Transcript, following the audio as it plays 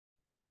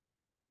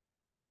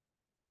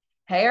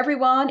Hey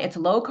everyone, it's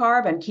low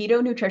carb and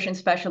keto nutrition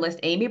specialist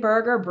Amy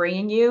Berger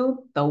bringing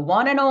you the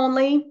one and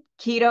only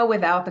keto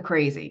without the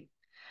crazy.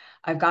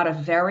 I've got a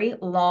very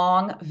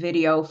long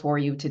video for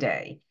you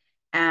today,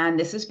 and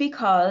this is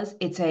because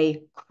it's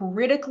a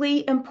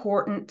critically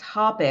important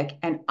topic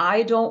and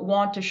I don't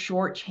want to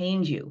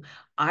shortchange you.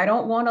 I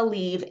don't want to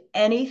leave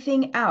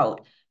anything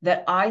out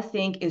that I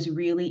think is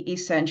really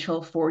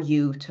essential for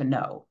you to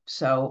know.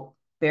 So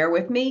bear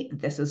with me,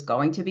 this is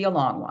going to be a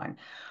long one.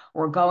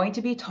 We're going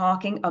to be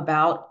talking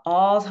about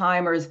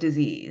Alzheimer's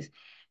disease.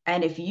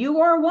 And if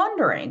you are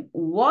wondering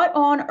what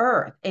on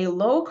earth a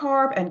low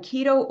carb and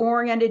keto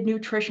oriented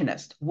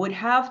nutritionist would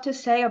have to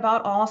say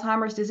about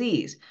Alzheimer's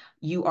disease,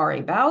 you are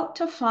about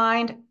to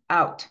find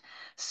out.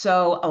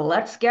 So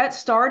let's get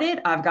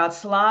started. I've got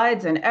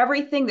slides and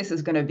everything. This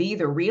is going to be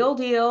the real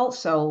deal.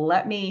 So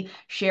let me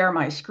share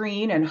my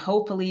screen and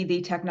hopefully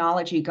the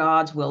technology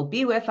gods will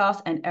be with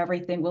us and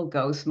everything will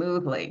go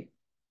smoothly.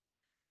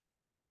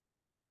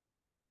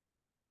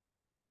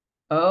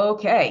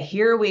 Okay,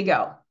 here we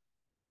go.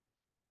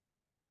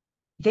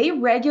 They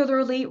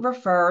regularly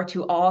refer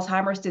to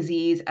Alzheimer's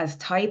disease as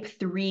type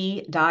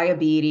 3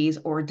 diabetes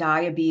or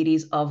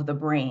diabetes of the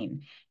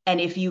brain. And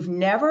if you've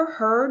never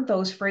heard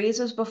those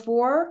phrases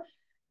before,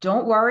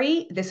 don't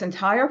worry. This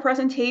entire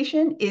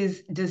presentation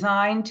is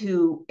designed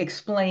to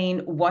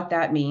explain what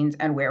that means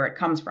and where it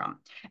comes from.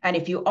 And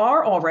if you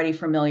are already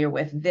familiar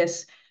with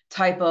this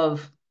type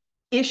of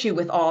issue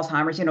with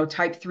Alzheimer's,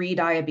 type 3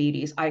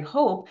 diabetes, I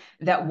hope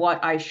that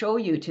what I show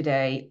you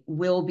today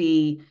will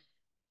be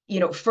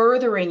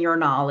furthering your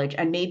knowledge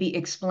and maybe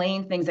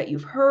explain things that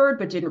you've heard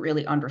but didn't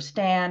really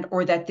understand,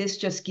 or that this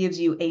just gives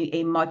you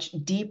a much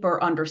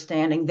deeper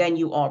understanding than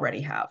you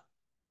already have.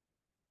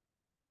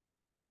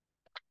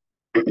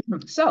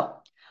 So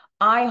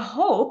I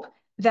hope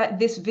that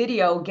this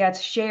video gets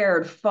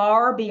shared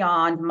far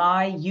beyond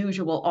my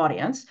usual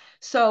audience.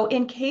 So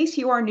in case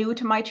you are new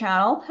to my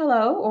channel,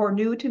 hello, or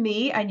new to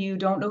me and you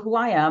don't know who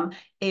I am,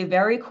 a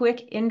very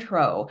quick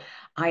intro.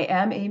 I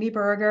am Amy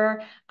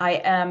Berger. I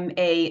am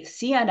a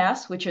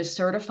CNS, which is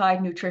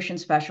Certified Nutrition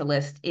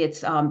Specialist.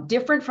 It's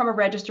different from a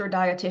registered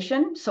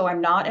dietitian, so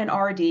I'm not an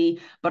RD,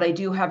 but I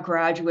do have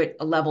graduate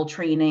level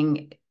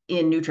training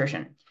in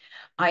nutrition.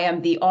 I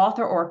am the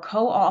author or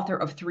co-author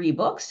of 3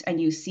 books, and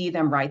you see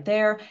them right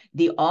there.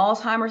 The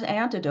Alzheimer's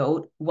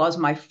Antidote was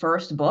my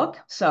first book,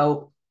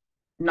 so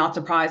not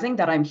surprising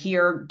that I'm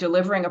here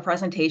delivering a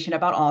presentation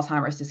about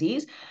Alzheimer's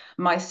disease.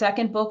 My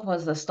second book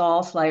was The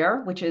Stall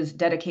Slayer, which is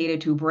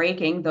dedicated to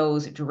breaking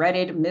those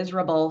dreaded,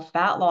 miserable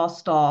fat loss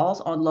stalls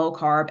on low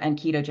carb and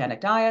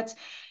ketogenic diets.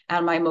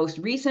 And my most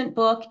recent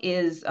book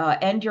is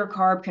End Your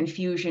Carb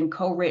Confusion,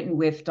 co-written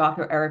with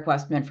Dr. Eric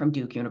Westman from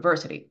Duke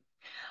University.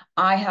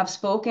 I have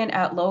spoken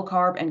at low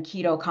carb and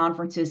keto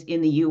conferences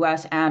in the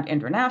US and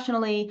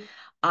internationally.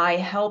 I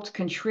helped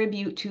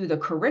contribute to the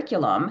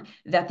curriculum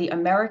that the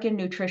American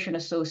Nutrition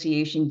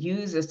Association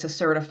uses to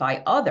certify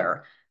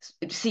other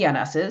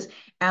CNSs.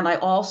 And I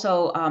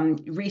also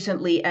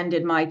recently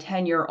ended my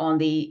tenure on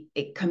the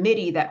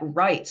committee that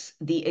writes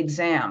the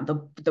exam,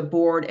 the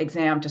board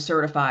exam to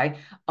certify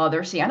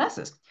other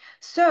CNSs.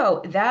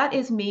 So that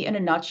is me in a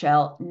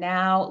nutshell.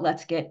 Now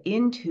let's get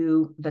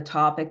into the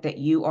topic that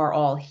you are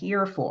all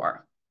here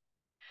for.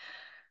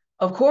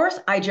 Of course,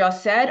 I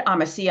just said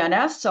I'm a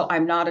CNS, so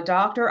I'm not a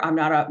doctor. I'm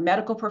not a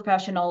medical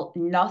professional.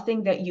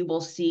 Nothing that you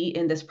will see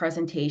in this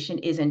presentation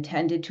is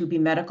intended to be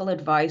medical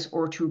advice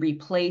or to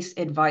replace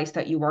advice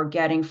that you are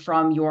getting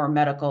from your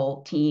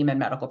medical team and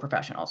medical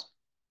professionals.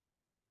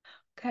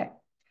 Okay.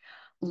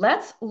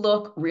 Let's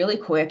look really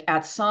quick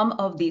at some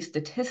of the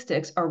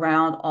statistics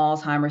around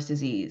Alzheimer's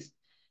disease.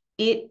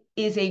 It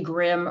is a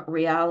grim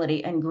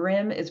reality, and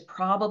grim is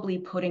probably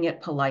putting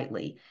it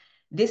politely.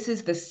 This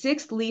is the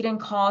 6th leading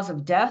cause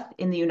of death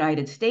in the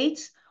United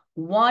States.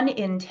 1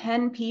 in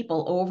 10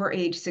 people over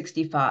age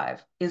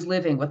 65 is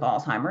living with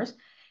Alzheimer's.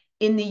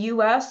 In the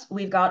US,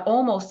 we've got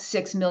almost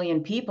 6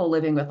 million people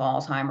living with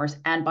Alzheimer's,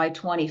 and by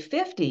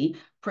 2050,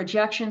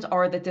 projections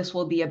are that this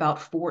will be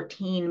about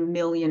 14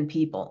 million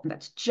people. And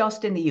that's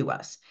just in the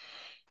US.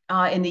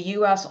 In the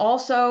US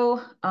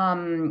also,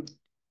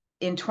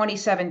 in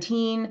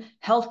 2017,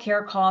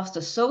 healthcare costs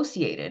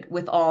associated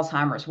with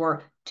Alzheimer's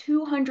were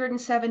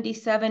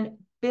 277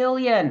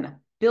 billion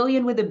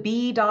with a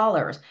B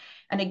dollars.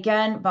 And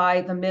again,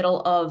 by the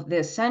middle of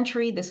this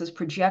century, this is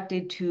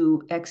projected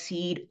to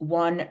exceed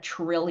 $1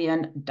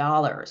 trillion.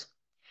 Now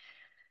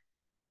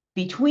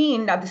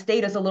this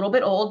data is a little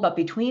bit old, but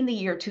between the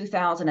year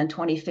 2000 and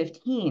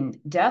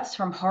 2015, deaths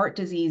from heart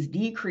disease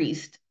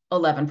decreased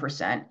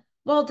 11%,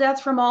 while deaths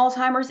from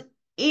Alzheimer's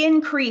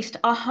increased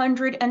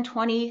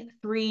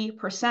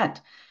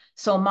 123%.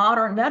 So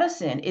modern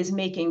medicine is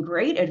making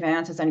great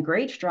advances and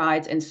great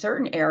strides in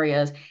certain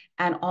areas,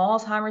 and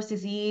Alzheimer's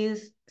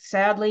disease,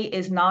 sadly,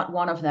 is not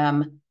one of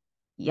them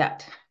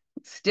yet.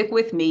 Stick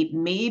with me.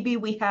 Maybe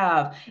we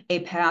have a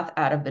path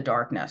out of the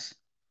darkness.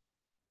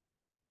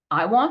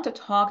 I want to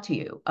talk to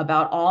you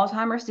about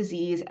Alzheimer's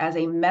disease as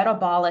a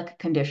metabolic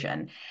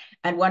condition.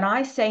 And when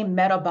I say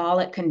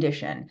metabolic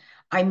condition,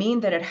 I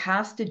mean that it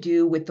has to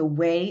do with the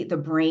way the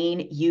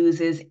brain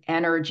uses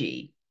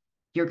energy.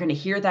 You're going to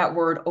hear that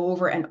word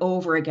over and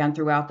over again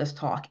throughout this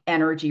talk,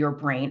 energy or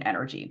brain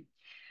energy.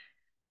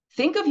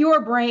 Think of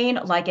your brain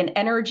like an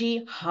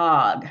energy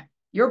hog.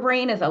 Your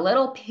brain is a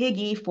little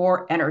piggy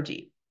for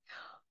energy.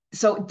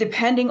 So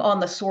depending on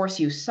the source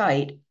you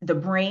cite, the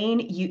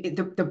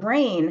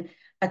brain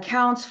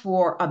accounts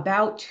for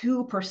about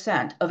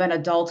 2% of an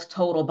adult's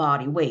total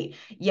body weight,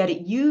 yet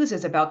it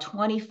uses about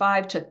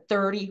 25 to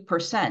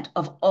 30%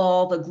 of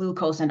all the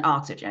glucose and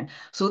oxygen.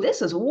 So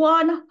this is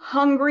one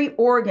hungry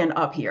organ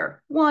up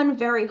here, one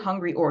very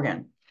hungry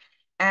organ.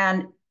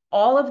 And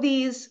all of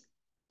these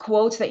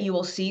quotes that you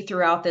will see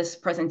throughout this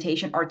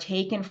presentation are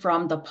taken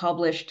from the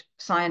published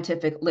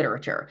scientific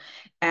literature.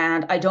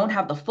 And I don't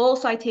have the full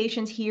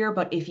citations here,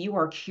 but if you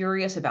are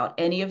curious about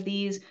any of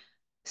these,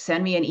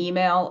 send me an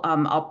email.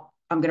 I'm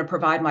going to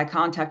provide my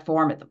contact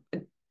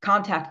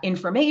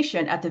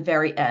information at the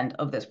very end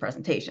of this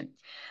presentation.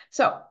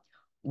 So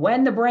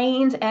when the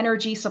brain's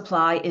energy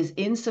supply is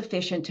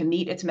insufficient to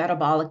meet its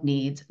metabolic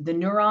needs, the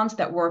neurons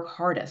that work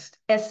hardest,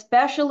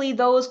 especially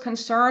those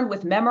concerned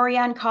with memory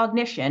and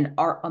cognition,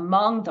 are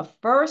among the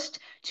first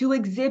to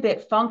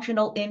exhibit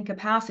functional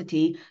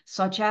incapacity,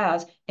 such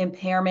as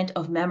impairment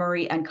of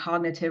memory and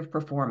cognitive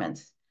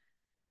performance.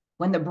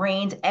 When the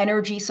brain's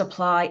energy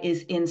supply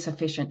is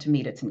insufficient to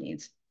meet its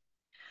needs.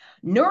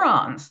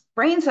 Neurons,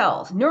 brain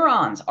cells,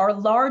 neurons are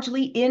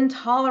largely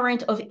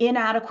intolerant of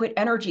inadequate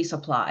energy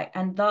supply,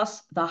 and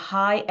thus the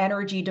high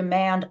energy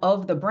demand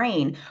of the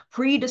brain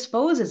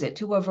predisposes it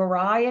to a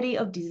variety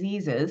of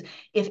diseases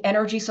if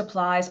energy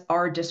supplies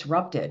are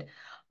disrupted.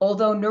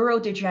 Although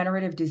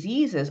neurodegenerative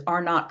diseases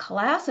are not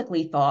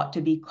classically thought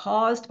to be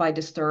caused by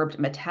disturbed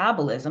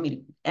metabolism,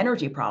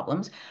 energy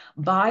problems,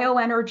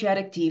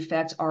 bioenergetic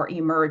defects are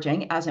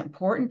emerging as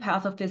important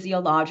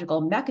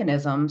pathophysiological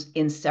mechanisms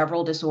in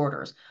several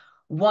disorders.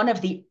 One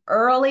of the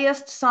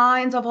earliest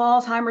signs of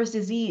Alzheimer's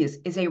disease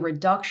is a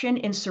reduction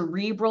in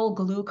cerebral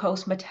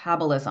glucose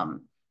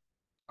metabolism.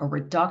 A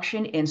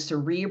reduction in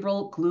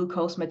cerebral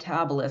glucose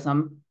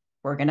metabolism.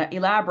 We're going to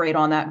elaborate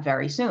on that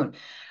very soon.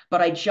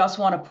 But I just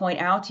want to point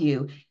out to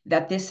you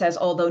that this says,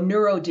 although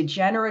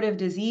neurodegenerative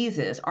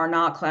diseases are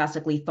not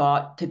classically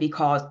thought to be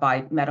caused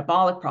by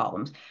metabolic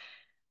problems,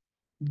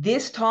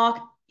 this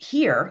talk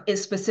here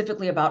is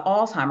specifically about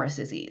Alzheimer's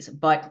disease,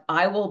 but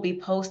I will be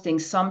posting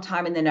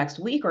sometime in the next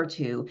week or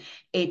two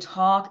a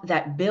talk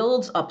that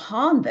builds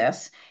upon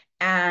this,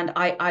 and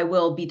I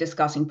will be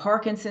discussing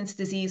Parkinson's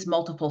disease,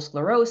 multiple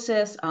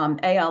sclerosis,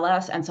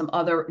 ALS, and some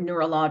other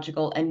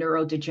neurological and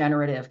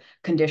neurodegenerative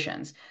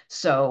conditions.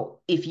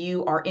 So if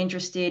you are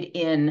interested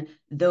in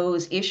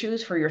those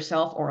issues for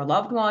yourself or a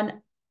loved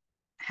one,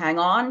 hang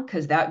on,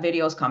 because that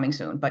video is coming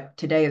soon, but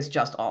today is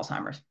just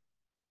Alzheimer's.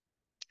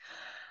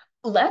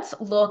 Let's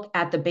look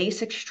at the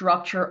basic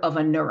structure of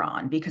a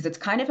neuron, because it's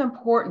kind of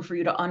important for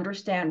you to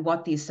understand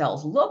what these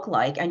cells look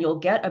like, and you'll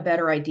get a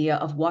better idea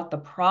of what the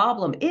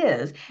problem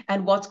is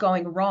and what's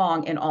going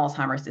wrong in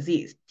Alzheimer's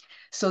disease.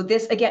 So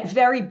this, again,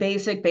 very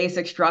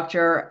basic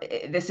structure.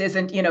 This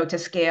isn't, to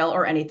scale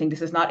or anything.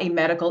 This is not a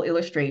medical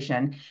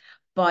illustration.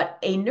 But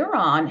a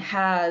neuron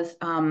has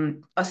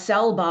a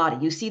cell body.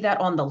 You see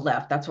that on the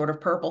left, that sort of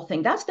purple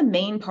thing. That's the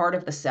main part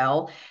of the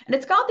cell. And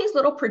it's got these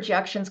little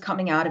projections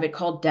coming out of it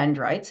called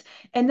dendrites.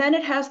 And then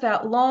it has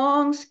that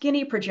long,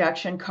 skinny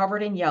projection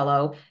covered in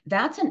yellow.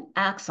 That's an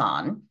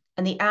axon.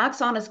 And the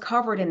axon is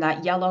covered in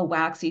that yellow,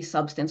 waxy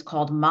substance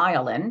called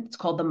myelin. It's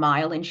called the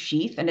myelin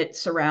sheath, and it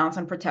surrounds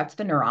and protects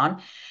the neuron.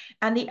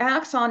 And the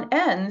axon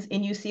ends,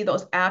 and you see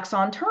those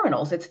axon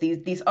terminals. It's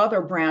these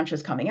other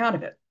branches coming out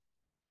of it.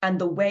 And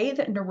the way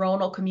that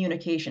neuronal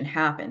communication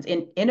happens,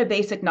 in a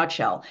basic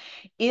nutshell,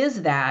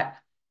 is that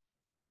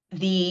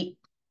the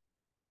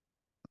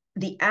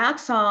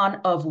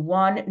axon of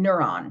one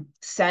neuron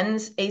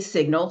sends a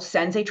signal,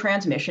 sends a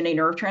transmission, a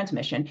nerve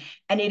transmission,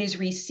 and it is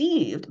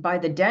received by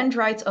the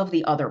dendrites of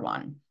the other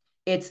one.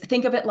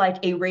 Think of it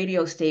like a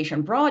radio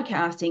station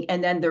broadcasting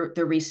and then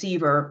the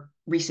receiver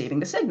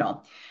receiving the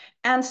signal.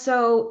 And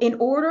so in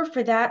order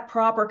for that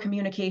proper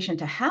communication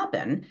to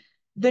happen,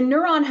 the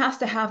neuron has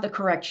to have the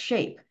correct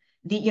shape.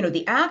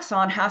 The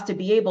axon has to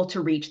be able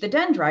to reach the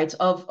dendrites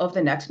of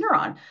the next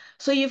neuron.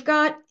 So you've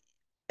got,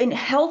 in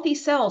healthy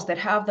cells that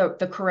have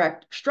the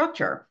correct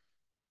structure,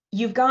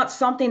 you've got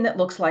something that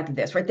looks like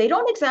this, right? They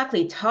don't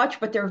exactly touch,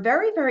 but they're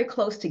very, very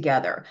close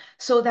together,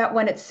 so that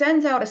when it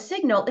sends out a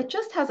signal, it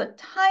just has a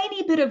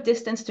tiny bit of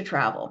distance to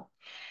travel.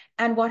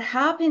 And what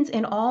happens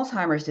in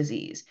Alzheimer's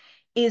disease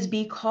is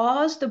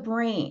because the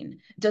brain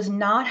does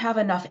not have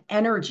enough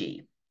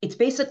energy, it's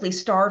basically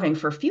starving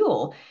for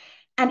fuel.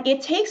 And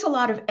it takes a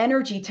lot of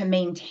energy to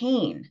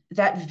maintain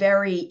that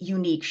very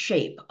unique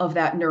shape of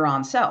that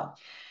neuron cell.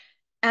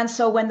 And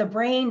so when the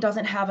brain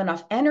doesn't have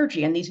enough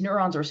energy and these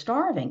neurons are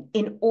starving,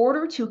 in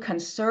order to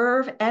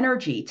conserve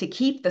energy, to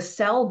keep the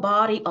cell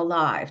body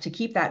alive, to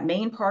keep that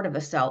main part of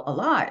the cell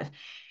alive,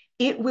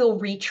 it will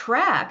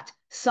retract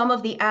some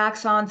of the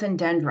axons and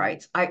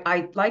dendrites.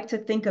 I like to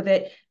think of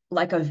it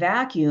like a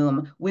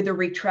vacuum with a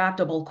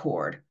retractable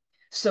cord.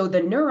 So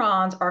the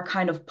neurons are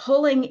kind of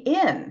pulling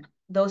in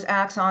those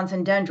axons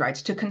and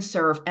dendrites to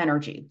conserve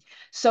energy.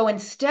 So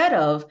instead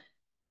of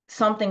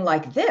something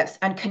like this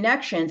and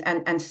connections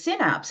and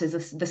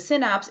synapses, the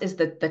synapse is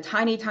the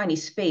tiny, tiny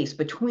space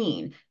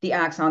between the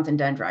axons and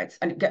dendrites.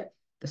 And again,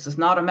 this is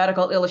not a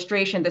medical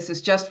illustration. This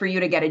is just for you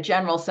to get a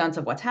general sense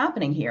of what's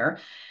happening here.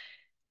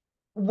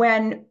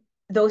 When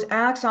those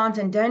axons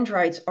and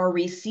dendrites are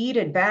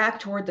receded back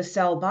toward the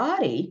cell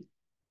body,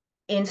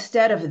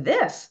 instead of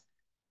this,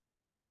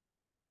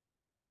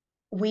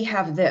 we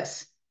have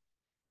this.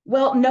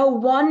 Well, no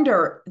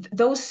wonder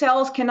those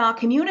cells cannot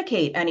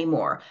communicate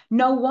anymore.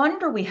 No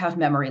wonder we have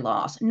memory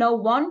loss. No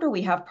wonder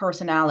we have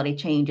personality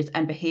changes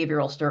and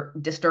behavioral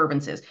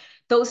disturbances.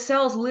 Those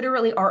cells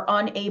literally are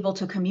unable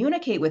to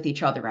communicate with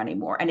each other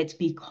anymore. And it's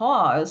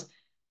because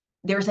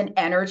there's an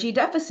energy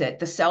deficit.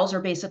 The cells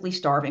are basically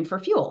starving for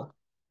fuel.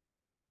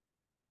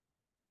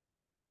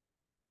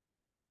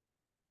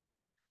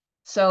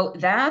 So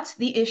that's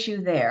the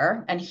issue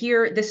there. And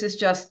here, this is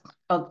just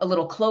a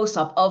little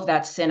close-up of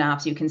that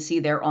synapse. You can see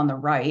there on the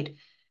right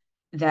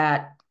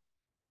that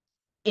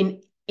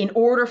in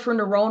order for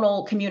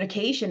neuronal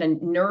communication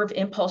and nerve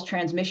impulse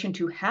transmission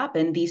to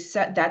happen,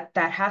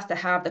 that has to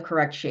have the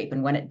correct shape.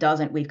 And when it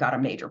doesn't, we've got a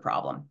major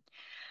problem.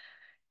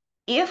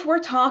 If we're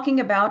talking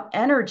about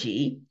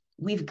energy,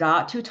 we've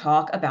got to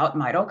talk about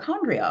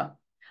mitochondria.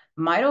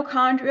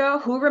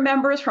 Mitochondria, who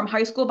remembers from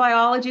high school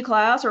biology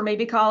class or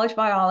maybe college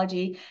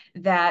biology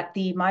that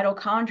the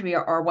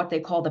mitochondria are what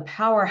they call the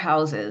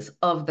powerhouses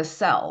of the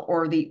cell,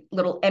 or the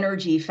little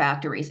energy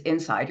factories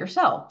inside your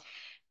cell.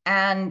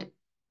 And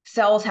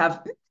cells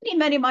have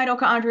many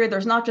mitochondria.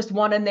 There's not just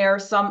one in there.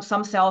 Some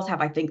cells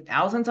have, I think,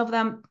 thousands of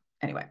them.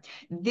 Anyway,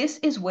 this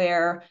is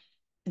where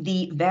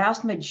the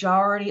vast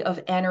majority of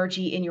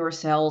energy in your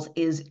cells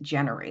is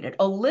generated.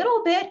 A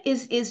little bit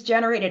is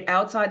generated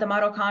outside the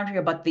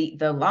mitochondria, but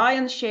the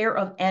lion's share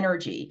of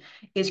energy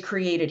is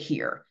created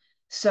here.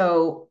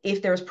 So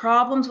if there's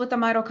problems with the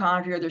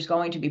mitochondria, there's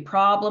going to be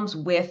problems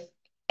with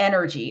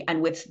energy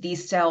and with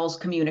these cells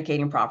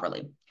communicating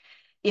properly.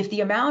 If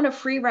the amount of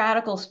free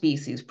radical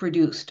species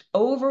produced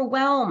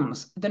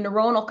overwhelms the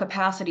neuronal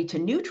capacity to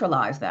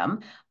neutralize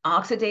them,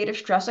 oxidative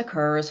stress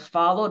occurs,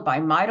 followed by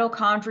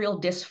mitochondrial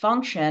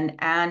dysfunction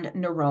and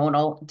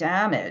neuronal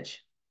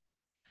damage.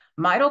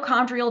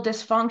 Mitochondrial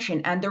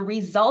dysfunction and the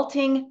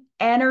resulting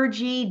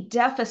energy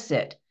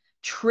deficit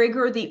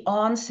trigger the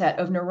onset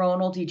of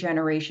neuronal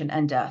degeneration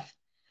and death.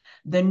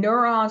 The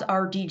neurons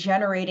are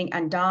degenerating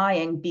and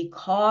dying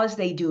because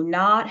they do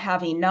not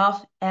have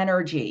enough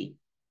energy.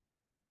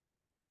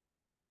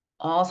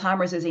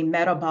 Alzheimer's is a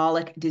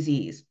metabolic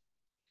disease.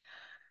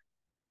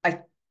 I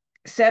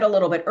said a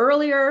little bit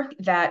earlier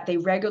that they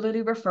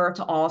regularly refer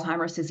to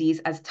Alzheimer's disease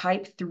as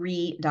type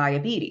 3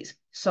 diabetes.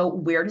 So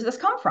where does this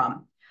come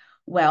from?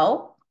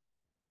 Well,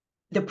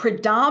 the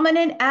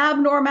predominant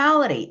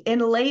abnormality in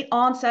late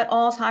onset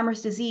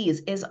Alzheimer's disease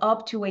is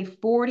up to a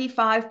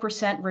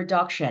 45%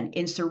 reduction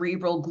in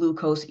cerebral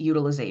glucose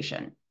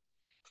utilization.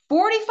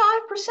 45%.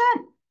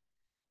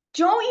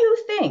 Don't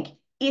you think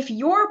if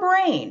your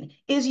brain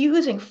is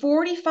using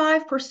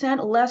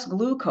 45% less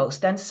glucose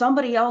than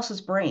somebody else's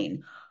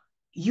brain,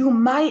 you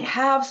might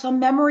have some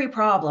memory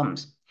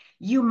problems.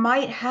 You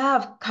might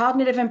have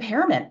cognitive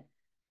impairment.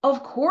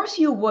 Of course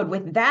you would.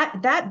 With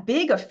that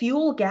big a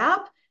fuel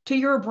gap to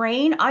your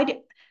brain,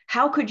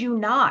 how could you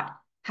not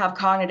have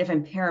cognitive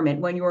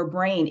impairment when your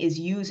brain is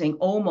using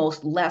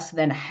almost less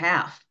than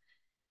half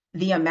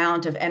the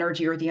amount of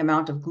energy or the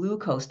amount of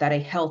glucose that a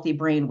healthy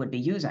brain would be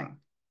using?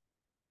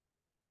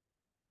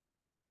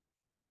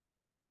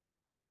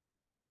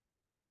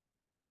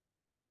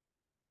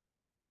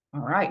 All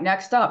right,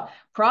 next up,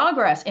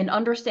 progress in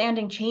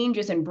understanding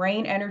changes in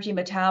brain energy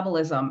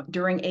metabolism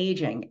during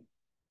aging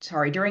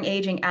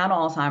and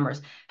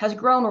Alzheimer's has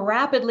grown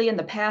rapidly in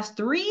the past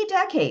 3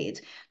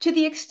 decades, to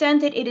the extent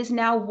that it is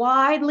now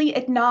widely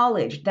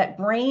acknowledged that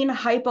brain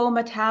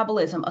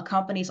hypometabolism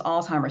accompanies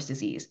Alzheimer's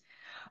disease.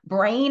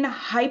 Brain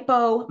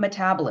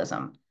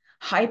hypometabolism.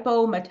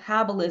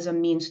 Hypometabolism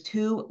means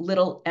too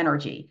little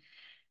energy.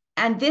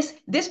 And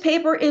this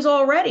paper is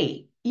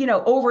already,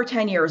 over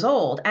 10 years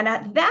old. And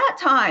at that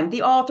time,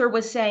 the author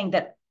was saying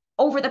that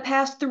over the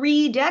past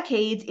 3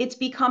 decades, it's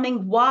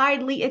becoming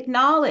widely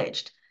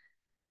acknowledged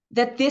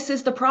that this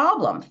is the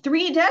problem.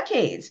 3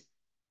 decades.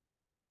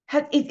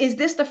 Is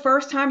this the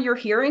first time you're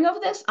hearing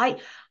of this?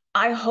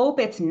 I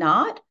hope it's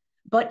not,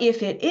 but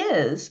if it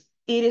is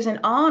an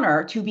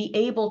honor to be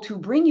able to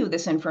bring you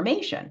this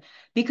information.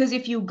 Because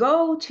if you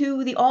go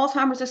to the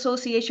Alzheimer's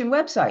Association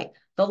website,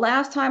 the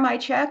last time I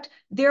checked,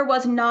 there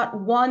was not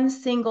one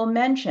single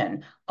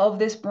mention of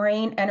this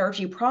brain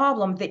energy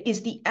problem that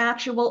is the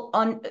actual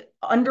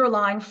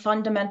underlying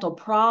fundamental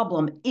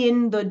problem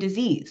in the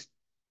disease.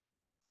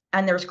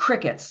 And there's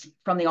crickets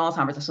from the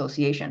Alzheimer's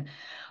Association.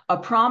 A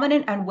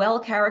prominent and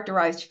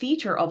well-characterized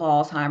feature of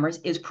Alzheimer's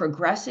is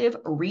progressive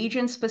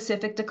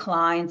region-specific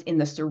declines in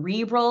the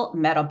cerebral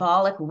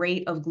metabolic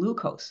rate of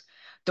glucose.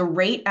 the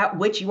rate at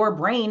which your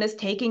brain is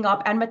taking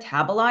up and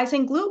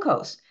metabolizing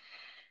glucose.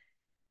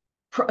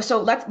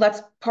 So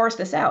let's parse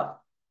this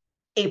out.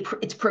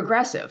 It's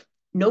progressive.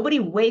 Nobody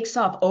wakes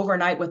up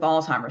overnight with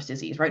Alzheimer's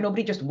disease, right?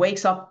 Nobody just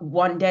wakes up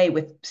one day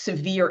with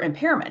severe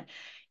impairment.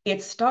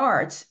 It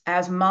starts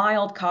as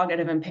mild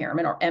cognitive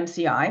impairment, or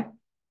MCI,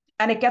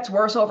 and it gets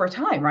worse over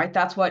time, right?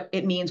 That's what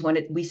it means when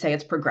we say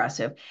it's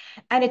progressive.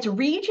 And it's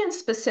region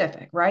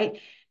specific, right?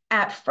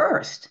 At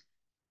first,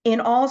 in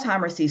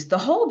Alzheimer's disease, the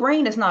whole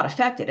brain is not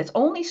affected. It's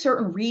only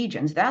certain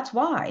regions. That's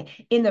why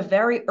in the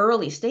very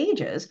early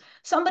stages,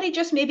 somebody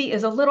just maybe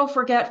is a little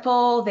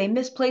forgetful. They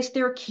misplaced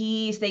their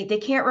keys. They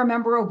can't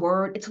remember a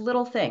word. It's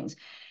little things.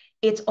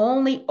 It's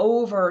only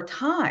over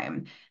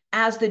time,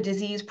 as the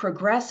disease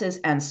progresses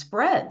and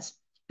spreads,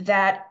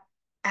 that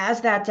as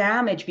that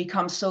damage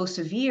becomes so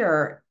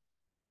severe,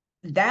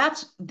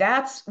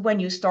 that's when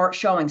you start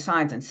showing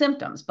signs and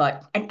symptoms.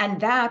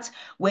 And that's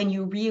when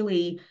you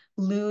really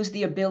lose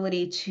the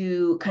ability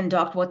to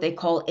conduct what they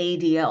call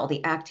ADL,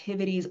 the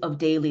activities of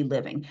daily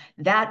living.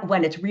 That,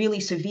 when it's really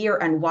severe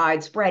and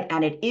widespread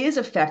and it is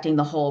affecting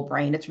the whole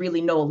brain, it's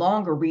really no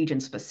longer region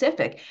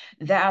specific.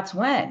 That's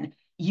when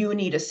you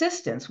need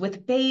assistance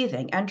with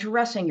bathing and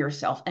dressing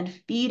yourself and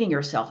feeding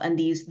yourself and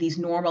these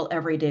normal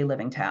everyday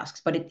living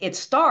tasks. But it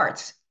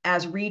starts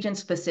as region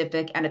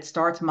specific, and it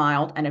starts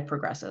mild and it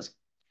progresses.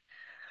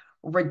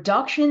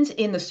 Reductions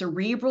in the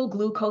cerebral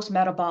glucose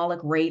metabolic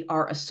rate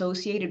are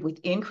associated with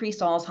increased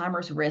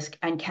Alzheimer's risk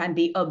and can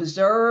be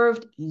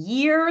observed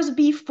years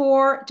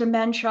before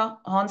dementia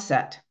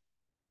onset.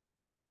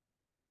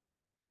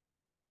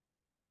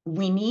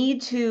 We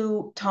need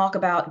to talk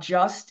about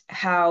just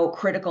how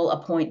critical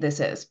a point this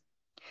is.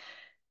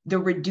 The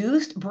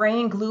reduced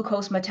brain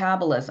glucose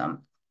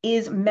metabolism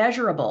is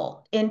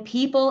measurable in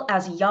people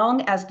as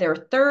young as their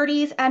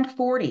 30s and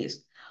 40s,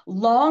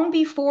 long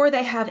before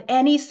they have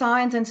any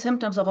signs and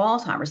symptoms of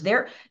Alzheimer's.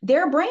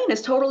 Their brain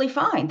is totally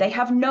fine. They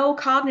have no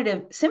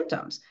cognitive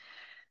symptoms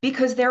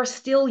because they're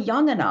still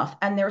young enough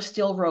and they're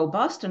still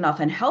robust enough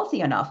and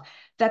healthy enough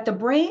that the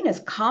brain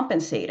is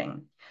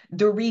compensating.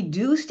 The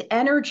reduced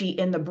energy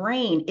in the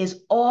brain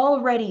is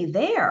already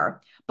there,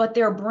 but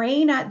their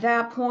brain at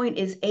that point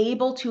is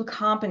able to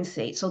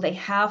compensate, so they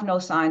have no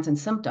signs and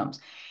symptoms.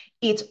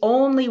 It's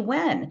only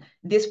when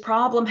this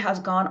problem has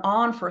gone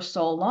on for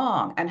so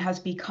long and has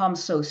become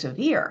so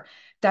severe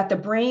that the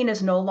brain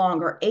is no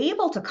longer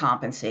able to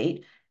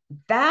compensate.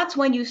 That's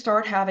when you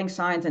start having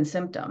signs and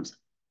symptoms.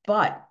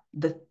 But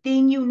the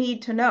thing you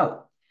need to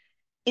know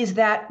is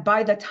that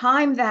by the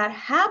time that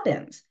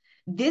happens,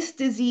 this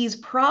disease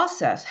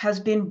process has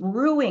been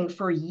brewing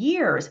for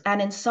years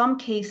and in some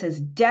cases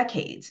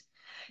decades.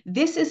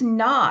 This is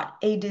not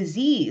a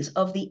disease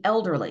of the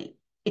elderly.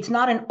 It's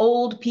not an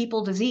old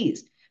people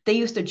disease. They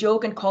used to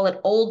joke and call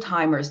it old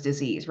timers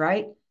disease,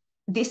 right?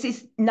 This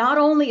is not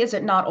only is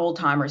it not old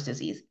timers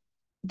disease,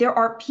 there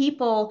are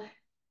people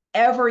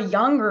ever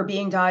younger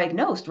being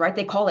diagnosed, right?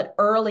 They call it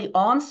early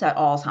onset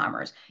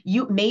Alzheimer's.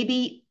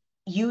 Maybe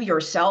you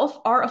yourself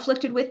are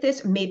afflicted with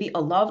this, maybe a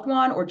loved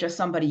one or just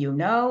somebody you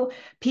know.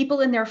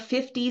 People in their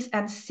 50s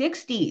and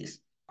 60s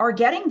are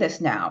getting this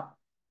now.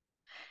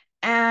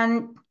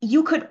 And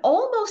you could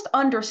almost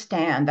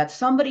understand that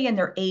somebody in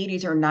their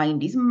 80s or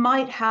 90s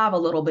might have a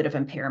little bit of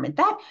impairment.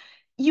 That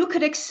you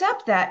could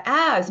accept that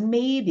as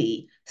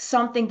maybe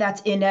something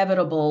that's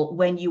inevitable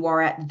when you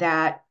are at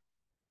that,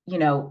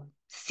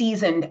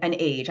 seasoned an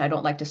age. I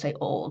don't like to say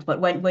old, but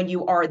when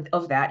you are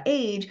of that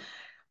age.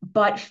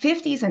 But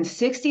 50s and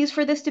 60s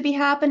for this to be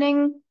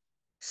happening,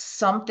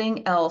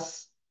 something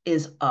else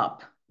is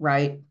up,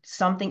 right?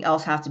 Something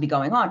else has to be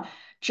going on.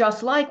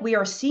 Just like we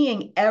are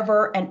seeing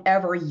ever and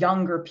ever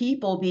younger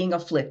people being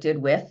afflicted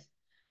with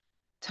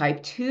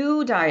type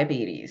 2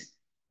 diabetes,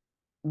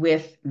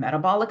 with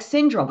metabolic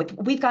syndrome.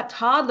 We've got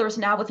toddlers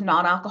now with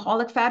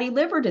non-alcoholic fatty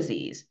liver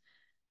disease.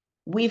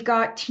 We've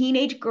got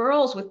teenage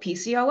girls with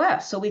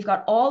PCOS. So we've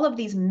got all of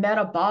these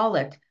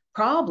metabolic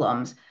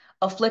problems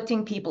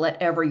afflicting people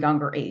at ever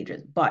younger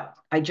ages. But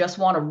I just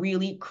want to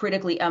really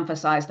critically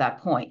emphasize that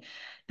point,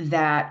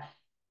 that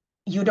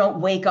you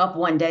don't wake up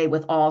one day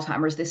with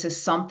Alzheimer's. This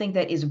is something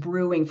that is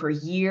brewing for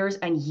years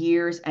and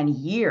years and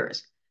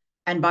years.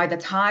 And by the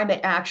time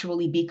it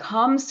actually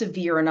becomes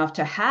severe enough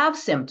to have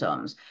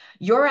symptoms,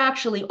 you're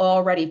actually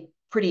already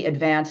pretty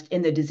advanced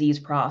in the disease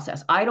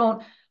process. I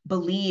don't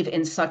believe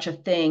in such a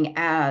thing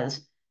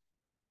as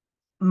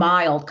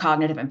mild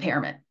cognitive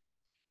impairment.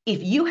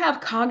 If you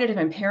have cognitive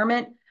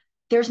impairment,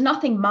 there's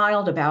nothing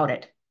mild about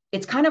it.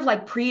 It's kind of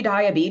like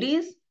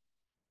pre-diabetes.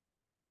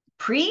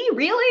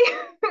 Really?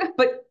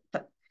 But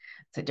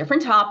it's a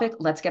different topic.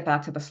 Let's get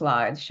back to the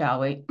slides, shall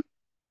we?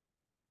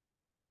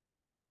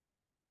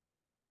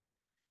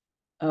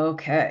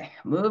 Okay,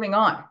 moving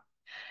on.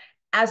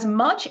 As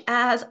much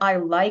as I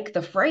like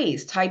the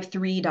phrase type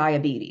 3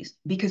 diabetes,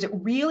 because it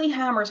really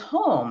hammers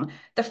home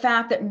the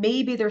fact that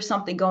maybe there's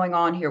something going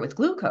on here with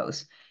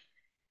glucose,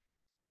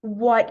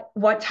 what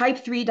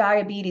type 3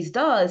 diabetes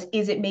does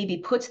is it maybe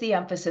puts the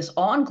emphasis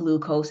on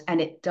glucose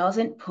and it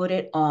doesn't put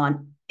it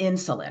on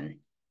insulin.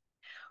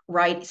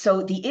 right?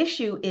 So the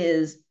issue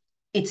is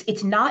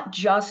it's not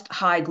just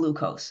high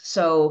glucose.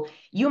 So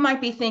you might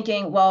be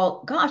thinking,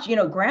 well, gosh,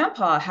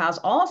 grandpa has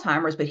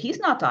Alzheimer's, but he's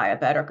not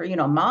diabetic,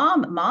 or,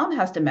 mom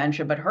has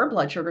dementia, but her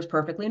blood sugar is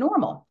perfectly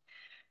normal.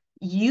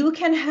 You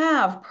can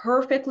have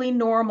perfectly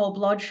normal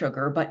blood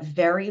sugar, but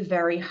very,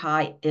 very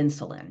high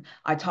insulin.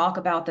 I talk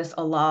about this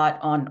a lot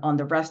on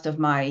the rest of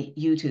my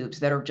YouTubes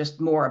that are just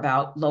more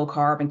about low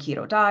carb and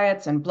keto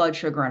diets and blood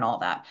sugar and all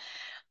that.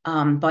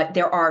 But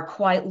there are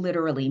quite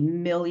literally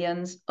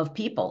millions of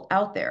people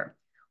out there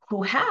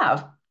who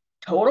have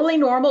totally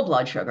normal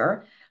blood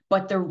sugar.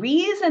 But the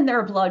reason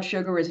their blood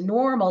sugar is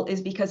normal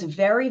is because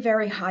very,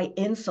 very high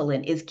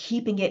insulin is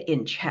keeping it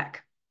in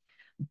check.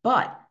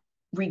 But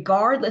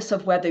regardless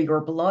of whether your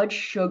blood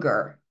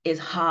sugar is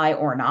high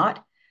or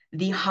not,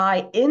 the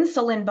high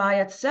insulin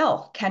by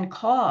itself can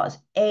cause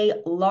a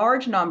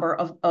large number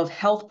of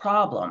health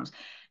problems.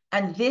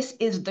 And this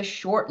is the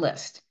short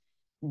list.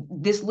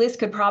 This list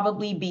could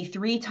probably be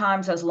 3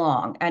 times as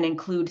long and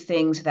include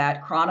things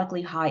that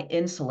chronically high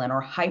insulin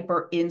or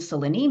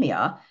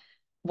hyperinsulinemia,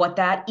 what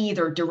that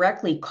either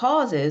directly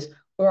causes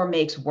or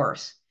makes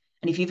worse.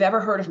 And if you've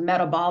ever heard of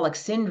metabolic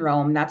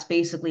syndrome, that's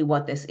basically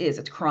what this is.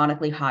 It's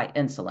chronically high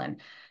insulin.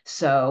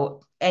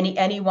 So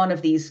any one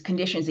of these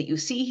conditions that you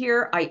see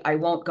here, I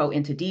won't go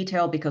into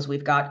detail because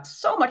we've got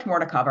so much more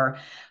to cover.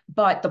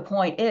 But the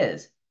point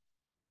is,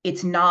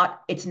 it's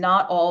not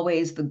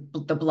always the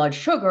blood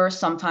sugar.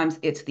 Sometimes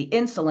it's the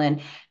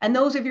insulin. And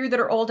those of you that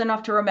are old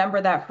enough to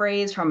remember that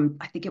phrase from,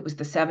 I think it was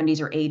the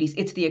 70s or 80s,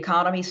 it's the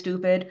economy,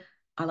 stupid.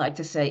 I like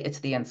to say it's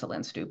the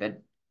insulin,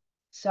 stupid.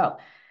 So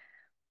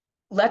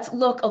let's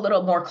look a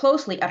little more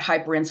closely at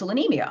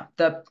hyperinsulinemia,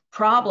 the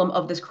problem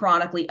of this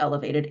chronically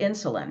elevated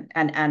insulin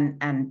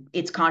and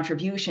its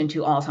contribution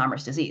to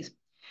Alzheimer's disease.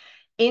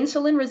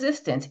 Insulin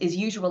resistance is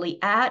usually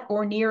at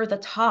or near the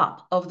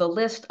top of the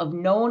list of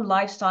known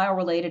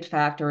lifestyle-related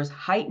factors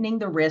heightening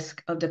the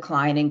risk of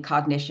declining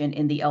cognition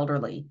in the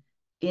elderly.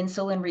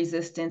 Insulin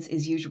resistance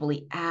is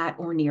usually at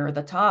or near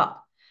the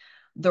top.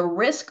 The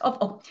risk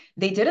of,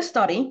 they did a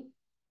study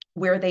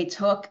where they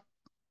took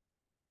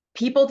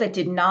people that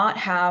did not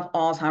have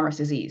Alzheimer's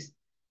disease,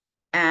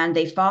 and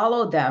they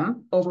followed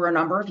them over a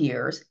number of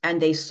years,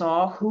 and they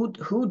saw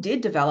who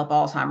did develop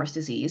Alzheimer's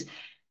disease,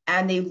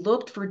 and they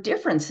looked for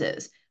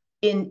differences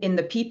in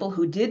the people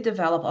who did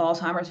develop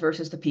Alzheimer's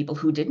versus the people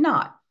who did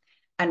not.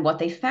 And what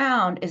they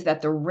found is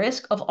that the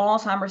risk of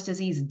Alzheimer's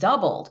disease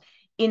doubled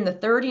in the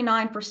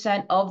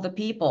 39% of the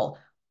people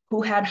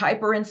who had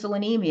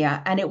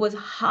hyperinsulinemia, and it was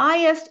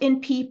highest in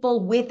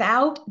people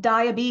without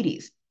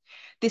diabetes.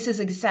 This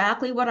is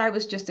exactly what I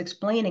was just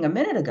explaining a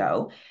minute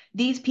ago.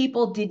 These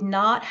people did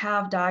not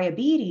have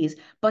diabetes,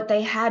 but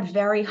they had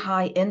very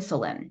high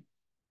insulin.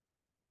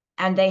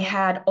 And they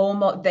had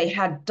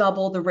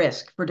double the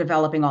risk for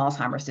developing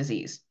Alzheimer's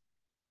disease.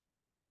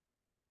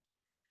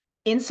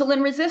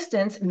 Insulin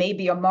resistance may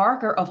be a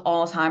marker of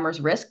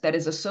Alzheimer's risk that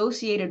is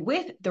associated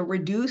with the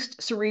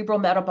reduced cerebral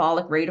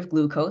metabolic rate of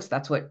glucose,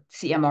 that's what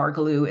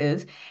CMR-GLU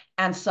is,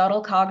 and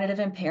subtle cognitive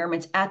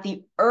impairments at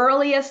the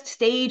earliest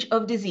stage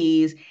of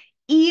disease,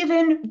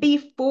 even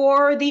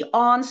before the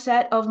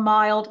onset of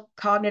mild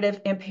cognitive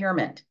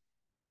impairment.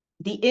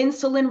 The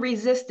insulin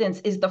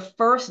resistance is the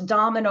first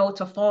domino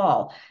to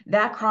fall.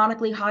 That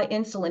chronically high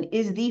insulin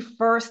is the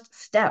first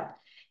step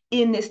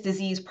in this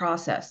disease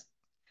process.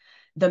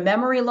 The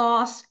memory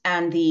loss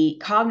and the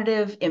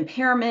cognitive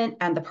impairment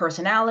and the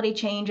personality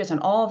changes and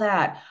all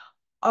that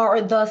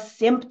are the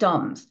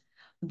symptoms.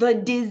 The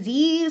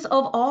disease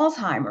of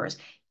Alzheimer's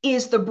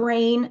is the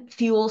brain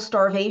fuel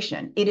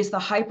starvation. It is the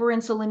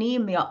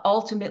hyperinsulinemia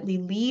ultimately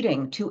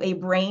leading to a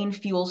brain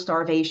fuel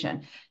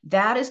starvation.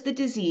 That is the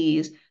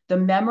disease. The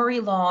memory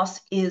loss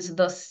is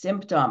the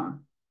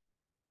symptom.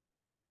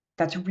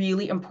 That's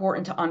really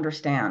important to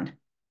understand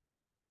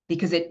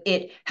because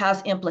it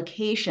has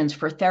implications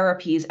for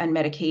therapies and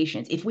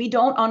medications. If we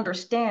don't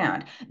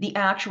understand the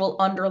actual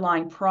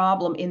underlying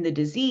problem in the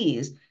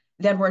disease,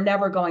 then we're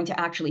never going to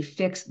actually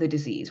fix the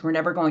disease. We're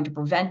never going to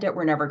prevent it.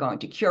 We're never going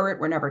to cure it.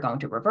 We're never going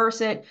to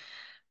reverse it.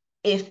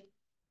 If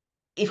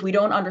we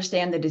don't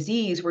understand the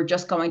disease, we're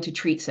just going to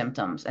treat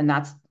symptoms. And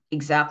that's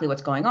exactly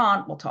what's going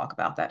on. We'll talk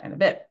about that in a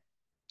bit.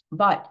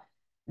 But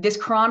this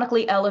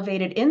chronically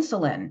elevated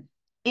insulin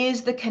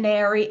is the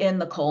canary in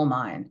the coal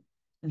mine.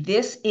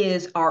 This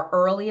is our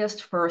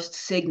earliest first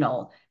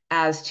signal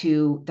as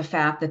to the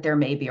fact that there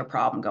may be a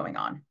problem going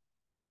on.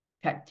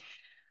 Okay.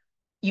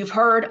 You've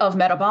heard of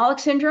metabolic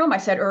syndrome. I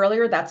said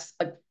earlier, that's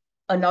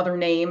another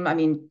name. I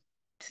mean,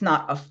 it's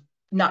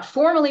not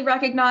formally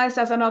recognized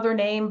as another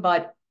name,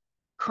 but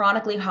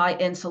chronically high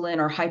insulin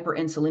or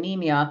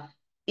hyperinsulinemia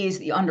is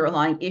the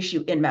underlying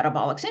issue in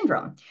metabolic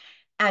syndrome.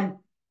 And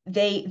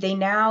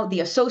the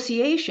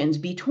associations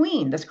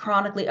between this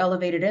chronically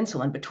elevated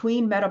insulin,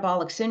 between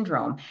metabolic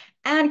syndrome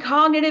and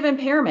cognitive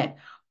impairment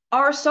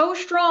are so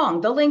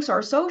strong, the links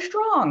are so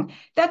strong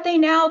that they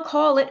now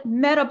call it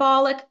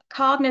metabolic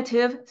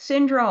cognitive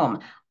syndrome.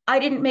 I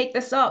didn't make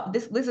this up.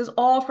 This is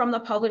all from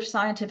the published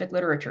scientific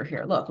literature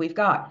here. Look, we've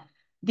got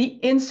the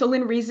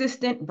insulin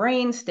resistant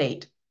brain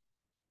state,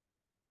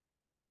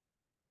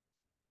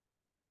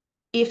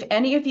 If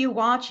any of you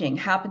watching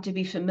happen to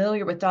be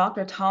familiar with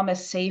Dr.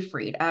 Thomas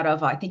Seyfried out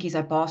of, I think he's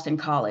at Boston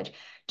College,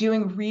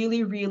 doing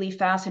really, really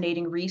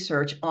fascinating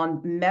research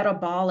on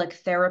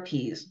metabolic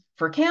therapies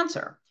for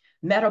cancer,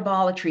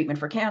 metabolic treatment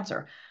for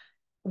cancer.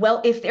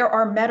 Well, if there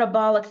are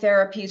metabolic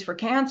therapies for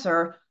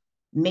cancer,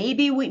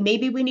 maybe we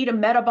need a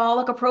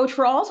metabolic approach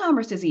for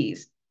Alzheimer's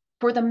disease,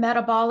 for the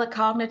metabolic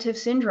cognitive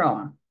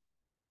syndrome.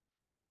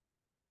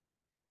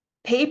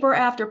 Paper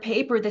after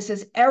paper, this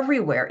is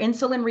everywhere.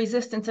 Insulin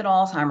resistance in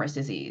Alzheimer's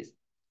disease.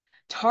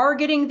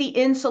 Targeting the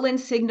insulin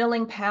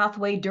signaling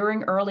pathway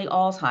during early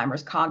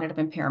Alzheimer's cognitive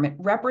impairment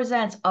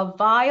represents a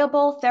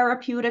viable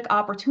therapeutic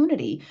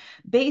opportunity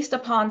based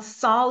upon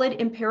solid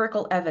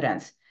empirical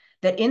evidence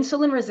that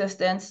insulin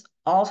resistance,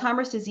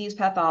 Alzheimer's disease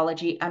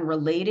pathology, and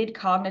related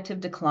cognitive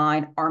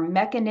decline are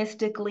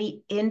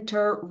mechanistically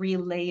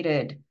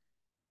interrelated.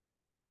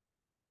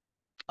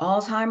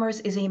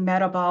 Alzheimer's is a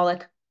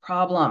metabolic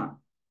problem.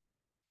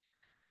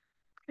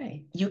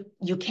 Okay.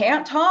 You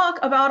can't talk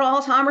about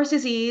Alzheimer's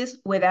disease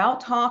without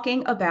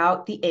talking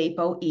about the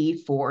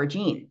ApoE4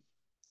 gene.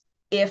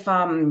 If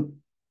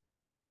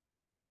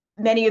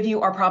many of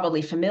you are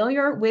probably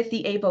familiar with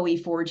the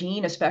ApoE4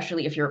 gene,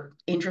 especially if you're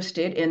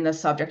interested in the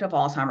subject of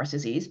Alzheimer's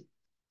disease.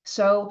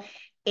 So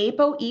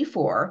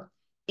ApoE4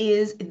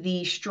 is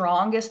the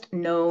strongest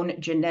known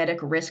genetic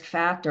risk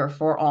factor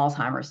for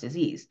Alzheimer's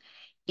disease.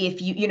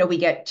 If we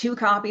get 2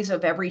 copies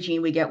of every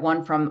gene. We get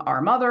one from our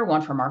mother,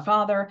 one from our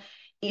father.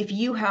 If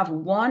you have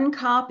 1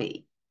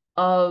 copy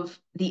of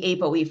the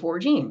ApoE4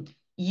 gene,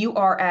 you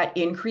are at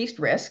increased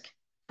risk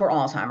for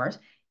Alzheimer's.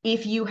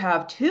 If you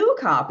have 2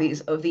 copies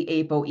of the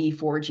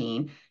ApoE4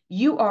 gene,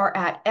 you are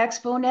at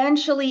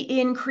exponentially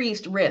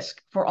increased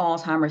risk for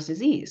Alzheimer's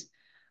disease.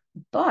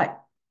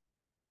 But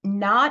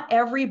not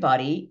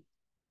everybody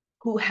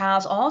who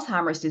has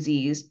Alzheimer's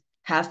disease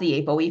has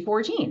the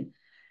ApoE4 gene.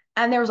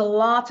 And there's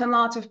lots and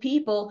lots of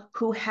people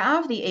who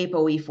have the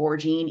ApoE4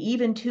 gene,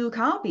 even 2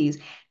 copies,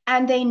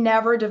 and they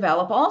never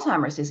develop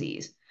Alzheimer's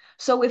disease.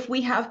 So if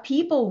we have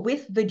people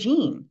with the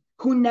gene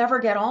who never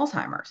get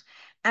Alzheimer's,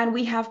 and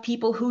we have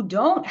people who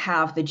don't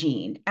have the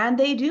gene and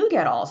they do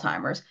get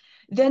Alzheimer's,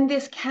 then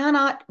this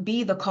cannot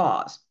be the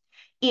cause.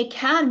 It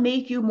can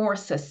make you more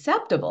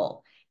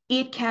susceptible.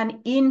 It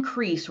can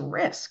increase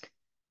risk,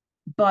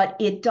 but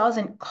it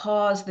doesn't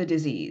cause the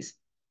disease.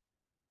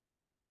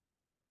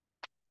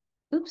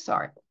 Oops,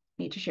 sorry.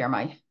 Need to share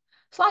my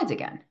slides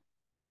again.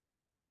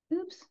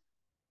 Oops.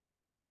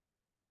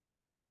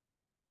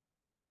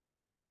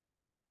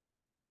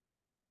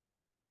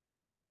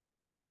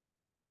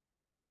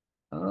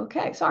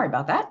 Okay, sorry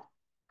about that.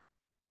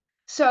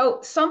 So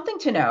something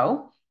to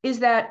know is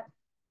that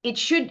it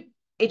should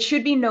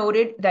be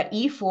noted that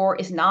E4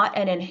 is not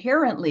an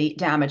inherently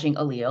damaging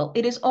allele.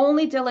 It is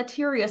only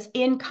deleterious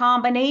in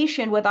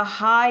combination with a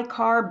high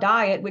carb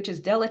diet, which is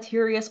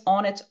deleterious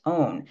on its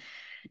own.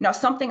 Now,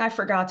 something I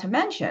forgot to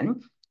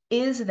mention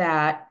is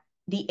that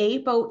the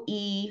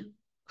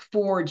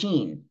ApoE4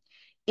 gene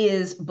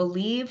is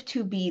believed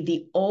to be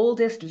the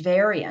oldest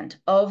variant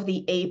of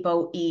the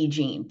ApoE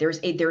gene.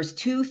 There's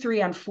 2,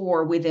 3, and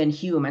 4 within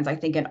humans. I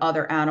think in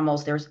other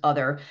animals, there's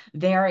other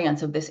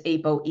variants of this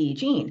ApoE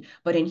gene.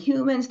 But in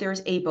humans,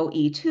 there's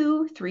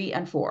ApoE2, 3,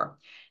 and 4.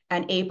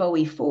 And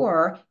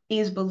ApoE4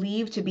 is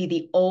believed to be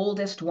the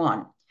oldest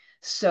one.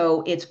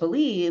 So it's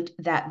believed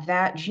that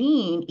that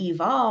gene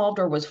evolved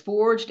or was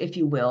forged, if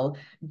you will,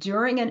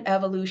 during an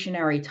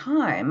evolutionary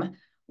time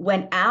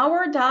when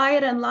our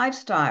diet and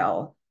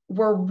lifestyle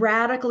were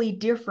radically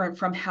different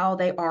from how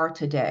they are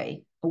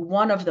today.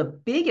 One of the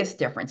biggest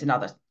differences,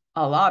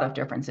 a lot of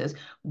differences,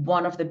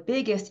 one of the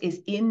biggest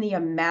is in the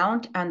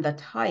amount and the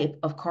type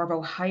of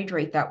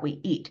carbohydrate that we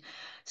eat.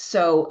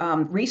 So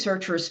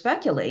researchers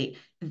speculate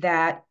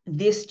that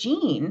this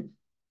gene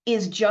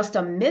is just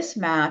a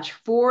mismatch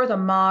for the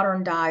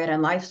modern diet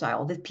and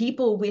lifestyle. The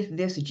people with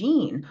this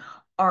gene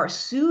are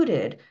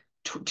suited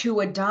to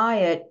a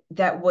diet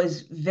that's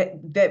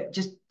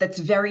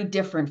very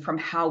different from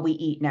how we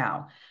eat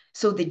now.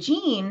 So the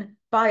gene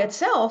by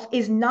itself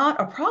is not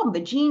a problem.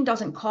 The gene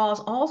doesn't cause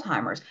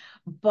Alzheimer's,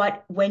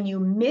 but when you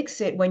mix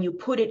it, when you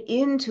put it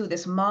into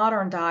this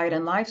modern diet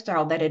and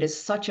lifestyle that it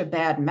is such a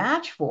bad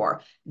match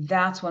for,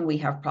 that's when we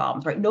have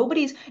problems, right?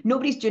 Nobody's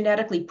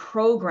genetically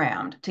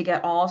programmed to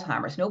get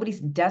Alzheimer's.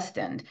 Nobody's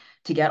destined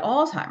to get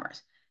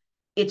Alzheimer's.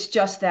 It's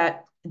just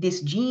that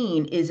this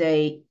gene is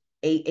a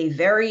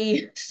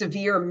very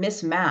severe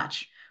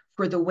mismatch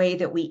for the way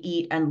that we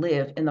eat and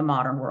live in the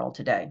modern world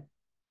today.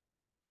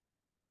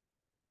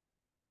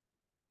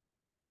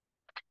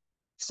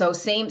 So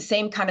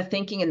same kind of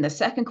thinking in the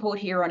second quote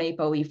here on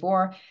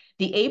ApoE4.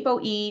 The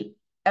ApoE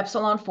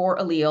epsilon 4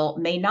 allele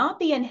may not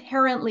be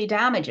inherently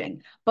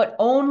damaging, but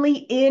only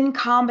in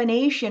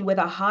combination with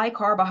a high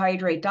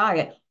carbohydrate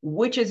diet,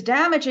 which is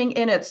damaging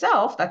in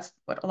itself. That's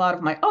what a lot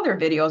of my other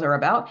videos are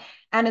about,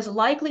 and is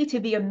likely to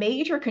be a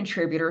major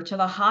contributor to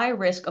the high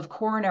risk of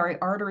coronary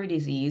artery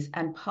disease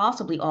and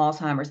possibly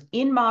Alzheimer's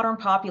in modern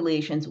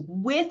populations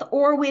with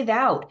or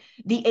without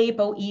the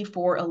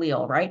ApoE4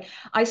 allele, right?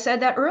 I said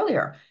that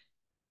earlier.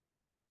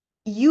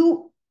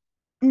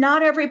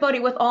 not everybody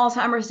with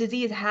Alzheimer's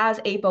disease has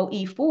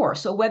ApoE4.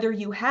 So whether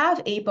you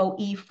have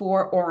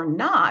ApoE4 or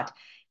not,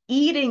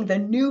 eating the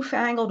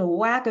newfangled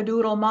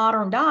wackadoodle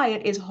modern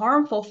diet is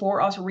harmful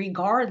for us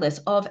regardless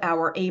of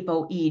our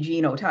ApoE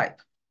genotype.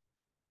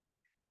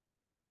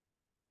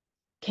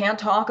 Can't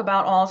talk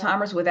about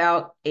Alzheimer's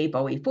without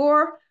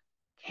ApoE4.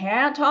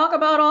 Can't talk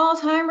about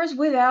Alzheimer's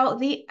without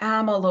the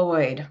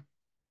amyloid.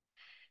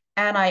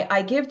 And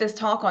I give this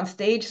talk on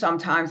stage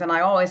sometimes, and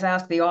I always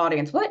ask the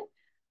audience, what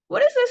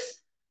is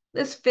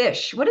this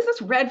fish? What is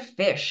this red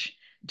fish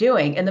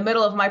doing in the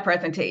middle of my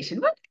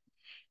presentation? What?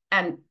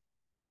 And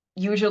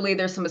usually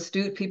there's some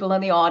astute people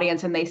in the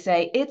audience, and they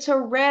say, it's a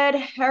red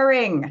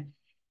herring.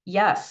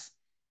 Yes,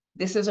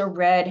 this is a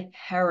red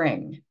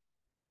herring.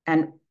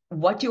 And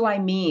what do I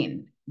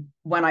mean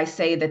when I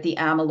say that the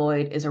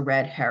amyloid is a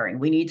red herring?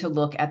 We need to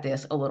look at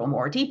this a little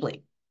more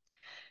deeply.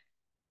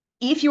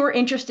 If you're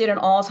interested in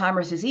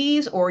Alzheimer's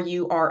disease, or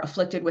you are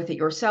afflicted with it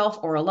yourself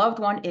or a loved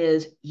one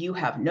is, you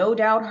have no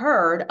doubt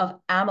heard of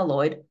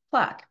amyloid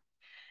plaque.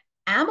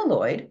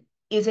 Amyloid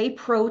is a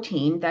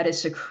protein that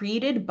is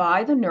secreted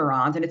by the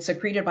neurons, and it's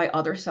secreted by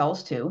other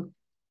cells too.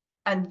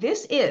 And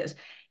this is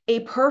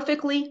a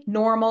perfectly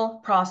normal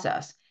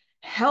process.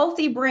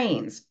 Healthy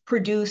brains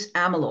produce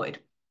amyloid.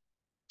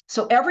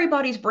 So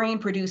everybody's brain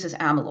produces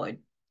amyloid.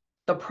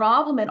 The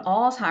problem in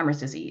Alzheimer's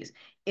disease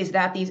is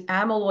that these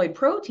amyloid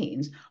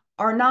proteins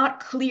are not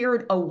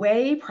cleared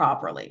away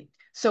properly.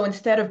 So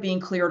instead of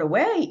being cleared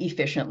away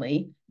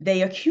efficiently,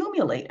 they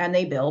accumulate and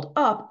they build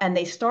up and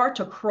they start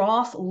to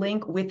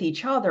cross-link with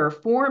each other,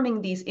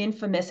 forming these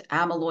infamous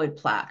amyloid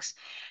plaques.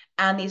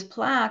 And these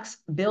plaques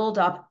build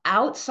up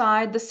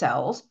outside the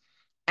cells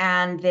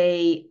and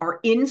they are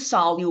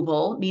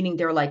insoluble, meaning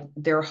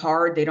they're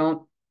hard, they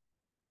don't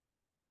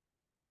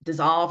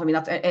dissolve. I mean,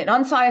 that's an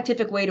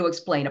unscientific way to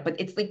explain it,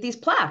 but it's like these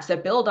plaques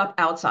that build up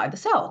outside the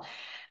cell.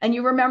 And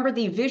you remember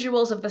the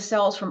visuals of the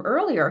cells from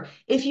earlier.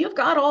 If you've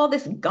got all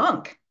this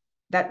gunk,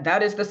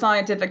 that is the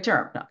scientific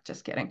term. No,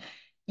 just kidding.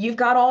 You've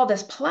got all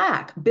this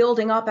plaque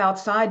building up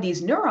outside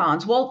these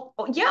neurons. Well,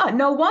 yeah,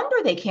 no wonder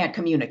they can't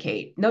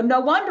communicate. No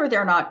wonder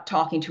they're not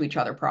talking to each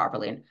other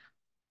properly. And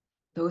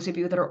those of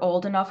you that are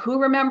old enough,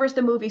 who remembers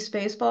the movie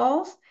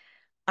Spaceballs?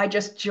 I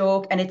just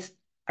joke, and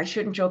I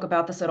shouldn't joke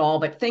about this at all,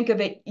 but think of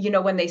it,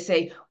 when they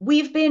say,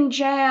 we've been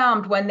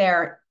jammed, when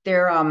their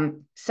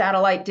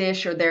satellite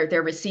dish or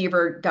their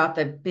receiver got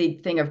the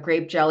big thing of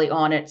grape jelly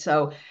on it.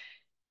 So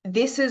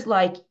this is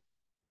like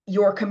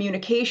your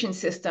communication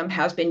system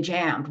has been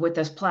jammed with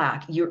this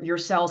plaque. Your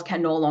cells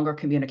can no longer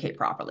communicate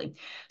properly.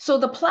 So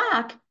the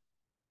plaque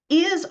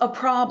is a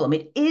problem.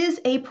 It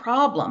is a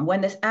problem when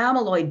this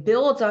amyloid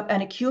builds up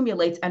and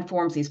accumulates and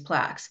forms these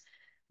plaques.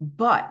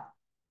 But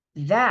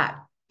that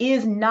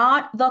is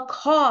not the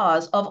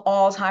cause of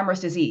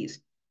Alzheimer's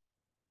disease.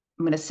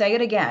 I'm going to say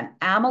it again.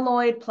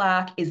 Amyloid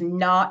plaque is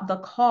not the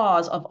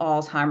cause of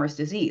Alzheimer's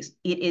disease.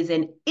 It is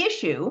an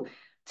issue.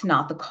 It's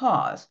not the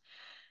cause.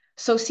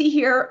 So see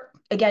here,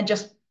 again,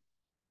 just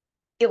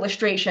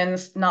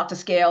illustrations, not to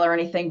scale or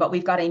anything, but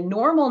we've got a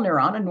normal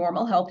neuron, a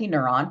normal healthy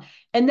neuron,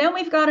 and then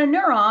we've got a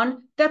neuron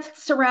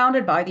that's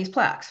surrounded by these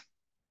plaques.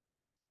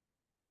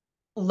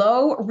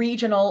 Low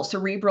regional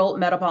cerebral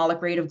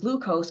metabolic rate of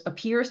glucose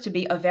appears to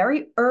be a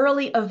very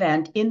early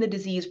event in the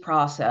disease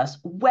process,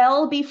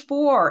 well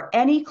before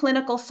any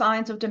clinical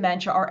signs of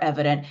dementia are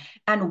evident,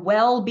 and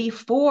well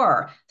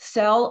before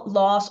cell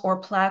loss or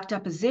plaque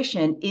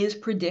deposition is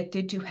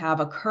predicted to have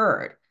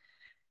occurred.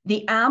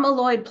 The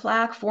amyloid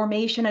plaque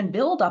formation and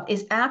buildup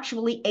is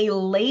actually a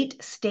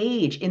late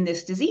stage in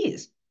this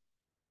disease.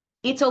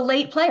 It's a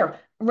late player.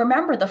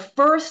 Remember, the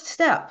first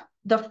step,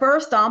 the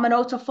first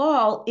domino to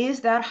fall is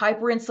that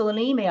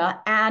hyperinsulinemia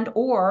and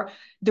or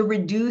the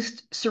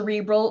reduced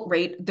cerebral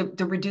rate,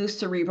 the reduced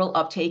cerebral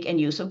uptake and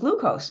use of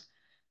glucose.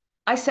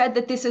 I said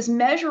that this is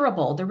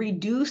measurable. The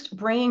reduced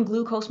brain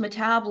glucose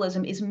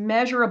metabolism is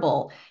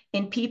measurable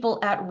in people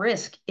at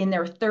risk in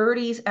their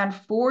 30s and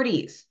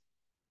 40s.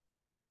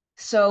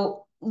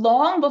 So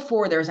long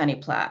before there's any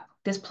plaque,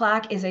 this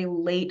plaque is a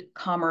late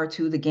comer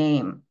to the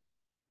game.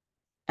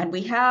 And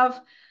we have,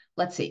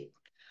 let's see,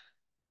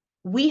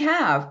 we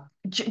have,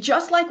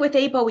 just like with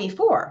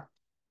ApoE4,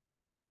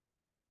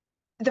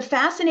 the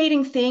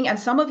fascinating thing, and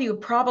some of you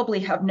probably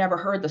have never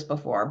heard this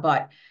before,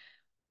 but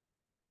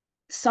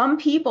some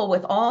people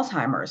with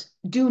Alzheimer's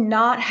do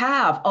not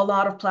have a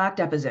lot of plaque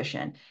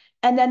deposition.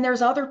 And then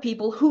there's other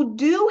people who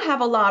do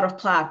have a lot of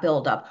plaque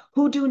buildup,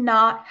 who do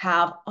not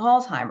have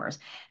Alzheimer's.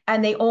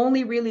 And they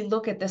only really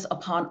look at this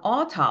upon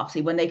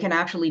autopsy, when they can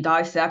actually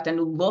dissect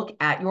and look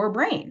at your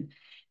brain.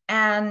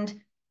 And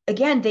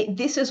again,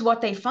 this is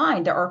what they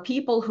find. There are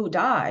people who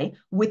die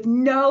with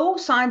no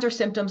signs or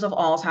symptoms of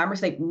Alzheimer's.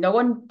 They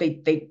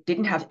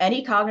didn't have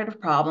any cognitive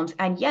problems,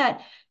 and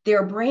yet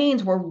their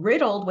brains were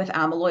riddled with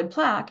amyloid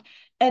plaque.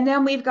 And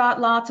then we've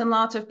got lots and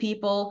lots of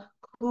people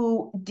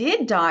who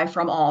did die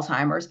from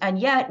Alzheimer's, and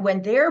yet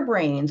when their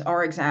brains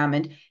are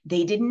examined,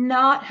 they did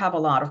not have a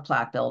lot of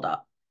plaque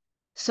buildup.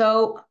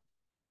 So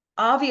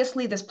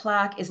obviously this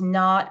plaque is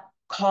not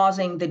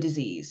causing the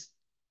disease,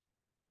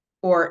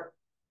 or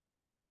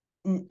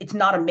it's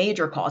not a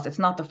major cause. It's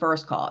not the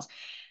first cause.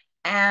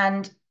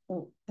 And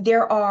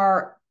there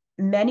are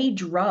many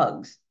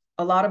drugs,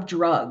 a lot of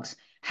drugs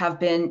have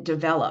been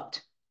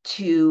developed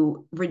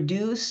to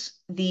reduce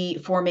the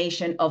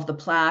formation of the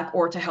plaque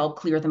or to help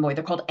clear the void.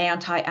 They're called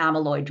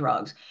anti-amyloid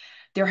drugs.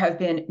 There have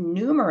been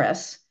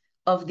numerous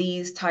of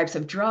these types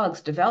of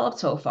drugs developed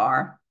so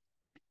far.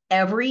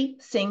 Every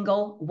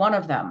single one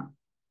of them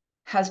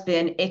has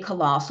been a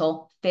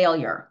colossal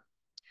failure.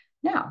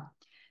 Now,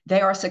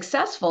 they are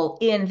successful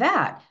in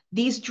that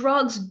these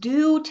drugs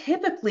do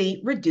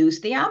typically reduce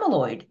the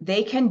amyloid.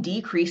 They can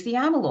decrease the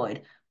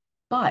amyloid,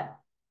 but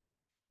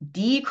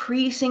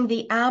decreasing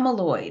the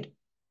amyloid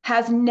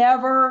has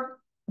never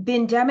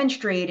been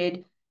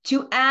demonstrated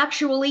to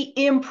actually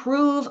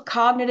improve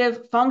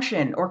cognitive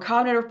function or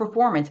cognitive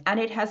performance. And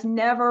it has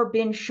never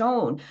been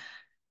shown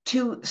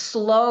to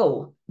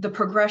slow the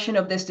progression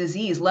of this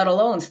disease, let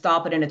alone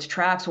stop it in its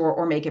tracks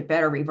or make it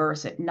better,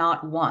 reverse it,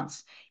 not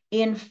once.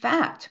 In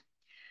fact,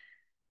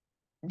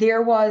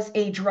 there was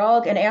a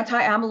drug, an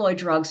anti-amyloid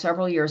drug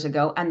several years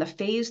ago, and the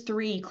phase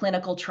 3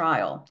 clinical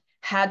trial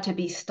had to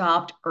be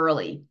stopped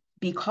early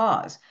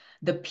because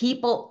the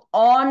people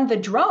on the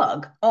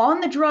drug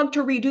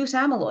to reduce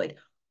amyloid,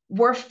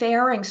 were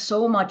faring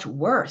so much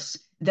worse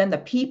than the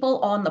people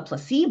on the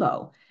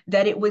placebo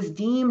that it was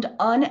deemed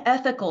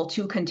unethical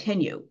to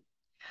continue.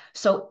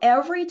 So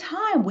every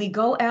time we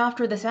go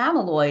after this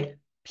amyloid,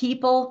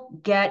 people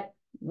get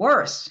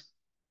worse.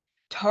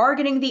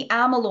 Targeting the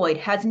amyloid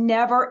has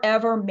never,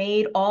 ever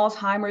made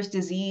Alzheimer's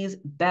disease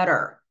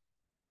better.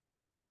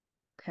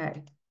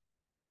 Okay,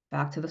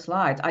 back to the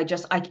slides.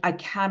 I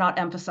cannot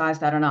emphasize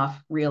that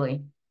enough,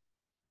 really.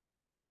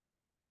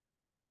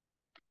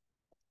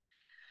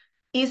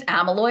 Is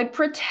amyloid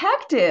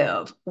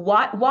protective?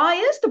 Why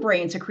is the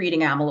brain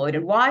secreting amyloid?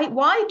 And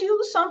why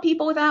do some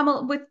people with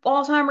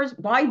Alzheimer's,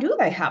 why do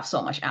they have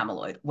so much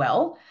amyloid?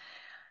 Well,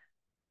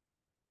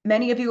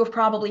 many of you have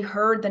probably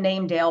heard the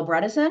name Dale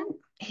Bredesen.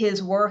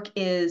 His work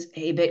is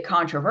a bit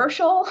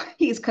controversial.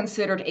 He's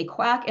considered a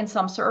quack in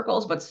some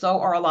circles, but so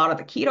are a lot of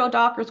the keto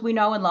doctors we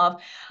know and love.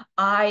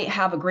 I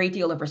have a great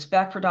deal of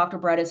respect for Dr.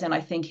 Bredesen.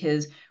 I think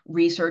his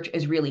research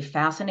is really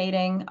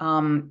fascinating.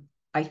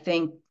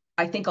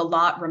 I think a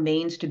lot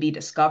remains to be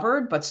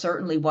discovered, but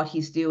certainly what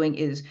he's doing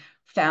is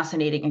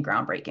fascinating and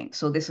groundbreaking.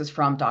 So this is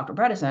from Dr.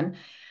 Bredesen.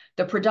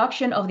 The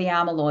production of the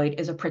amyloid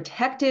is a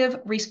protective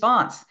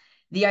response.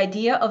 The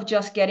idea of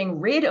just getting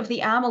rid of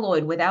the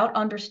amyloid without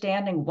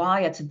understanding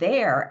why it's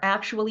there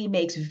actually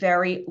makes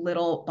very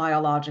little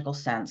biological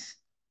sense.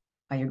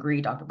 I agree,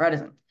 Dr.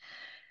 Bredesen.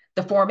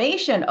 The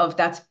formation of,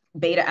 that's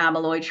beta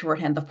amyloid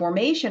shorthand, the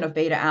formation of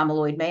beta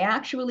amyloid may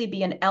actually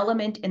be an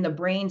element in the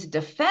brain's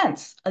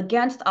defense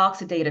against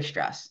oxidative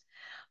stress.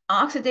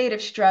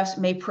 Oxidative stress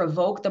may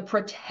provoke the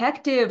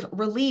protective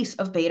release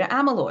of beta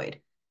amyloid.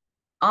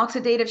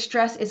 Oxidative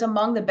stress is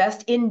among the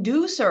best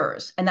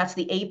inducers, and that's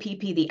the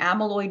APP, the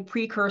amyloid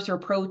precursor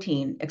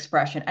protein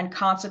expression, and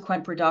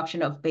consequent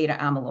production of beta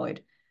amyloid.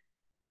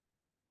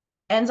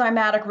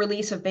 Enzymatic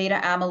release of beta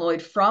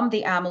amyloid from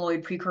the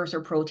amyloid precursor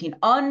protein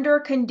under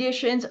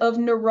conditions of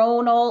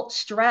neuronal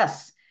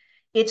stress.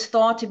 It's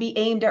thought to be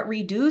aimed at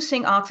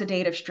reducing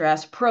oxidative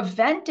stress,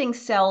 preventing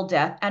cell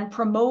death, and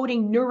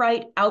promoting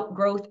neurite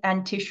outgrowth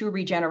and tissue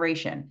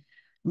regeneration.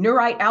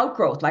 Neurite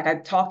outgrowth, like I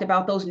talked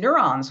about those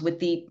neurons with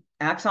the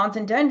axons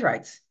and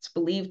dendrites, it's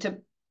believed to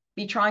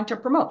be trying to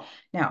promote.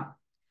 Now,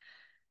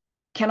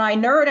 can I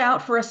nerd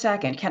out for a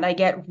second? Can I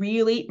get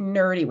really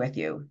nerdy with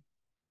you?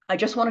 I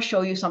just want to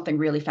show you something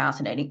really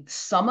fascinating.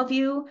 Some of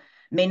you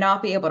may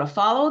not be able to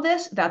follow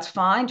this. That's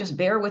fine. Just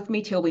bear with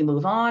me till we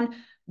move on.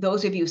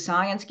 Those of you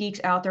science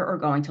geeks out there are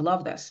going to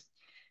love this.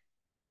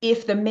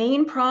 If the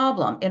main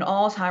problem in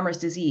Alzheimer's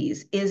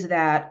disease is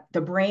that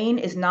the brain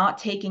is not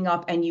taking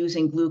up and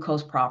using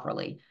glucose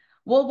properly,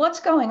 well, what's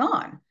going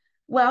on?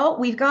 Well,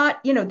 we've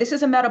got, this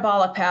is a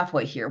metabolic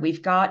pathway here.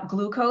 We've got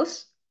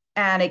glucose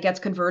and it gets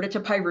converted to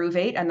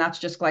pyruvate, and that's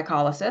just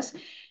glycolysis.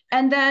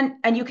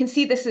 And you can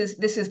see this is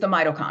the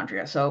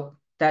mitochondria. So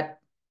that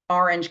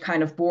orange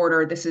kind of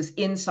border, this is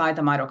inside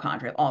the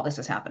mitochondria. All this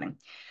is happening.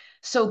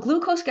 So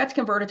glucose gets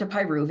converted to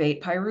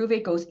pyruvate.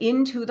 Pyruvate goes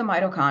into the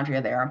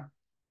mitochondria there.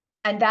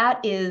 And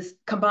that is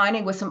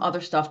combining with some other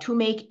stuff to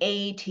make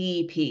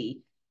ATP.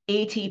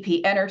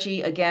 ATP,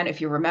 energy, again, if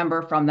you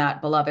remember from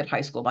that beloved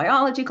high school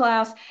biology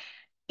class,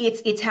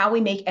 it's how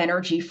we make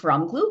energy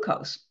from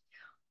glucose.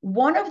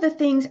 One of the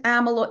things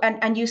amyloid,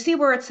 and you see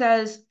where it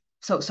says,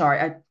 so sorry,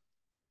 I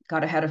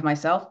got ahead of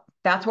myself.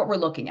 That's what we're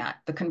looking at,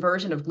 the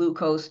conversion of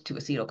glucose to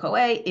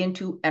acetyl-CoA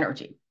into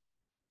energy.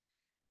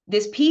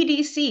 This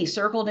PDC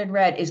circled in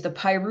red is the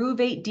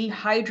pyruvate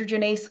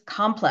dehydrogenase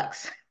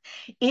complex.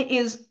 It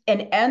is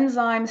an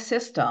enzyme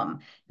system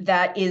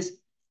that is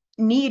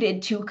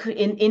needed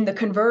in the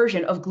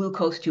conversion of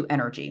glucose to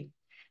energy.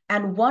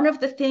 And one of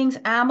the things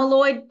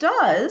amyloid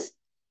does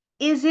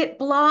is it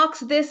blocks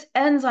this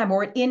enzyme,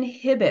 or it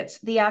inhibits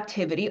the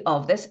activity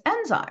of this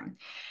enzyme.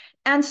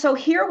 And so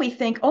here we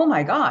think, oh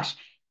my gosh,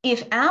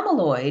 If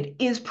amyloid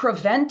is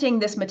preventing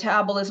this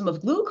metabolism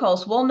of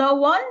glucose, well, no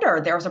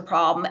wonder there's a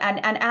problem. And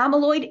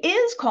amyloid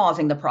is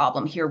causing the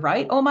problem here,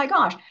 right? Oh my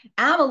gosh,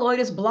 amyloid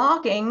is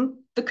blocking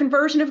the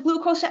conversion of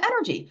glucose to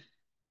energy.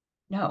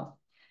 No,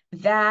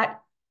 that's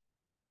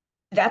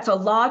a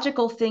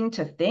logical thing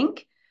to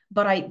think,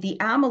 but the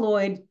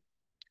amyloid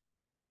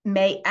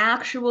may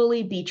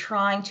actually be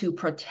trying to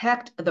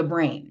protect the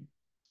brain.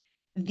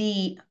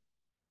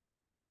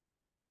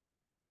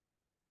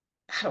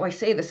 How do I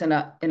say this in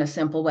a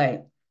simple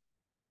way?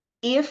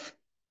 If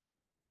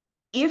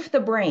the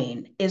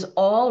brain is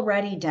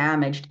already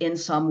damaged in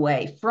some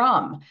way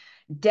from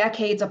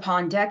decades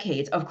upon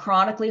decades of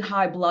chronically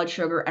high blood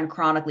sugar and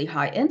chronically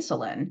high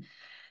insulin,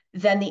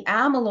 then the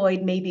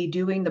amyloid may be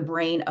doing the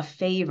brain a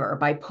favor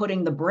by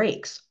putting the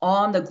brakes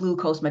on the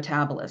glucose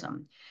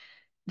metabolism.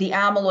 The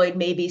amyloid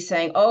may be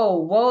saying, oh,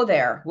 whoa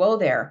there, whoa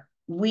there.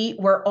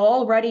 We're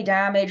already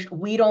damaged.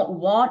 We don't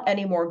want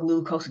any more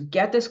glucose.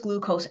 Get this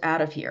glucose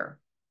out of here.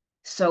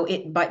 So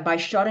by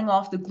shutting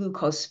off the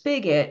glucose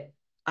spigot,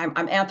 I'm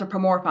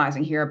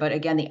anthropomorphizing here, but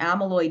again, the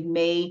amyloid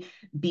may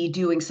be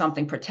doing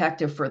something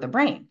protective for the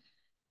brain.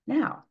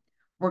 Now,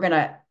 we're going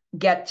to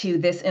get to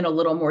this in a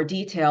little more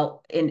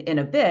detail in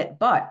a bit,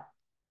 but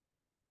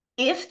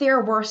if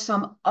there were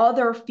some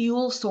other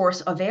fuel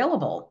source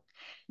available,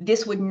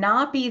 this would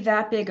not be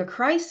that big a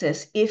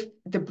crisis if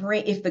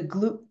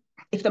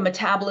the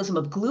metabolism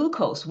of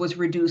glucose was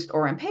reduced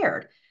or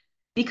impaired.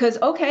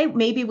 Because, okay,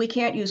 maybe we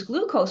can't use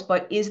glucose,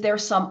 but is there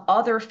some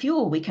other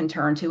fuel we can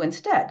turn to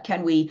instead?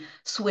 Can we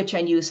switch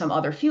and use some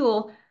other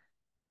fuel?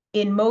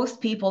 In most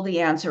people,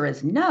 the answer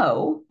is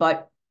no,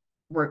 but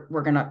we're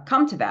going to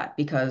come to that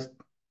because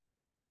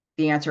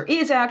the answer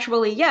is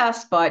actually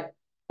yes, but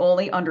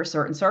only under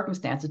certain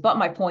circumstances. But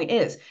my point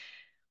is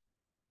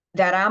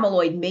that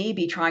amyloid may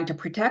be trying to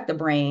protect the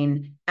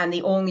brain, and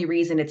the only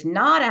reason it's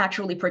not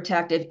actually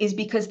protective is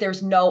because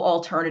there's no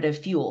alternative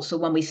fuel. So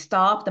when we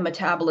stop the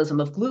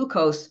metabolism of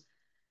glucose,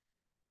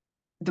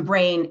 the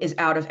brain is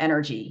out of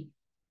energy.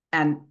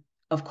 And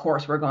of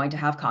course, we're going to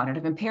have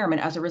cognitive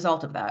impairment as a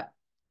result of that.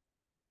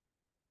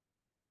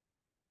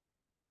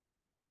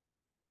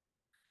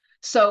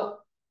 So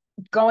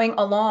going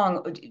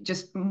along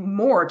just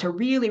more to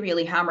really,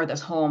 really hammer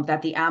this home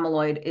that the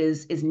amyloid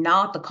is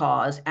not the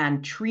cause,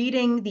 and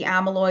treating the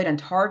amyloid and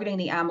targeting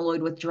the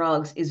amyloid with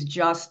drugs is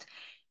just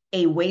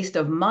a waste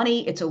of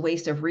money. It's a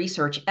waste of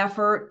research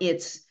effort.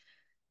 It's,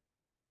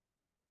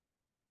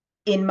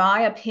 in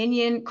my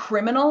opinion,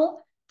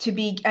 criminal to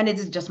be, and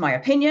it's just my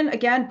opinion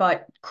again,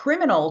 but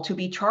criminal to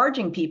be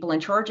charging people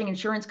and charging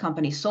insurance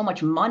companies so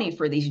much money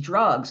for these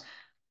drugs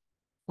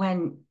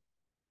when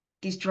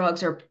these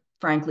drugs are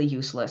frankly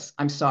useless.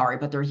 I'm sorry,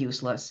 but they're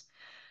useless.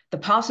 The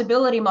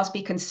possibility must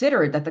be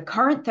considered that the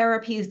current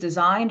therapies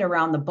designed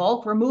around the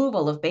bulk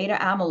removal of beta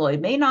amyloid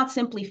may not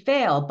simply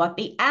fail, but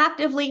be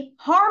actively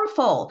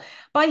harmful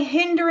by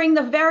hindering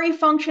the very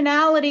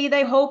functionality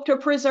they hope to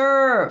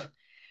preserve.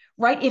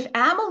 Right? If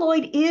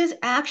amyloid is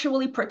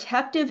actually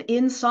protective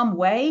in some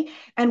way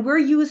and we're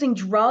using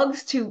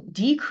drugs to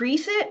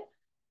decrease it,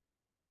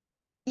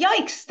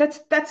 yikes,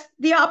 that's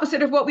the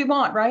opposite of what we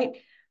want, right?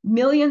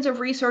 Millions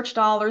of research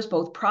dollars,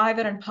 both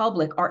private and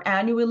public, are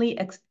annually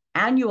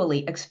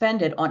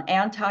expended on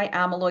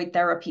anti-amyloid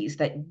therapies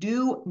that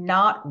do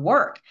not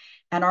work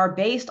and are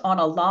based on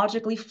a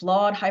logically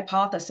flawed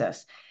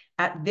hypothesis.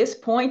 At this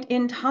point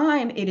in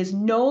time, it is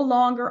no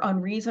longer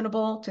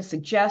unreasonable to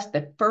suggest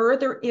that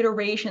further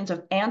iterations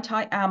of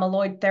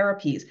anti-amyloid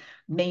therapies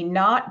may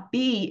not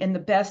be in the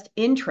best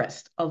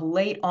interest of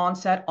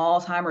late-onset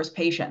Alzheimer's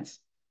patients.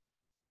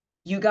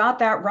 You got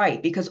that right,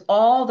 because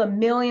all the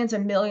millions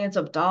and millions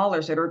of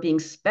dollars that are being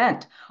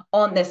spent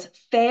on this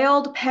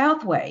failed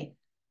pathway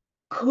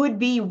could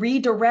be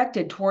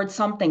redirected towards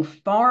something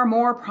far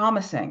more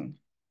promising.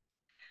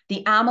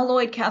 The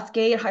amyloid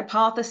cascade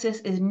hypothesis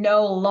is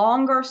no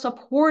longer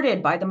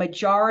supported by the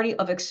majority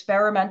of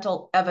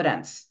experimental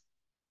evidence,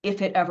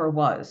 if it ever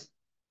was.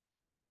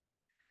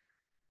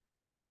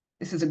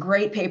 This is a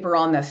great paper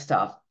on this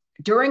stuff.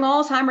 During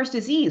Alzheimer's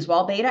disease,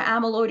 while beta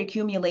amyloid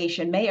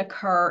accumulation may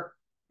occur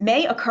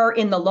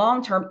in the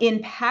long term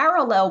in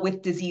parallel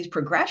with disease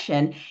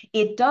progression,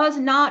 it does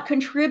not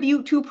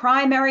contribute to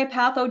primary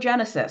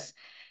pathogenesis.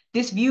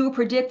 This view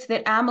predicts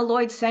that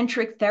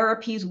amyloid-centric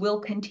therapies will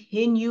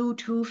continue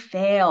to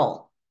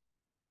fail.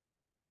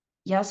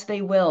 Yes,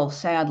 they will,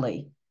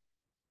 sadly.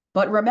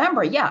 But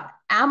remember, yeah,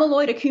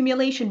 amyloid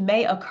accumulation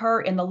may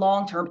occur in the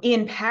long term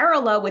in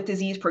parallel with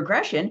disease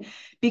progression,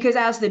 because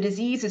as the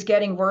disease is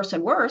getting worse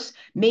and worse,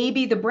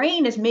 maybe the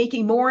brain is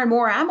making more and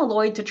more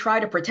amyloid to try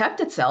to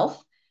protect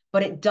itself,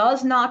 but it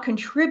does not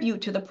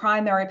contribute to the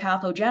primary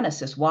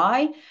pathogenesis.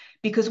 Why?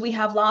 Because we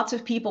have lots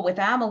of people with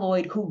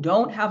amyloid who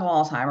don't have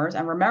Alzheimer's.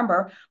 And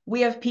remember,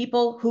 we have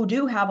people who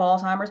do have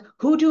Alzheimer's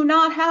who do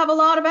not have a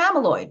lot of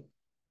amyloid.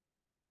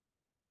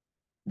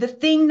 The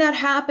thing that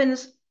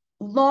happens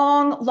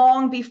long,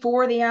 long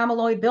before the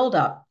amyloid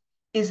buildup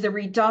is the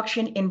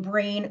reduction in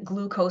brain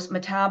glucose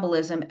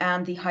metabolism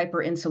and the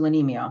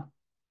hyperinsulinemia.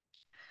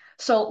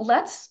 So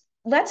let's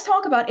let's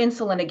talk about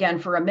insulin again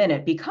for a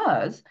minute,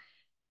 because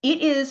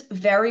it is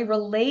very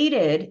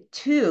related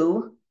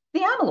to the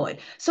amyloid.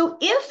 So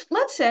if,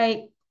 let's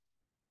say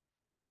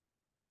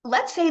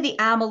the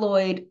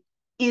amyloid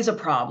is a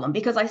problem,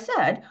 because I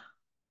said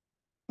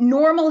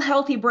normal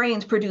healthy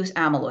brains produce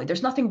amyloid.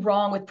 There's nothing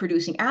wrong with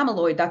producing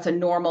amyloid. That's a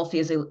normal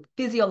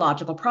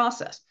physiological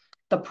process.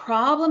 The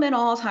problem in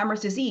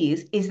Alzheimer's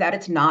disease is that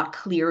it's not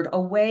cleared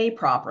away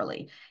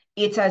properly.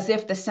 It's as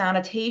if the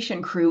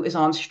sanitation crew is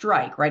on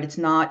strike, right?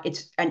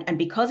 And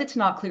because it's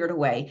not cleared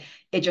away,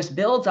 it just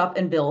builds up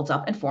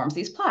and forms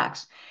these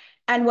plaques.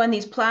 And when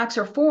these plaques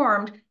are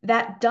formed,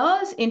 that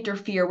does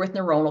interfere with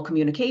neuronal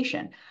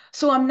communication.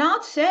 So I'm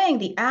not saying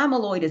the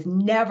amyloid is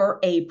never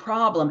a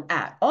problem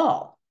at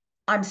all.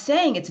 I'm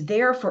saying it's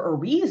there for a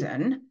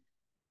reason,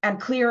 and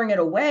clearing it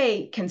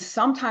away can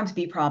sometimes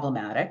be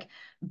problematic,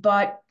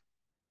 but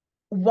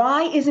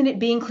why isn't it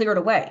being cleared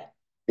away?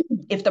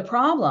 If the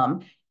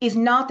problem is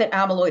not that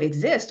amyloid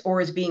exists or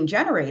is being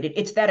generated,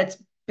 it's that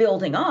it's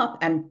building up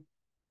and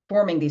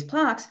forming these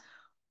plaques.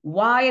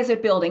 Why is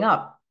it building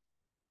up?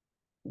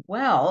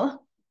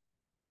 Well,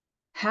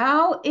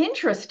 how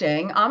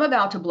interesting. I'm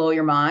about to blow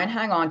your mind.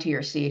 Hang on to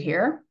your seat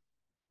here.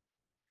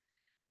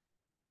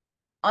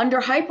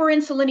 Under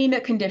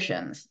hyperinsulinemic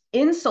conditions,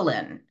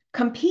 insulin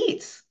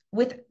competes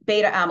with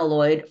beta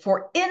amyloid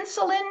for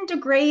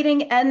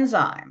insulin-degrading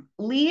enzyme,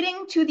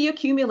 leading to the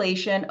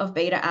accumulation of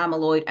beta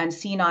amyloid and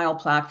senile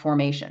plaque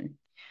formation.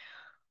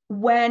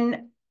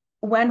 When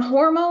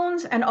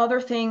hormones and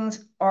other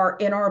things are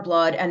in our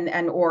blood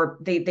or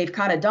they've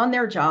kind of done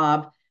their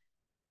job,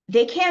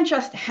 they can't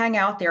just hang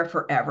out there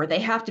forever. They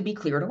have to be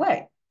cleared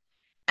away.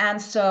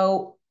 And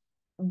so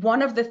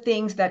one of the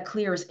things that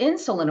clears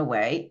insulin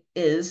away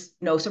is,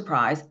 no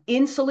surprise,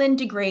 insulin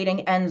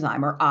degrading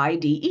enzyme, or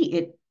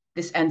IDE.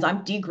 This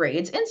enzyme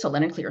degrades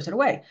insulin and clears it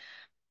away.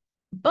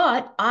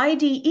 But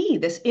IDE,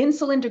 this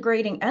insulin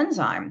degrading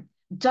enzyme,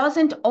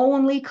 doesn't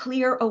only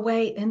clear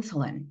away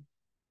insulin,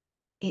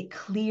 it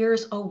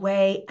clears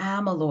away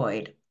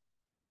amyloid.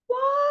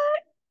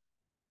 What?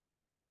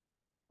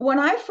 When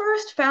I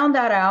first found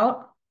that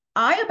out,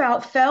 I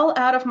about fell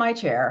out of my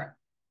chair.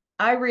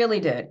 I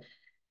really did.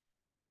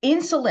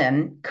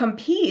 Insulin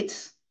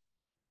competes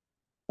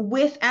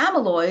with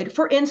amyloid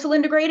for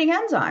insulin degrading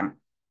enzyme.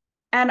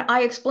 And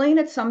I explain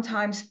it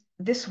sometimes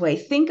this way.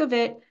 Think of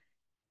it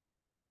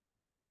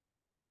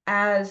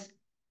as,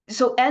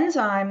 so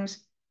enzymes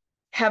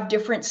have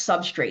different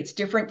substrates,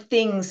 different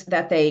things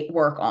that they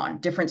work on,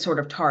 different sort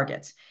of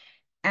targets.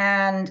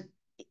 And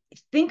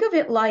think of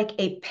it like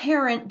a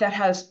parent that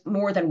has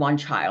more than one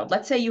child.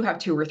 Let's say you have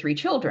 2 or 3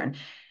 children.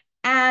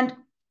 And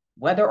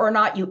whether or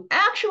not you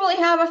actually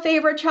have a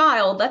favorite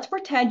child, let's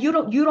pretend you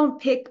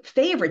don't pick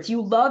favorites.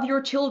 You love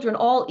your children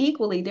all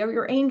equally. They're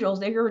your angels,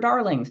 they're your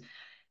darlings.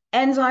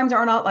 Enzymes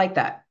are not like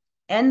that.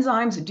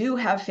 Enzymes do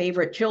have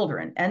favorite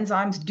children.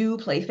 Enzymes do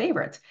play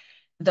favorites.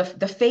 The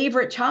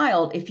favorite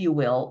child, if you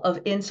will,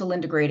 of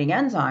insulin degrading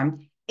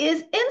enzyme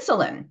is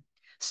insulin.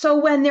 So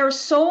when there's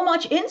so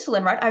much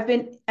insulin, right? I've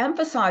been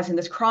emphasizing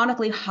this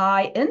chronically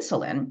high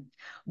insulin.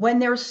 When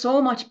there's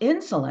so much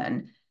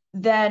insulin,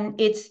 then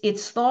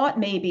it's thought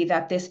maybe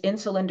that this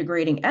insulin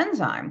degrading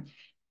enzyme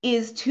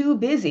is too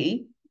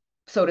busy,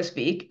 so to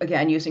speak,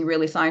 again, using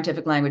really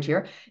scientific language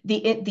here.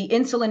 The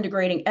insulin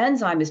degrading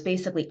enzyme is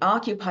basically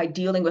occupied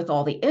dealing with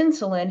all the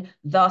insulin,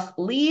 thus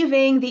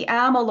leaving the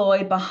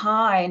amyloid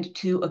behind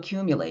to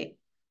accumulate.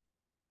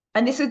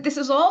 And this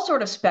is all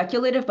sort of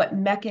speculative, but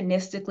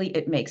mechanistically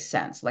it makes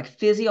sense. Like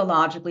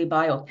physiologically,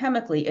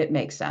 biochemically, it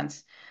makes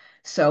sense.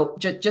 So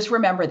just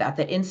remember that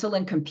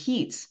insulin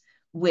competes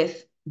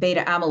with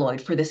beta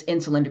amyloid for this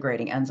insulin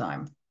degrading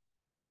enzyme.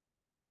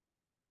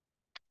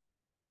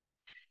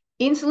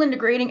 Insulin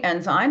degrading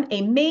enzyme,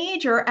 a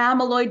major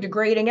amyloid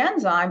degrading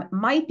enzyme,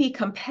 might be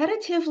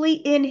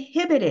competitively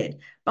inhibited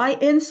by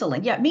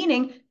insulin. Yeah,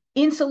 meaning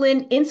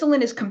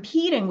insulin is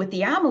competing with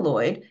the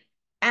amyloid,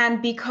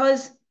 and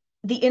because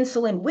the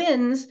insulin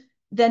wins,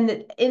 then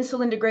the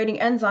insulin degrading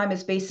enzyme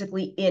is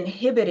basically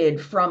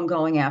inhibited from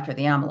going after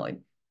the amyloid.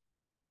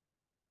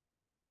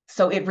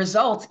 So it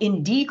results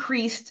in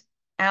decreased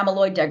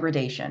amyloid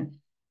degradation.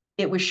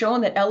 It was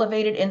shown that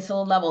elevated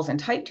insulin levels in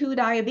type 2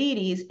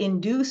 diabetes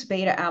induce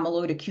beta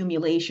amyloid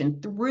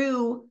accumulation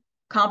through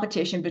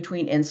competition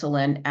between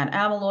insulin and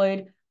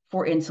amyloid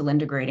for insulin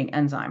degrading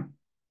enzyme.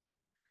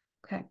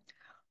 Okay,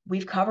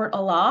 we've covered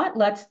a lot.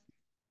 Let's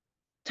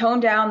tone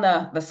down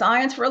the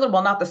science for a little,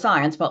 well, not the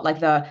science, but like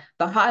the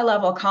high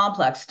level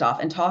complex stuff,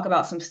 and talk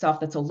about some stuff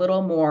that's a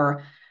little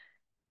more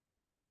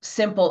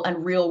simple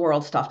and real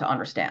world stuff to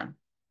understand.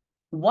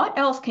 What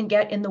else can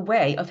get in the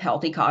way of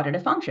healthy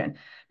cognitive function?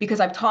 Because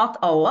I've talked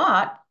a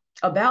lot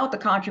about the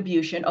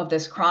contribution of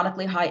this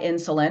chronically high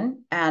insulin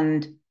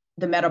and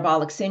the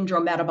metabolic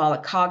syndrome,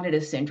 metabolic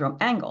cognitive syndrome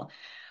angle.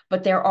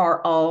 But there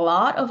are a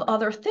lot of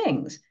other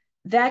things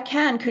that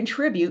can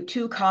contribute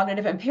to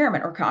cognitive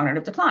impairment or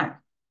cognitive decline.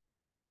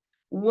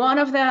 One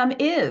of them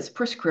is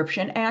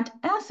prescription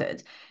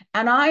antacids.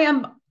 And I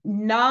am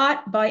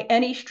not by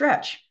any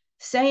stretch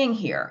saying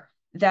here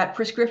that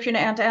prescription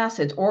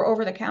antacids or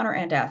over-the-counter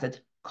antacids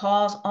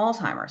cause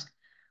Alzheimer's.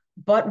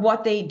 But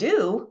what they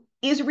do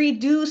is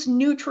reduce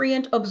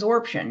nutrient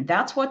absorption.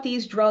 That's what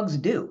these drugs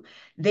do.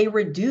 They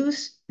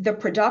reduce the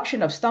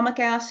production of stomach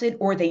acid,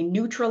 or they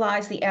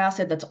neutralize the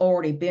acid that's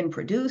already been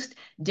produced.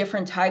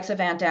 Different types of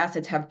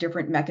antacids have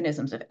different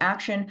mechanisms of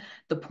action.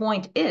 The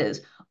point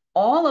is,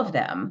 all of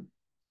them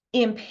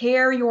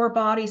impair your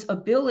body's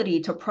ability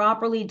to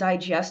properly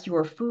digest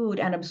your food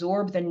and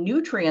absorb the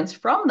nutrients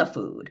from the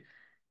food,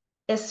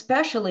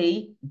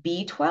 especially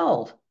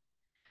B12.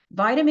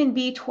 Vitamin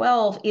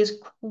B12 is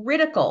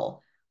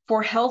critical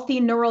for healthy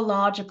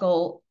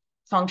neurological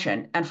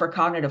function and for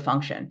cognitive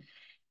function.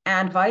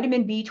 And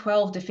vitamin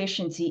B12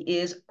 deficiency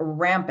is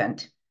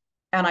rampant.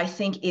 And I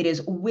think it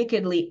is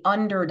wickedly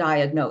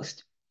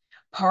underdiagnosed.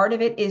 Part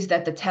of it is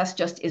that the test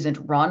just isn't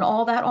run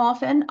all that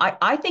often.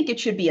 I think it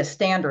should be a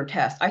standard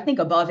test. I think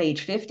above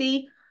age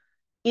 50,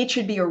 it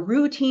should be a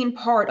routine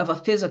part of a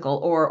physical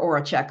or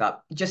a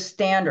checkup, just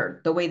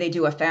standard, the way they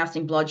do a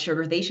fasting blood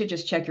sugar. They should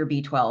just check your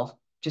B12,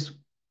 just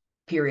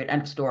period,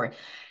 end of story.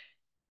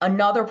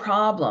 Another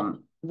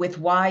problem with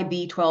why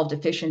B12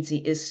 deficiency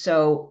is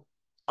so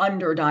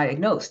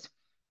underdiagnosed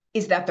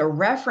is that the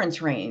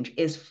reference range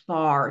is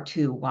far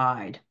too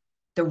wide.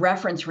 The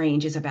reference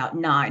range is about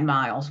 9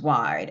 miles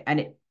wide,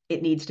 and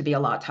it needs to be a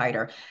lot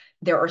tighter.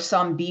 There are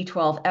some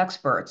B12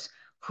 experts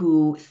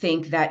who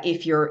think that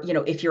if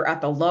you're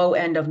at the low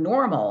end of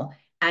normal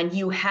and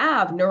you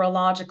have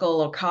neurological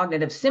or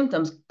cognitive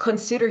symptoms,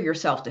 consider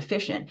yourself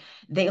deficient.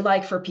 They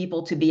like for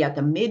people to be at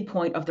the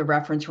midpoint of the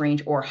reference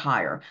range or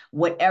higher.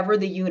 Whatever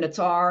the units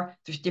are,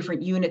 there's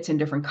different units in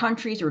different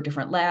countries or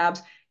different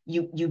labs.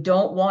 You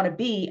don't want to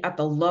be at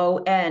the low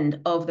end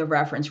of the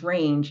reference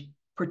range,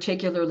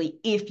 particularly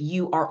if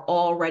you are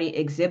already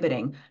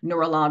exhibiting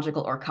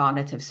neurological or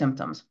cognitive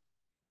symptoms.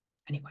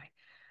 Anyway,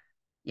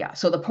 yeah,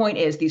 so the point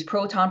is these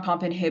proton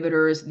pump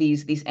inhibitors,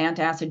 these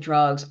antacid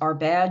drugs are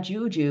bad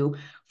juju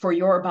for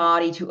your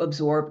body to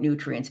absorb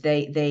nutrients.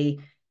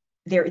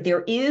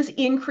 There is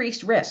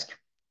increased risk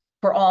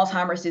for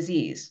Alzheimer's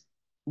disease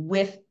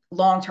with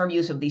long-term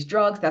use of these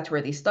drugs. That's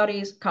where these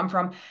studies come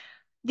from.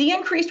 The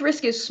increased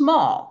risk is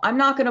small. I'm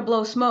not going to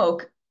blow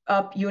smoke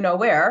up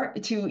where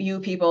to you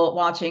people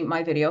watching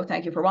my video.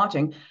 Thank you for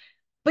watching.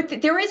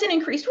 But there is an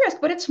increased risk,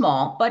 but it's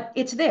small, but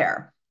it's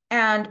there.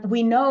 And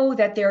we know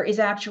that there is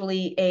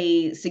actually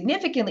a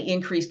significantly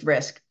increased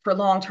risk for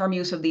long-term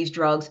use of these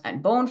drugs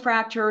and bone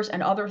fractures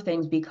and other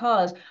things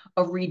because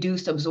of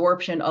reduced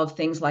absorption of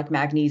things like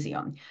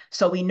magnesium.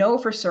 So we know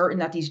for certain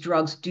that these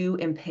drugs do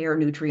impair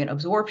nutrient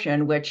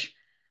absorption, which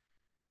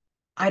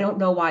I don't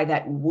know why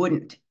that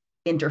wouldn't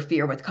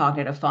interfere with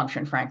cognitive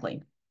function,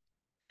 frankly.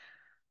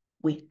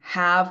 We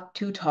have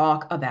to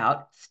talk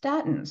about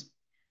statins.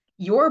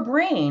 Your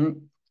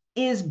brain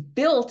is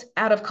built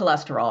out of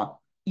cholesterol.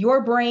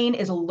 Your brain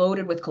is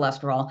loaded with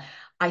cholesterol.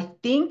 I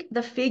think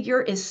the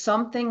figure is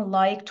something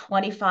like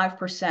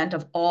 25%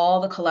 of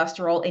all the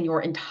cholesterol in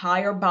your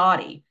entire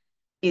body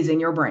is in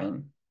your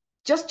brain.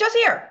 Just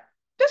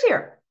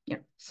here.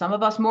 Some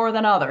of us more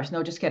than others.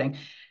 No, just kidding.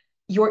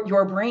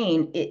 Your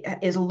brain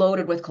is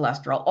loaded with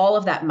cholesterol. All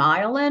of that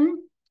myelin,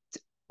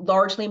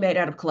 largely made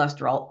out of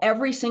cholesterol.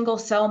 Every single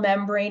cell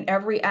membrane,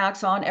 every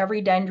axon,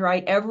 every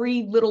dendrite,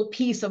 every little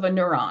piece of a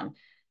neuron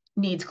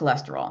needs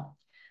cholesterol.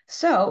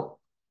 So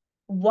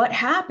what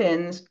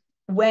happens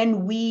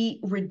when we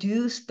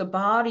reduce the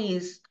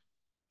body's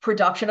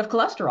production of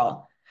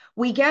cholesterol?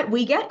 We get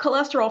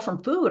cholesterol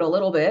from food a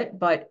little bit,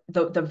 but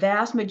the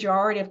vast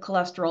majority of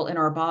cholesterol in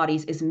our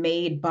bodies is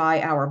made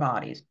by our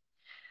bodies.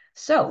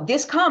 So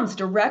this comes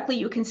directly,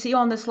 you can see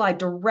on the slide,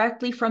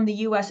 directly from the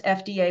US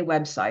FDA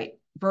website,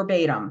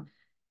 verbatim.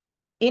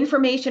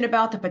 Information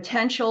about the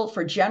potential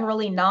for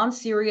generally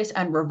non-serious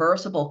and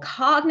reversible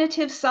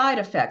cognitive side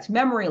effects,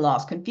 memory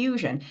loss,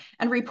 confusion,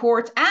 and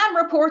reports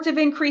of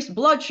increased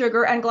blood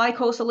sugar and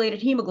glycosylated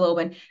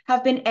hemoglobin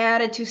have been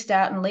added to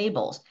statin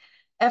labels.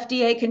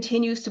 FDA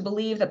continues to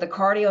believe that the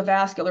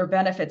cardiovascular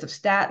benefits of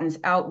statins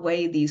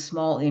outweigh these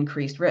small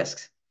increased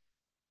risks.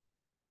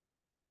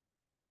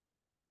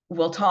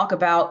 We'll talk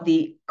about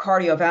the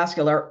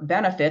cardiovascular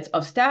benefits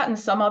of statins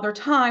some other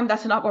time.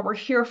 That's not what we're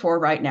here for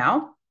right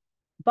now.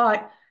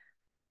 But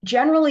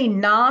generally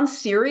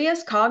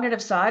non-serious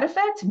cognitive side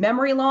effects,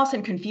 memory loss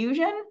and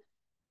confusion.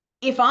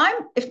 If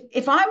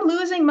I'm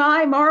losing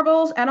my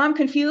marbles and I'm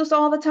confused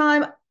all the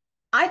time,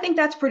 I think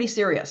that's pretty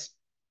serious.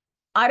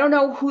 I don't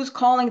know who's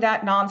calling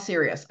that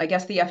non-serious. I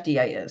guess the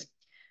FDA is.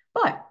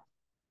 But,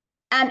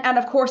 and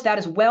of course, that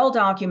is well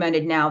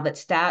documented now that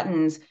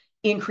statins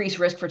increase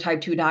risk for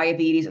type 2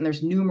 diabetes, and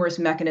there's numerous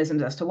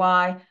mechanisms as to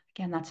why.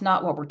 Again, that's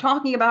not what we're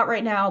talking about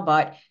right now,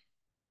 but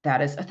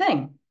that is a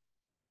thing.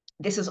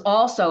 This is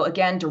also,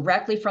 again,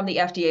 directly from the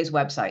FDA's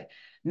website.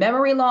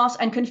 Memory loss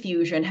and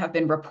confusion have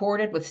been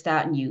reported with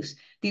statin use.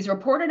 These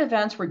reported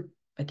events were,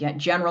 again,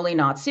 generally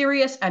not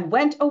serious and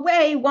went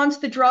away once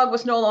the drug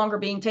was no longer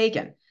being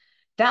taken.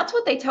 That's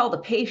what they tell the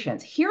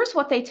patients. Here's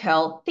what they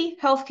tell the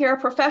healthcare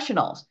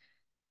professionals.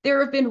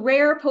 There have been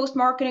rare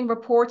post-marketing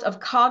reports of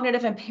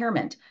cognitive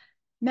impairment.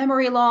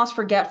 memory loss,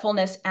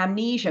 forgetfulness,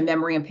 amnesia,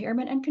 memory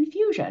impairment, and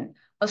confusion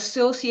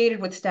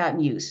associated with statin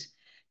use.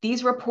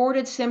 These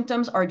reported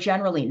symptoms are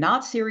generally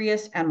not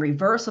serious and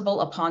reversible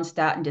upon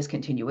statin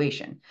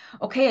discontinuation.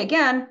 Okay,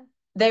 again,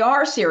 they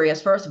are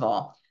serious, first of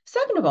all.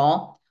 Second of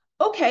all,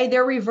 okay,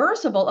 they're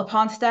reversible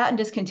upon statin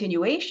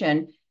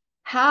discontinuation.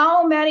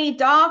 How many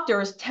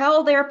doctors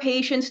tell their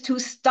patients to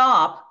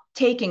stop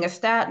taking a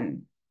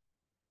statin?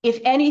 If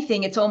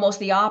anything, it's almost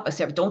the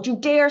opposite. Don't you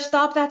dare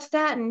stop that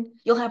statin.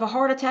 You'll have a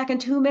heart attack in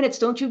 2 minutes.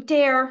 Don't you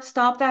dare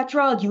stop that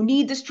drug. You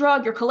need this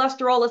drug. Your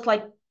cholesterol is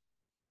like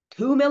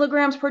 2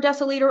 milligrams per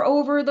deciliter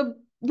over the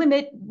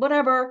limit,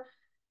 whatever.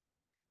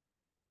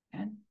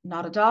 And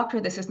not a doctor.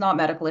 This is not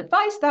medical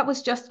advice. That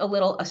was just a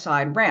little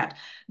aside rant.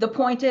 The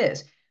point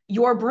is,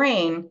 your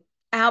brain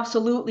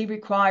absolutely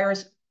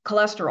requires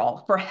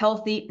cholesterol for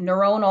healthy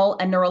neuronal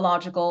and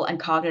neurological and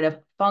cognitive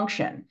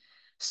function.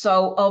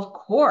 So, of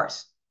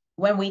course,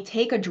 when we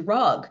take a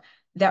drug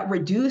that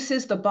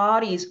reduces the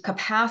body's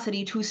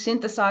capacity to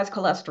synthesize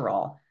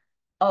cholesterol,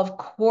 of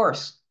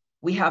course,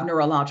 we have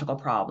neurological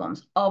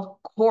problems.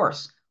 Of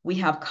course, we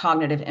have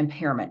cognitive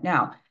impairment.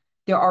 Now,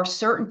 there are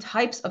certain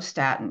types of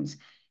statins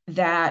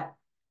that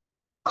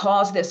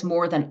cause this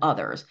more than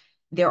others.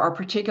 There are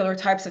particular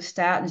types of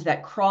statins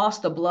that cross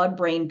the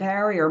blood-brain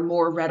barrier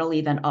more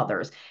readily than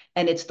others.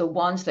 And it's the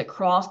ones that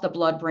cross the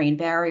blood-brain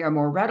barrier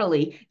more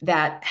readily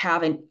that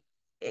have an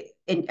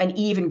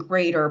even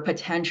greater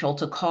potential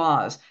to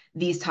cause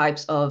these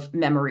types of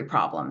memory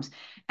problems.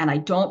 And I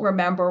don't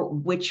remember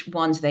which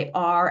ones they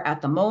are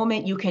at the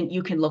moment. You can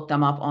look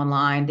them up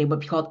online. They would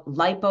be called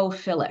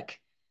lipophilic.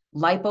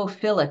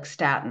 Lipophilic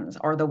statins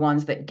are the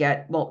ones that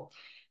get, well,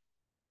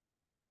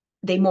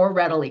 they more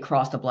readily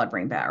cross the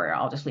blood-brain barrier.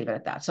 I'll just leave it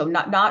at that. So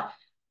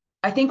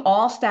I think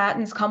all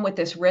statins come with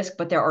this risk,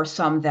 but there are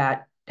some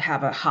that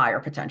have a higher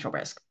potential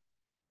risk.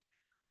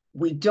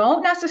 We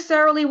don't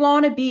necessarily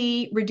want to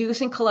be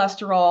reducing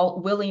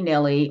cholesterol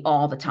willy-nilly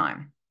all the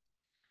time.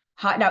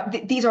 Now,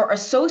 these are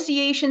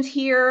associations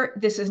here.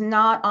 This is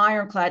not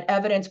ironclad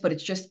evidence, but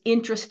it's just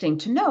interesting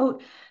to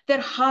note that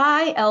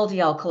high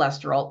LDL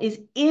cholesterol is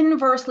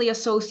inversely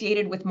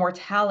associated with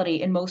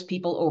mortality in most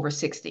people over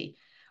 60.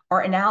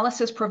 Our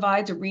analysis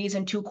provides a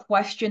reason to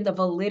question the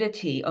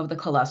validity of the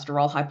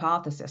cholesterol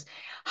hypothesis.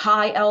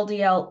 High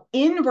LDL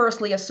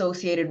inversely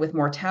associated with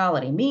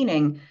mortality,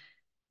 meaning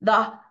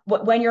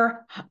when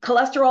your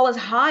cholesterol is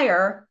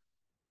higher,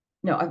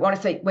 no, I want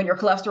to say when your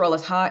cholesterol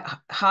is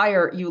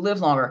higher, you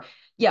live longer.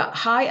 Yeah,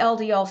 high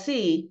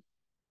LDL-C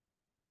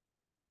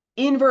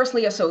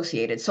inversely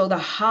associated. So the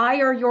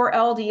higher your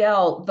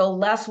LDL, the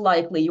less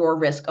likely your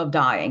risk of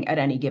dying at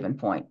any given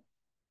point.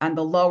 And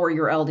the lower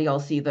your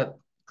LDL-C, the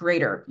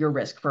greater your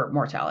risk for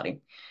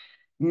mortality.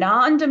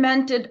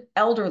 Non-demented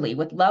elderly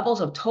with levels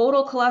of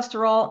total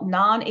cholesterol,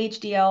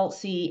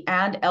 non-HDL-C,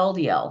 and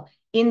LDL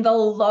in the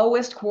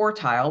lowest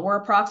quartile were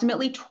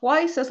approximately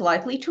twice as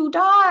likely to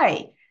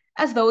die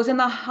as those in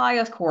the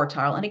highest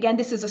quartile. And again,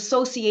 this is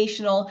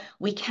associational.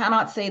 We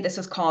cannot say this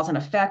is cause and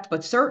effect,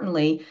 but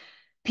certainly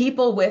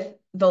people with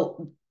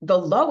the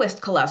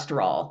lowest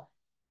cholesterol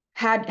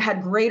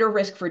had greater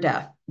risk for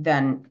death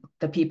than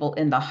the people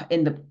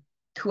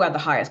who had the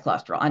highest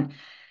cholesterol. And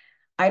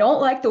I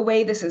don't like the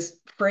way this is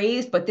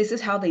phrased, but this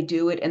is how they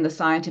do it in the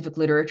scientific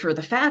literature.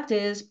 The fact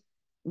is,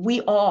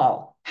 we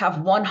all have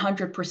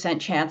 100%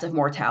 chance of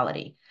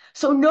mortality.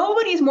 So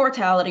nobody's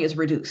mortality is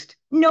reduced.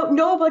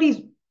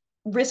 Nobody's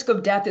risk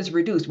of death is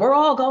reduced. We're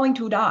all going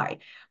to die,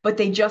 but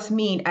they just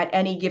mean at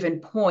any given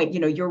point,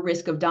 your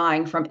risk of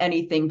dying from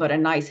anything but a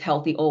nice,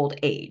 healthy old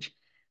age.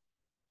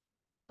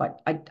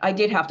 But I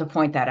did have to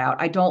point that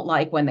out. I don't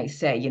like when they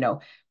say,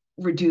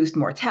 reduced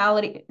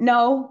mortality.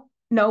 No,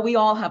 we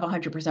all have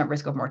 100%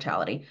 risk of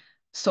mortality,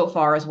 so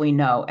far as we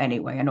know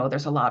anyway. I know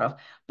there's a lot of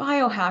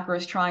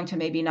biohackers trying to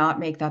maybe not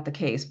make that the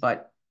case,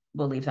 but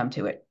we'll leave them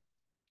to it.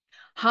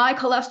 High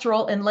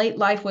cholesterol in late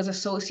life was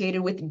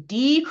associated with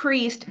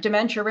decreased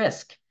dementia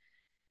risk.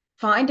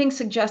 Findings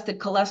suggested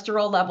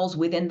cholesterol levels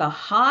within the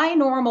high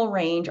normal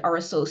range are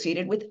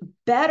associated with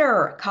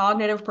better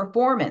cognitive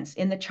performance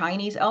in the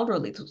Chinese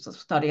elderly. This was a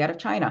study out of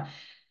China.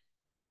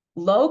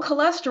 Low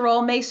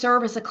cholesterol may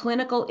serve as a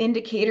clinical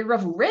indicator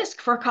of risk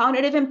for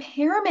cognitive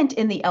impairment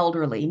in the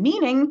elderly,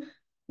 meaning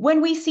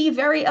when we see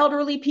very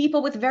elderly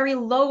people with very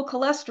low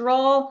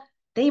cholesterol,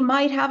 they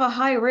might have a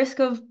high risk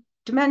of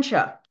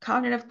dementia,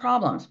 cognitive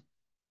problems.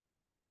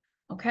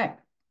 Okay,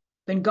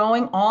 been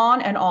going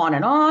on and on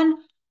and on.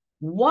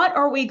 What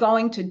are we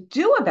going to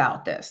do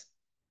about this?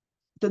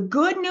 The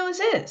good news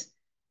is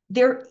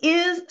there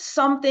is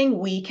something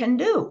we can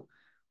do.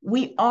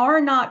 We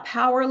are not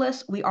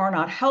powerless. We are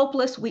not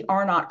helpless. We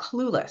are not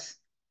clueless.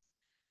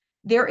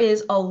 There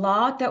is a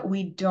lot that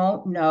we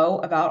don't know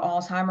about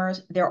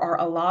Alzheimer's. There are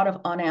a lot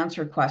of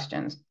unanswered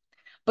questions,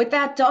 but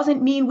that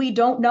doesn't mean we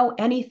don't know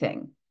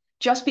anything.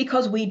 Just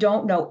because we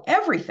don't know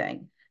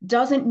everything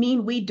doesn't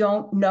mean we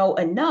don't know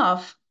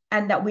enough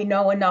and that we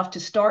know enough to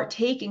start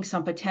taking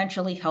some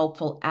potentially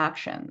helpful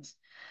actions.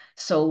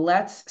 So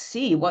let's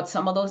see what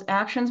some of those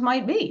actions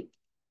might be.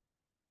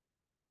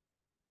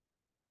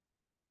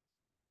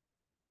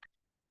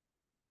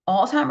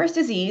 Alzheimer's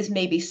disease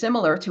may be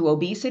similar to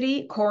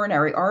obesity,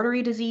 coronary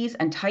artery disease,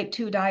 and type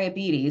 2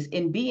 diabetes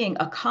in being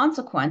a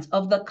consequence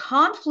of the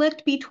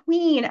conflict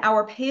between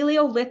our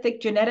Paleolithic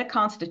genetic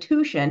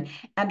constitution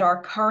and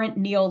our current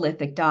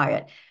Neolithic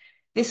diet.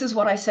 This is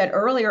what I said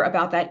earlier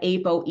about that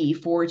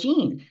ApoE4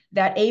 gene.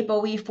 That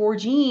ApoE4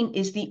 gene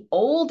is the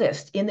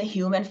oldest in the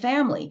human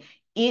family.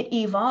 It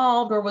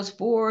evolved or was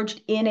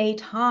forged in a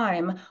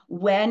time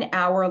when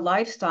our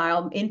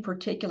lifestyle, in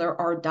particular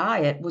our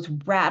diet, was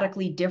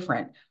radically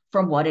different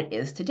from what it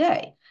is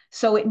today.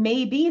 So it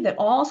may be that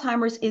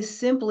Alzheimer's is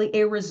simply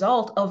a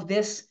result of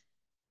this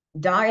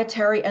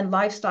dietary and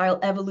lifestyle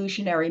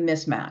evolutionary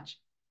mismatch.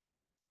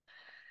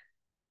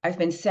 I've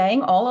been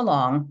saying all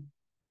along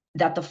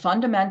that the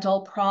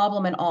fundamental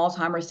problem in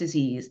Alzheimer's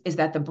disease is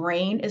that the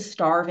brain is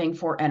starving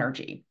for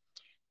energy.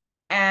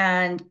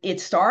 And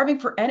it's starving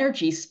for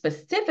energy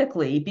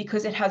specifically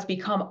because it has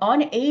become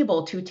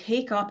unable to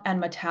take up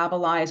and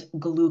metabolize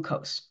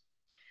glucose.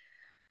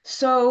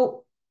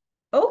 So,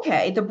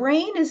 okay, the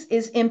brain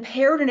is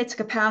impaired in its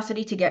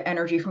capacity to get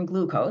energy from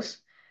glucose.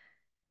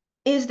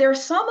 Is there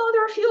some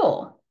other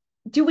fuel?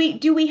 Do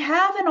we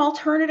have an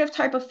alternative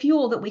type of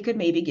fuel that we could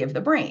maybe give the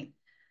brain?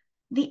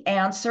 The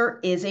answer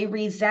is a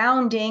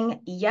resounding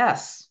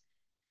yes.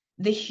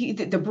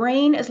 The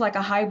brain is like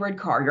a hybrid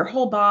car. Your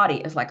whole body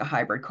is like a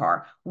hybrid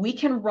car. We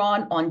can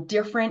run on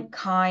different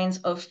kinds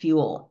of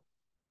fuel.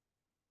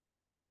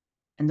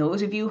 And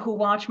those of you who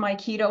watch my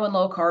keto and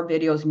low carb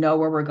videos know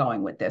where we're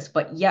going with this.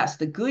 But yes,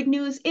 the good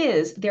news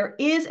is there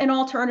is an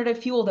alternative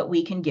fuel that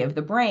we can give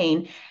the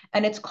brain,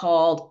 and it's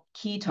called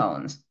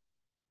ketones.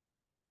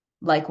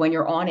 Like when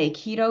you're on a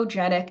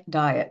ketogenic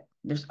diet.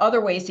 There's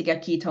other ways to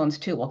get ketones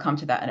too. We'll come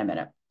to that in a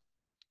minute.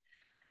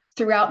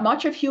 Throughout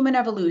much of human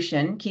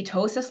evolution,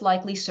 ketosis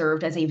likely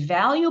served as a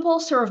valuable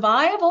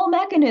survival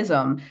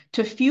mechanism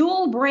to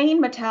fuel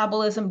brain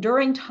metabolism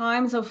during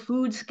times of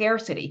food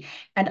scarcity.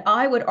 And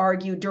I would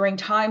argue during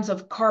times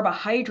of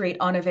carbohydrate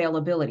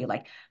unavailability,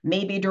 like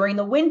maybe during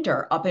the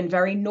winter up in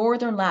very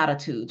northern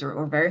latitudes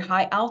or very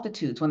high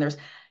altitudes when there's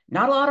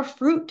not a lot of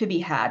fruit to be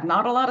had,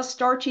 not a lot of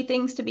starchy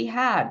things to be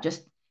had,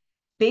 just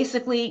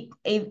basically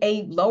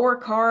a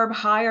lower carb,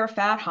 higher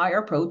fat,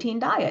 higher protein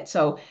diet.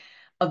 So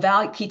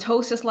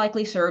ketosis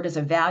likely served as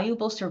a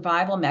valuable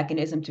survival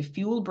mechanism to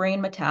fuel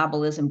brain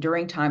metabolism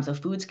during times of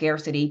food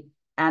scarcity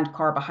and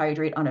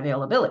carbohydrate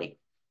unavailability.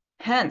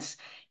 Hence,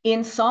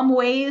 in some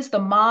ways, the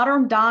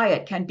modern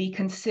diet can be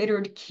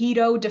considered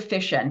keto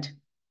deficient.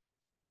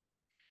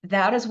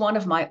 That is one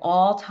of my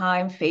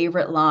all-time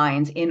favorite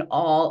lines in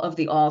all of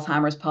the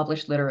Alzheimer's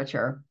published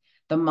literature.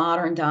 The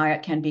modern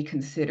diet can be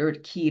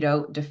considered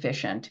keto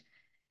deficient.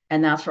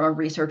 And that's from a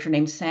researcher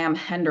named Sam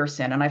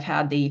Henderson. And I've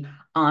had the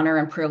honor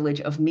and privilege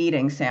of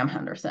meeting Sam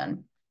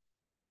Henderson.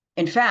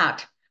 In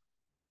fact,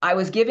 I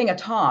was giving a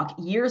talk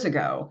years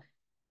ago,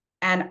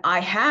 and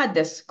I had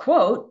this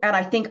quote, and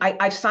I think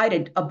I've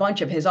cited a bunch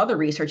of his other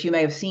research. You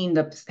may have seen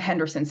the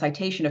Henderson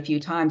citation a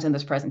few times in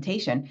this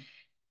presentation.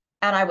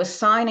 And I was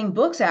signing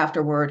books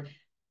afterward,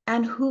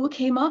 and who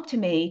came up to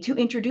me to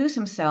introduce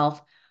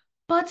himself?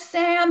 But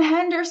Sam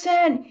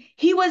Henderson,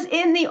 he was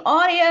in the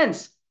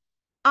audience.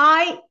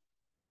 I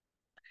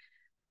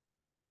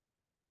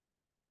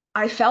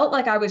felt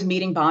like I was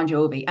meeting Bon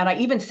Jovi. And I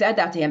even said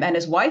that to him. And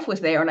his wife was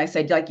there. And I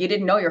said, like, you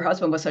didn't know your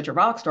husband was such a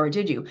rock star,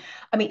 did you?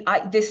 I mean,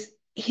 I'm just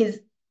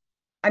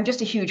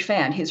a huge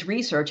fan. His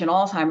research in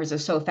Alzheimer's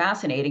is so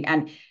fascinating.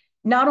 And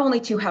not only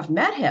to have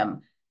met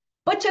him,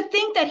 but to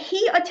think that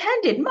he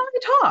attended my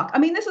talk. I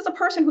mean, this is a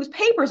person whose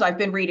papers I've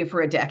been reading for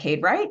a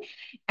decade, right?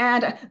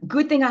 And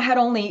good thing I had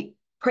only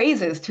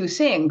praises to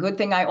sing. Good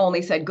thing I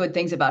only said good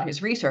things about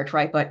his research,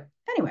 right? But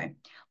anyway,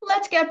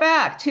 let's get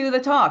back to the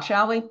talk,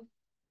 shall we?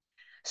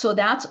 So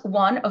that's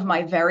one of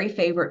my very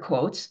favorite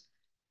quotes.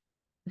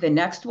 The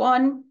next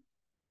one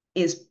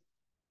is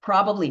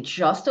probably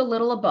just a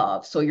little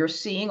above. So you're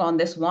seeing on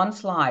this one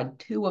slide,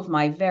 two of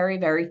my very,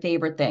 very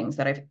favorite things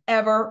that I've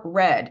ever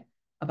read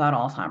about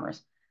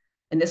Alzheimer's.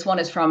 And this one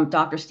is from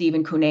Dr.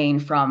 Stephen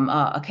Cunnane from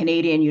a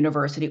Canadian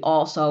university,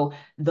 also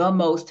the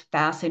most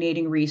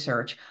fascinating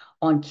research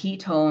on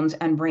ketones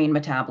and brain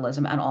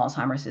metabolism and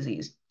Alzheimer's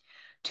disease.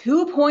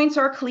 2 points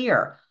are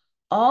clear.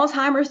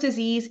 Alzheimer's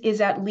disease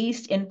is at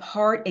least in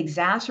part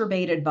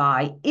exacerbated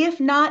by, if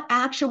not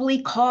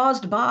actually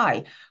caused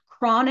by,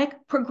 chronic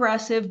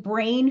progressive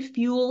brain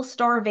fuel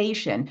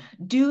starvation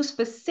due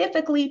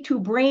specifically to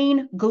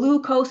brain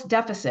glucose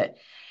deficit.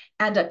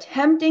 And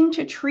attempting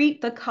to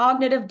treat the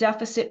cognitive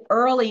deficit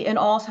early in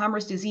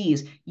Alzheimer's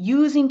disease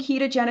using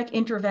ketogenic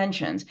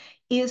interventions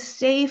is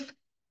safe,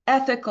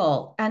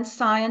 ethical, and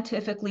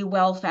scientifically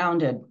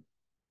well-founded.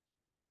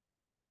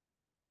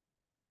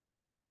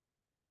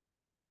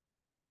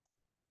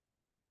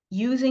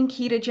 Using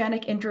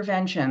ketogenic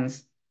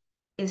interventions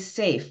is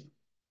safe,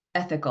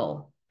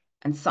 ethical,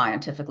 and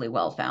scientifically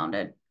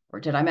well-founded. Or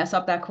did I mess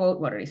up that quote?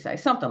 What did he say?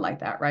 Something like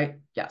that, right?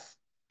 Yes.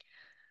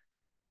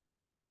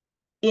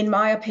 In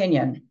my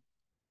opinion,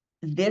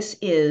 this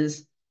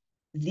is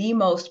the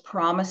most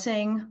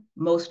promising,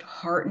 most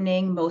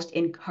heartening, most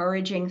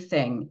encouraging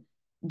thing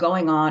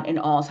going on in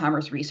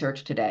Alzheimer's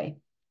research today.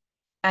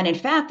 And in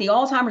fact, the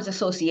Alzheimer's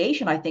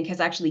Association, I think,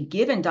 has actually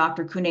given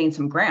Dr. Cunnane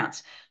some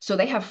grants. So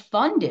they have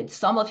funded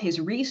some of his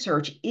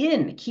research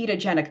in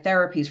ketogenic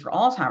therapies for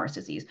Alzheimer's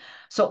disease.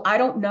 So I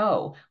don't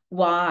know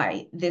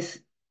why this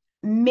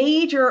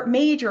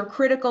major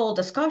critical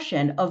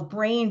discussion of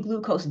brain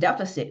glucose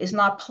deficit is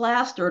not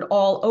plastered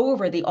all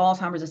over the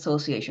Alzheimer's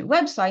Association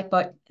website,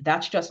 but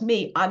that's just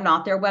me. I'm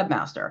not their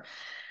webmaster.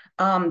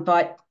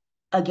 But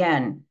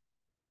again,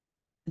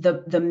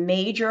 the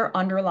major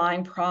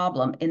underlying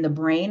problem in the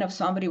brain of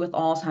somebody with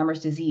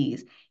Alzheimer's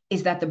disease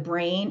is that the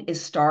brain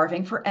is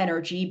starving for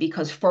energy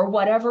because for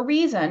whatever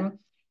reason,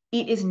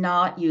 it is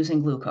not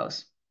using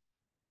glucose.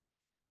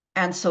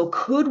 And so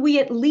could we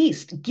at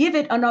least give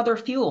it another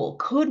fuel?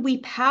 Could we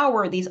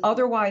power these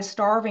otherwise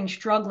starving,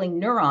 struggling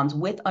neurons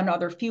with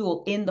another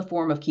fuel in the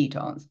form of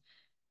ketones?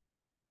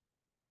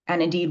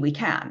 And indeed we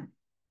can.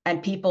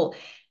 And people,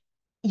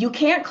 you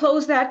can't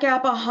close that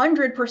gap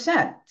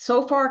 100%.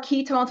 So far,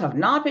 ketones have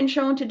not been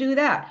shown to do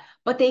that,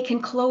 but they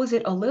can close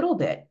it a little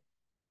bit.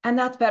 And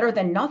that's better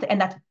than nothing. And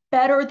that's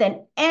better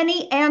than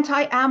any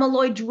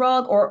anti-amyloid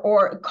drug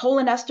or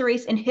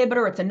cholinesterase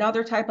inhibitor. It's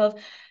another type of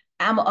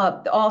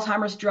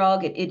Alzheimer's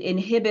drug. It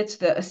inhibits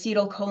the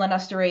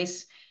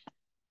acetylcholinesterase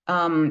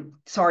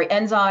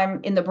enzyme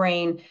in the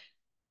brain.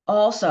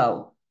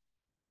 Also,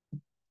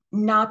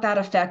 not that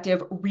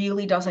effective,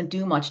 really doesn't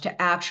do much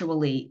to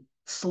actually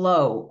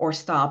slow or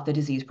stop the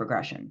disease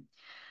progression.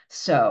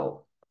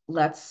 So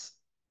let's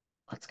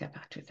get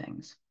back to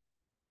things.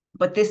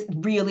 But this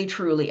really,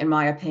 truly, in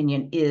my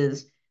opinion,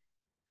 is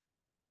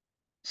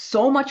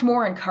so much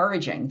more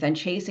encouraging than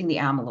chasing the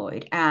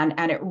amyloid. And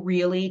it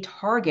really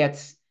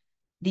targets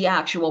the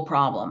actual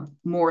problem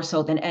more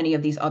so than any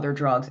of these other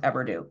drugs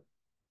ever do.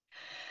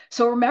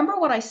 So remember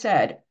what I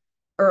said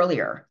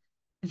earlier,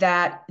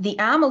 that the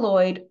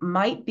amyloid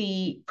might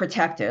be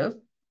protective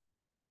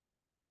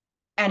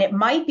and it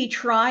might be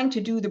trying to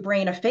do the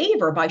brain a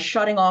favor by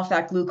shutting off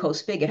that glucose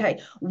spigot.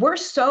 Hey, we're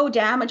so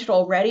damaged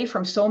already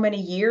from so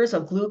many years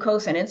of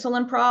glucose and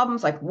insulin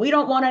problems. Like, we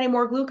don't want any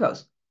more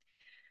glucose.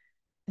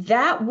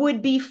 That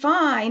would be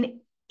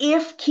fine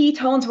if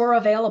ketones were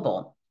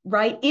available,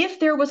 right? If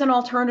there was an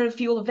alternative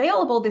fuel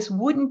available, this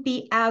wouldn't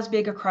be as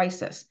big a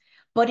crisis.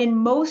 But in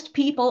most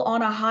people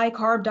on a high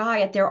carb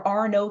diet, there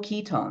are no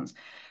ketones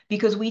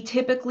because we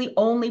typically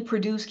only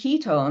produce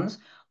ketones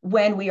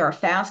when we are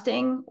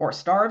fasting or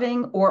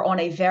starving or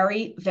on a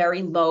very,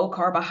 very low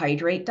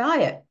carbohydrate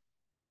diet.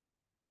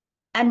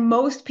 And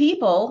most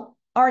people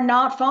are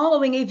not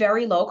following a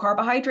very low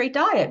carbohydrate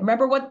diet.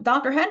 Remember what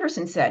Dr.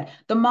 Henderson said,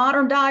 the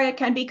modern diet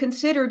can be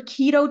considered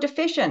keto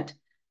deficient.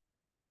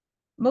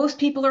 Most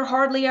people are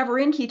hardly ever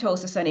in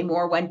ketosis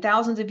anymore, when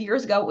thousands of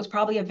years ago, it was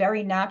probably a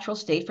very natural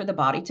state for the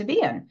body to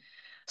be in.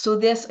 So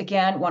this,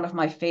 again, one of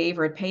my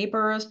favorite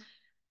papers,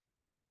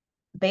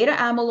 beta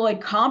amyloid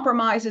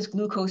compromises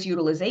glucose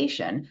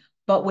utilization,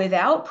 but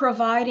without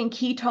providing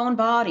ketone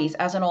bodies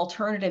as an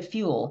alternative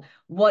fuel,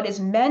 what is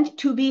meant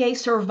to be a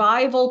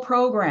survival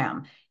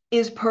program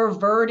is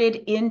perverted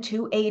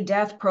into a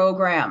death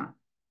program.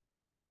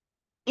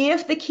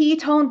 If the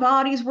ketone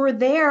bodies were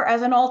there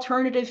as an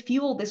alternative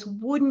fuel, this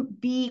wouldn't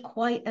be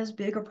quite as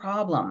big a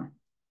problem.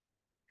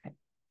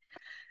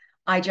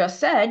 I just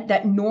said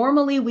that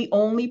normally we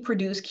only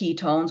produce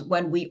ketones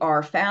when we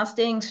are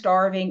fasting,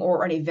 starving,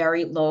 or on a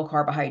very low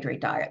carbohydrate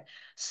diet.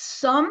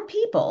 Some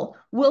people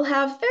will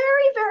have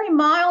very, very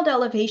mild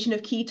elevation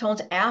of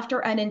ketones after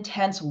an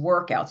intense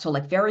workout. So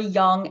like very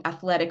young,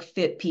 athletic,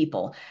 fit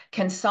people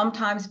can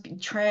sometimes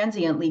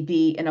transiently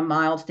be in a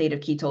mild state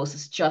of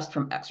ketosis just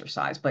from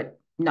exercise, but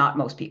not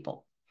most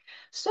people.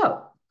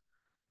 So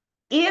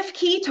if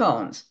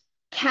ketones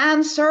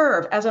can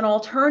serve as an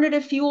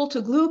alternative fuel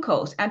to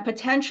glucose and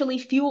potentially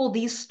fuel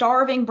these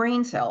starving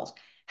brain cells,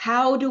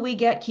 how do we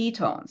get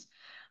ketones?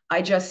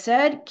 I just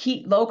said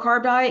low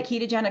carb diet,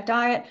 ketogenic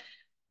diet.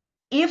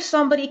 If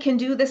somebody can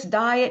do this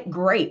diet,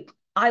 great.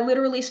 I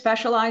literally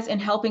specialize in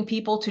helping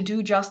people to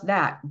do just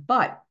that.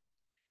 But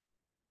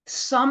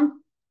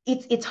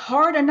it's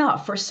hard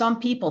enough for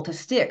some people to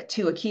stick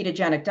to a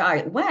ketogenic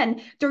diet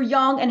when they're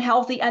young and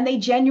healthy and they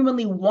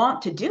genuinely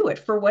want to do it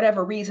for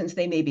whatever reasons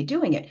they may be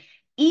doing it.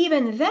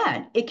 Even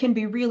then, it can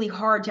be really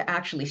hard to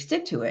actually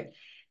stick to it.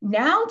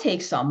 Now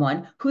take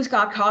someone who's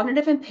got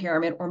cognitive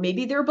impairment, or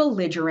maybe they're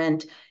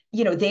belligerent,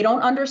 they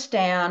don't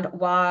understand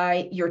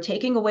why you're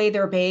taking away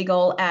their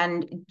bagel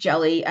and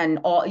jelly and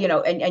all,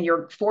 and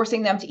you're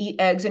forcing them to eat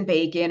eggs and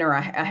bacon or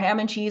a ham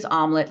and cheese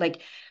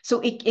omelet. So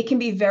it can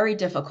be very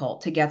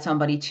difficult to get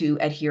somebody to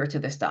adhere to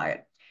this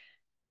diet.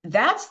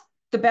 That's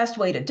the best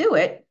way to do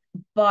it.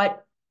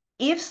 But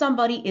if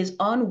somebody is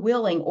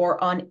unwilling or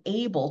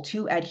unable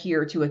to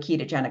adhere to a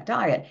ketogenic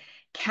diet,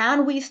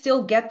 can we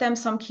still get them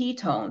some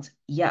ketones?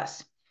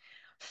 Yes.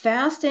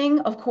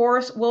 Fasting, of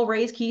course, will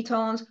raise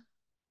ketones.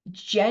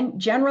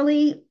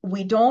 Generally,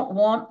 we don't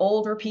want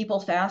older people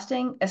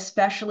fasting,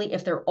 especially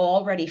if they're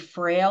already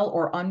frail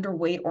or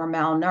underweight or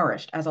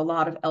malnourished, as a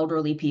lot of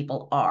elderly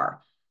people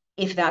are.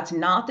 If that's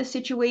not the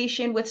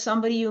situation with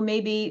somebody who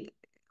maybe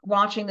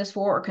watching this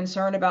for or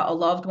concerned about a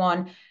loved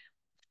one,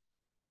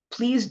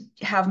 please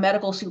have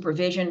medical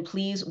supervision.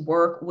 Please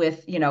work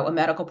with, a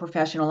medical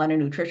professional and a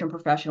nutrition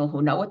professional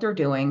who know what they're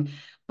doing.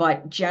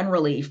 But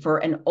generally, for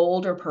an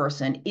older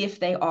person, if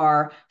they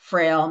are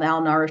frail,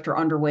 malnourished, or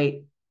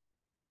underweight,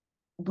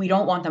 we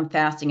don't want them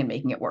fasting and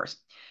making it worse.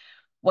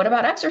 What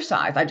about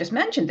exercise? I just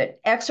mentioned that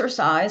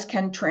exercise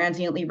can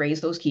transiently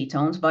raise those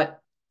ketones,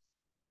 but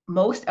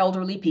most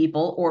elderly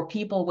people or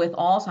people with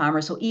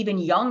Alzheimer's, so even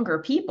younger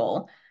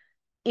people,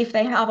 if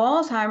they have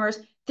Alzheimer's,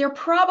 they're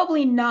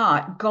probably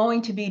not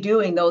going to be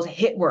doing those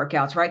HIIT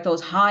workouts, right?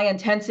 Those high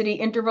intensity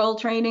interval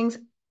trainings.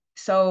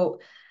 So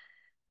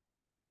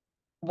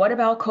what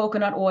about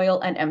coconut oil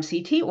and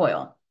MCT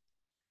oil?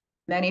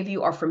 Many of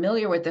you are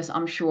familiar with this,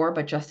 I'm sure,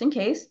 but just in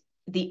case,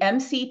 the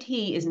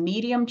MCT is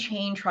medium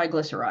chain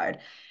triglyceride.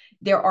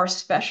 There are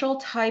special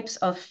types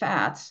of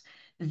fats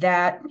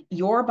that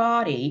your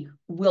body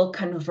will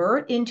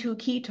convert into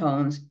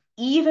ketones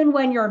even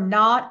when you're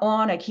not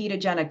on a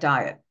ketogenic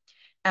diet.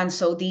 And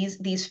so these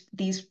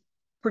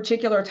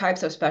particular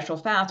types of special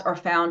fats are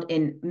found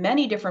in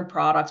many different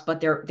products, but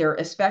they're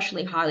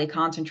especially highly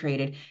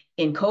concentrated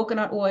in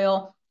coconut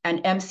oil,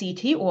 and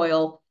MCT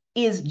oil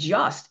is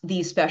just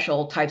these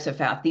special types of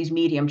fat, these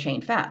medium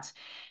chain fats.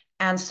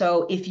 And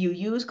so if you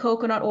use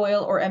coconut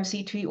oil or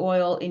MCT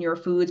oil in your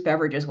foods,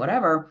 beverages,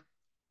 whatever,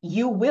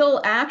 you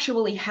will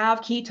actually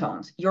have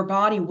ketones. Your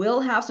body will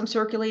have some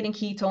circulating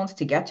ketones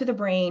to get to the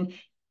brain,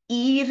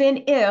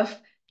 even if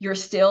you're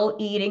still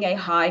eating a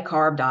high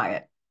carb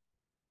diet.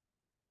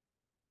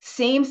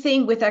 Same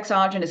thing with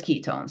exogenous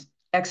ketones.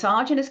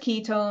 Exogenous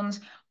ketones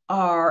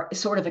are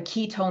sort of a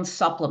ketone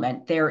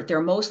supplement.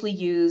 They're mostly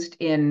used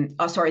in,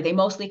 they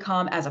mostly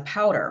come as a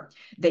powder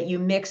that you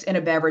mix in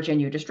a beverage and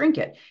you just drink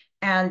it.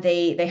 And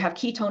they have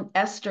ketone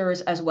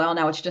esters as well.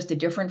 Now it's just a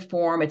different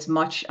form. It's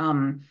much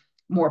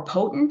more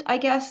potent, I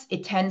guess.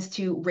 It tends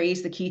to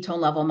raise the ketone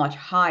level much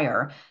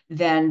higher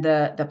than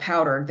the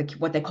powder,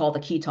 what they call the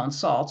ketone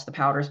salts, the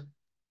powders.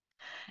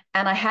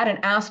 And I had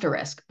an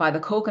asterisk by the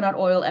coconut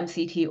oil,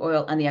 MCT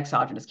oil, and the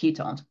exogenous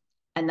ketones.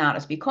 And that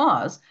is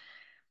because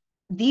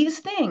these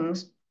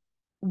things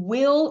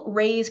will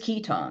raise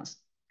ketones.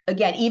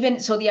 Again,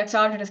 even so, the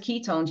exogenous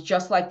ketones,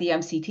 just like the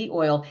MCT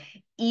oil,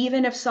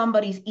 even if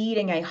somebody's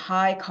eating a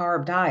high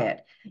carb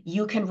diet,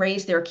 you can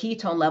raise their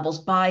ketone levels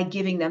by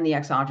giving them the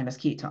exogenous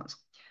ketones.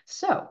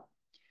 So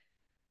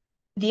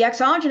the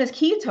exogenous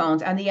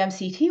ketones and the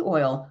MCT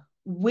oil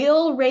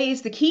will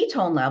raise the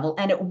ketone level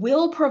and it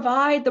will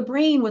provide the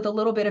brain with a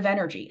little bit of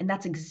energy. And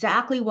that's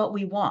exactly what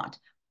we want.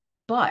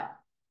 But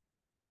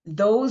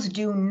those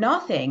do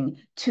nothing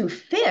to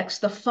fix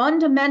the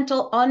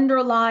fundamental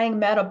underlying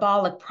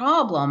metabolic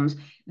problems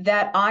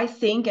that I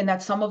think, and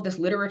that some of this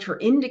literature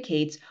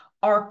indicates,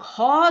 are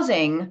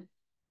causing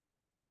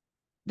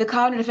the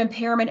cognitive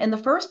impairment in the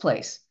first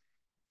place,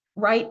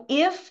 right?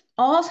 If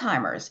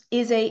Alzheimer's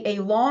is a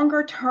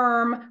longer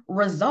term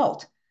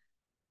result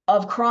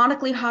of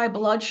chronically high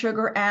blood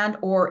sugar and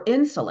or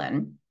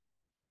insulin,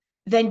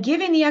 then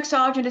giving the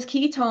exogenous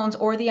ketones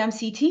or the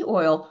MCT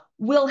oil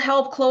will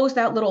help close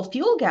that little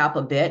fuel gap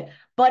a bit,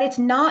 but it's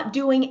not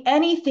doing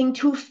anything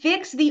to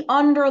fix the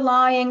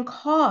underlying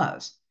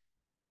cause.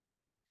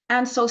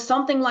 And so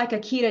something like a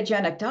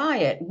ketogenic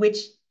diet, which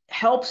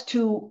helps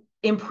to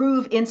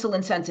improve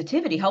insulin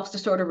sensitivity, helps to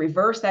sort of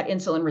reverse that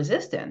insulin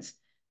resistance,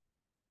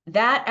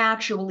 that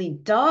actually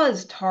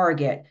does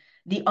target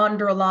the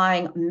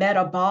underlying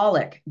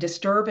metabolic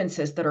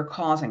disturbances that are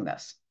causing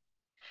this.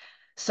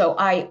 So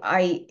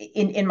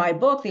in my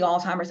book, The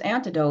Alzheimer's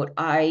Antidote,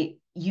 I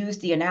use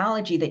the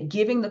analogy that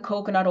giving the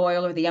coconut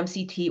oil or the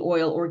MCT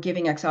oil or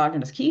giving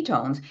exogenous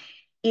ketones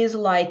is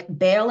like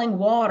bailing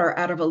water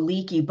out of a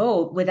leaky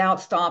boat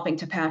without stopping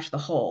to patch the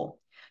hole.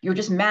 You're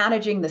just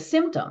managing the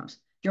symptoms.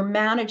 You're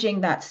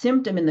managing that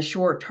symptom in the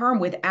short term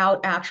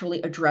without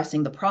actually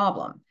addressing the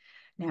problem.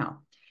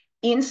 Now,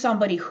 in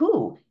somebody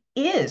who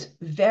is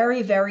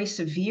very, very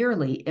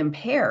severely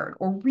impaired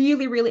or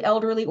really, really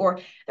elderly, or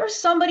there's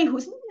somebody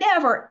who's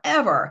never,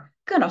 ever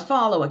going to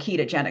follow a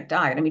ketogenic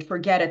diet. I mean,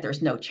 forget it,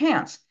 there's no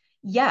chance.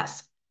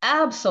 Yes,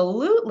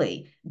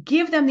 absolutely.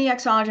 Give them the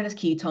exogenous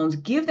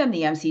ketones, give them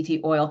the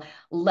MCT oil.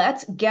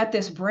 Let's get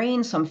this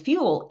brain some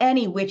fuel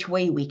any which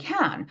way we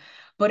can.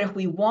 But if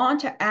we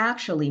want to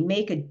actually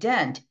make a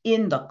dent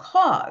in the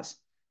cause,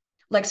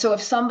 like, so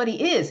if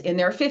somebody is in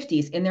their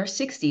 50s, in their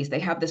 60s, they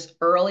have this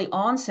early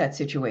onset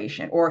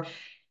situation, or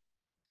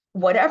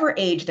whatever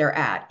age they're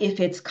at,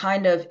 if it's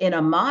kind of in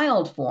a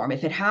mild form,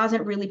 if it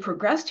hasn't really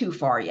progressed too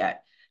far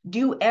yet,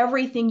 do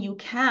everything you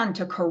can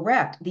to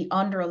correct the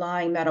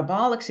underlying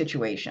metabolic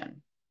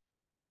situation.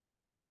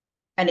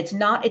 And it's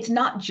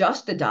not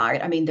just the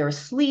diet. I mean, there's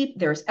sleep,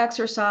 there's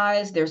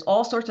exercise, there's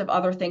all sorts of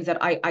other things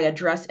that I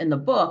address in the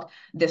book.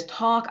 This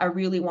talk, I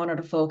really wanted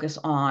to focus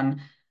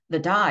on the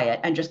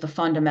diet and just the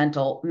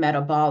fundamental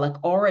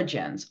metabolic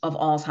origins of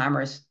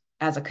Alzheimer's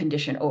as a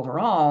condition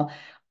overall.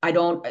 I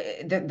don't,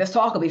 this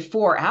talk will be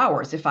 4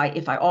 hours if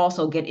I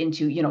also get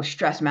into,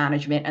 stress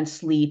management and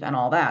sleep and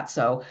all that.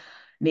 So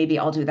maybe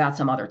I'll do that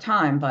some other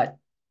time, but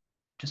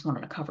just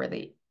wanted to cover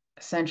the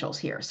essentials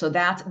here. So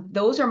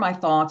those are my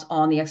thoughts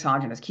on the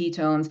exogenous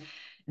ketones.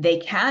 They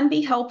can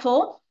be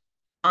helpful.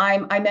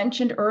 I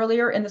mentioned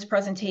earlier in this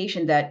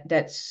presentation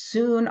that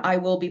soon I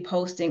will be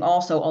posting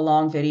also a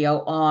long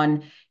video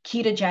on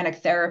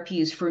ketogenic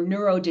therapies for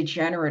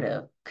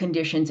neurodegenerative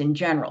conditions in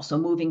general. So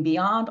moving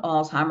beyond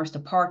Alzheimer's to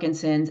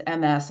Parkinson's,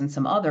 MS, and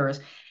some others.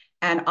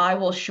 And I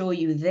will show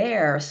you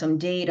there some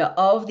data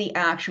of the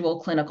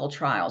actual clinical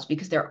trials,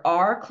 because there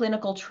are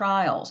clinical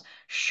trials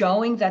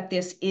showing that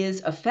this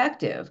is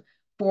effective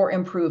for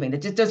improving.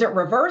 Does it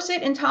reverse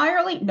it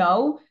entirely?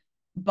 No,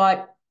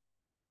 but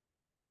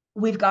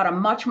we've got a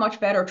much,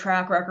 much better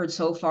track record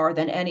so far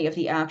than any of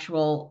the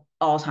actual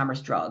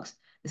Alzheimer's drugs.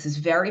 This is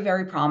very,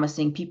 very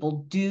promising.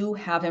 People do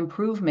have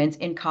improvements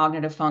in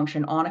cognitive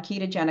function on a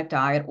ketogenic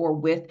diet or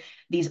with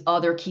these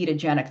other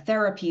ketogenic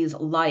therapies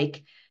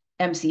like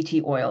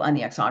MCT oil and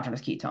the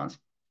exogenous ketones.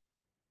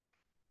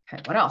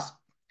 Okay, what else?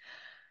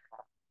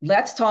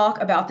 Let's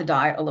talk about the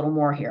diet a little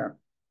more here.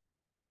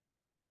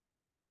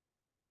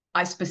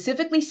 I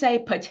specifically say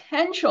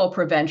potential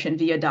prevention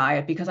via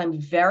diet because I'm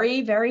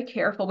very, very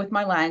careful with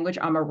my language.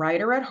 I'm a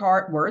writer at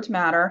heart. Words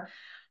matter.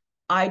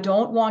 I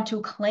don't want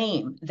to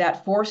claim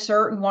that for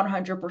certain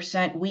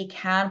 100% we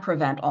can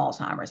prevent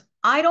Alzheimer's.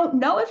 I don't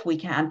know if we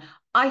can.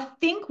 I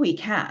think we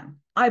can.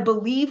 I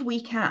believe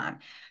we can.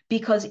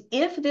 Because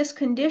if this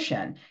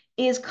condition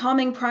is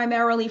coming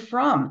primarily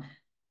from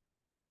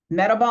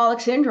metabolic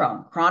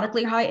syndrome,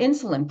 chronically high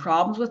insulin,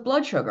 problems with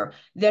blood sugar,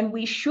 then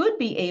we should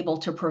be able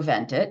to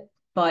prevent it.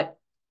 But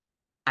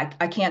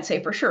I can't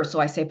say for sure, so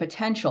I say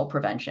potential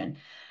prevention.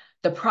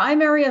 The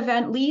primary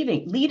event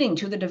leading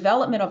to the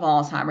development of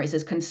Alzheimer's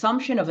is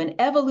consumption of an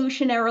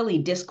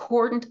evolutionarily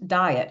discordant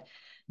diet.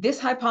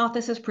 This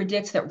hypothesis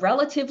predicts that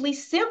relatively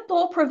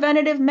simple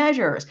preventative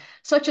measures,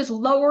 such as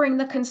lowering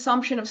the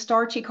consumption of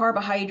starchy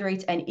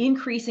carbohydrates and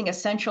increasing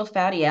essential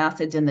fatty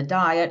acids in the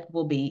diet,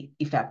 will be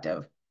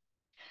effective.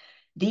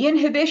 The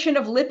inhibition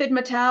of lipid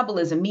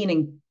metabolism,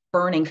 meaning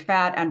burning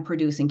fat and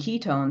producing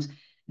ketones,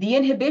 the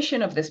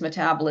inhibition of this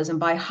metabolism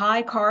by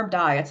high-carb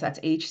diets, that's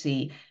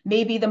HC,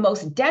 may be the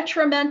most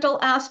detrimental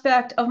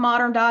aspect of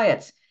modern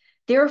diets.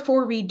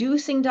 Therefore,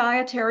 reducing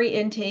dietary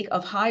intake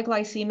of high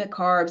glycemic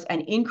carbs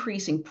and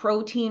increasing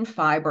protein,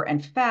 fiber,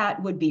 and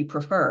fat would be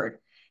preferred.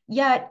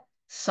 Yet,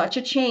 such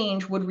a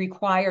change would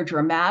require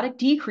dramatic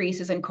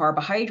decreases in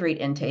carbohydrate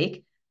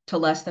intake to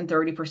less than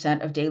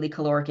 30% of daily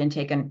caloric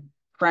intake, and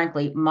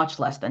frankly, much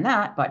less than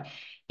that, but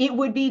it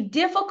would be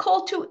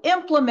difficult to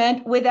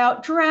implement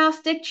without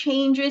drastic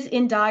changes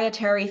in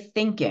dietary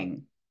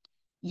thinking.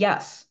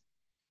 Yes,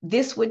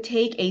 this would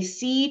take a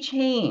sea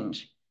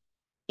change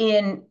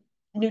in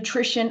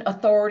nutrition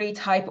authority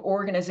type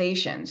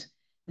organizations.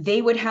 They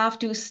would have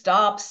to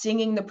stop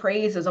singing the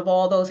praises of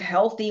all those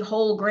healthy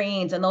whole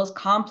grains and those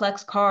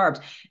complex carbs.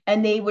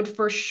 And they would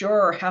for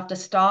sure have to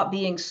stop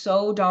being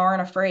so darn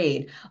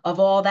afraid of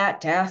all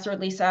that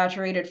dastardly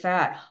saturated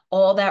fat,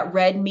 all that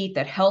red meat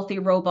that healthy,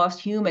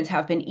 robust humans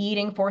have been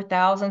eating for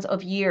thousands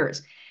of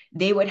years.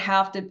 They would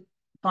have to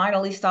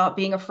finally stop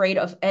being afraid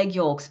of egg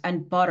yolks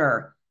and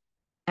butter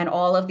and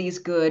all of these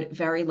good,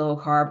 very low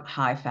carb,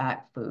 high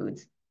fat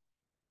foods.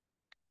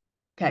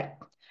 Okay,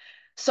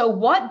 so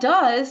what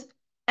does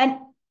an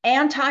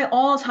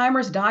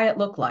anti-Alzheimer's diet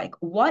look like?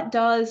 What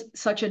does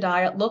such a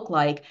diet look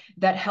like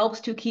that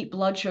helps to keep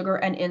blood sugar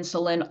and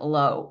insulin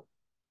low?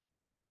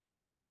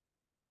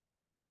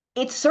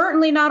 It's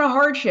certainly not a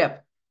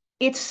hardship.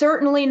 It's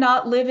certainly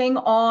not living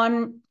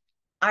on,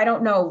 I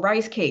don't know,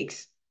 rice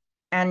cakes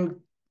and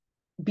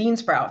bean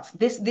sprouts.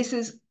 This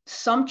is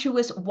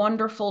sumptuous,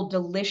 wonderful,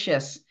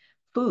 delicious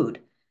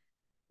food.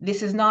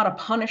 This is not a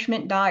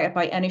punishment diet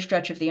by any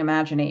stretch of the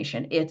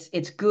imagination. It's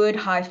good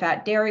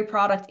high-fat dairy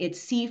products, it's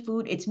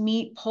seafood, it's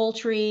meat,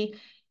 poultry,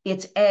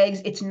 it's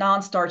eggs, it's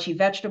non-starchy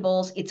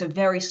vegetables. It's a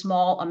very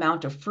small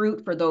amount of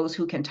fruit for those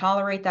who can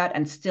tolerate that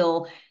and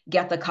still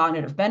get the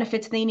cognitive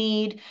benefits they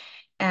need.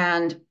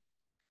 And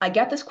I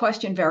get this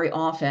question very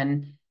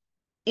often,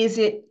 is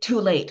it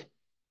too late?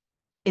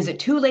 Is it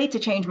too late to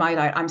change my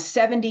diet? I'm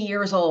 70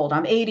 years old,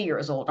 I'm 80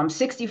 years old, I'm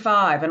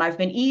 65, and I've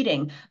been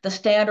eating the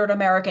standard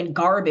American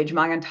garbage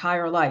my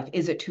entire life.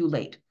 Is it too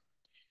late?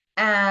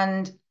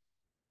 And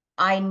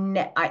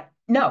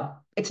no,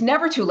 it's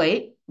never too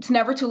late. It's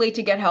never too late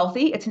to get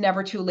healthy. It's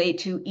never too late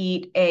to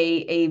eat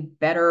a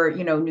better,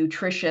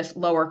 nutritious,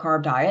 lower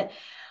carb diet.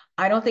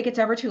 I don't think it's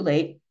ever too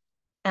late.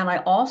 And I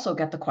also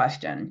get the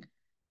question,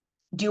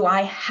 do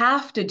I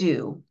have to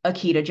do a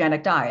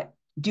ketogenic diet?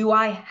 Do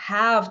I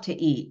have to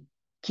eat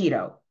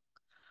keto?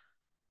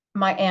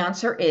 My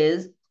answer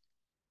is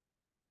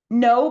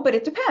no, but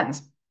it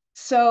depends.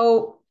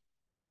 So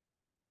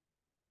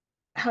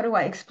how do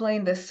I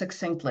explain this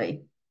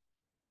succinctly?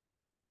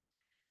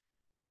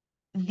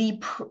 The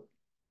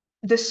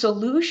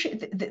solution,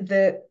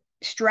 the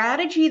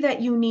strategy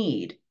that you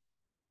need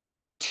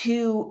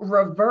to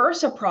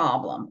reverse a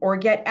problem or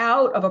get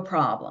out of a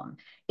problem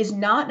is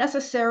not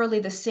necessarily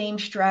the same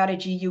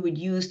strategy you would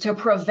use to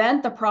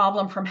prevent the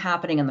problem from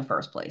happening in the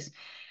first place.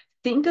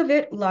 Think of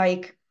it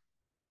like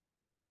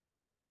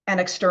an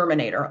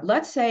exterminator.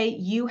 Let's say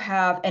you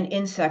have an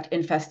insect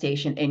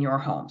infestation in your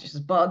home,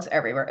 just bugs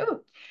everywhere.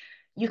 Ooh,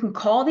 you can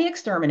call the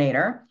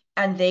exterminator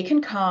and they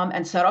can come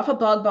and set off a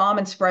bug bomb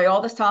and spray all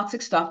this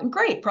toxic stuff. And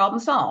great, problem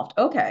solved.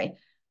 Okay.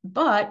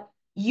 But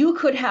you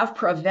could have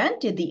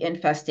prevented the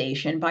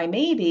infestation by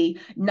maybe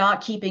not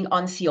keeping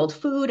unsealed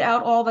food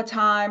out all the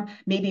time,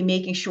 maybe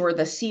making sure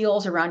the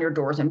seals around your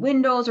doors and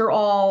windows are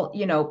all,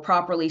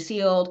 properly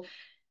sealed.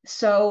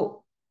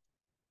 So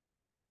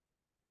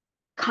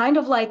kind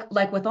of like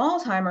with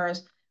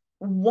Alzheimer's,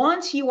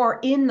 once you are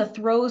in the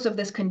throes of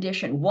this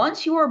condition,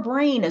 once your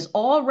brain is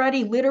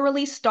already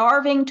literally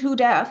starving to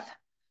death,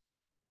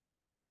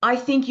 I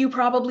think you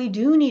probably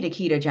do need a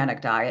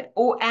ketogenic diet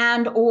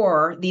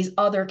or these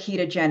other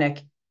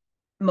ketogenic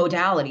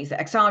modalities, the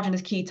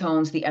exogenous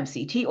ketones, the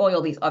MCT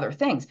oil, these other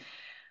things.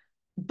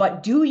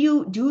 But do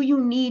you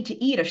need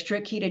to eat a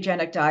strict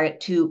ketogenic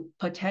diet to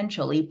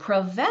potentially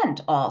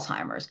prevent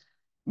Alzheimer's?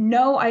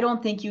 No, I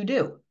don't think you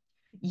do.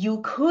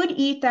 You could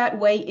eat that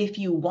way if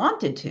you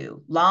wanted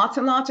to. Lots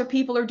and lots of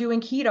people are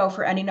doing keto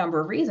for any number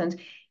of reasons.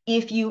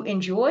 If you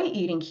enjoy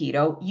eating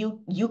keto,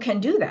 you can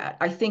do that.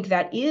 I think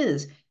that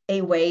is a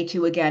way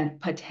to, again,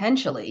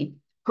 potentially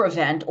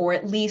prevent or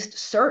at least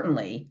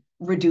certainly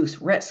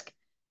reduce risk.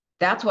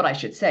 That's what I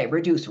should say,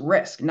 reduce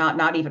risk,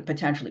 not even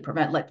potentially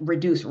prevent,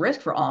 reduce risk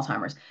for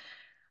Alzheimer's.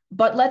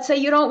 But let's say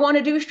you don't want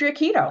to do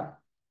strict keto.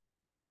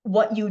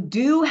 What you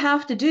do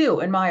have to do,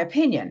 in my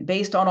opinion,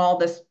 based on all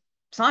this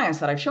science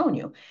that I've shown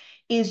you,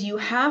 is you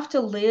have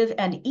to live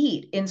and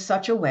eat in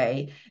such a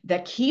way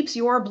that keeps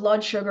your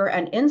blood sugar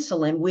and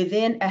insulin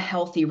within a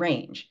healthy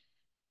range.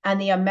 And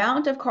the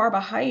amount of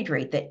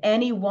carbohydrate that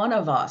any one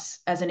of us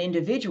as an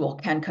individual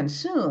can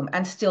consume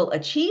and still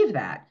achieve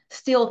that,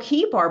 still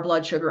keep our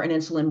blood sugar and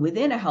insulin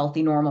within a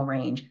healthy normal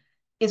range,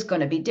 is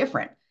going to be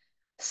different.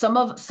 Some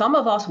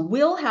of us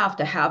will have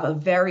to have a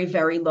very,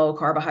 very low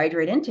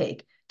carbohydrate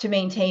intake to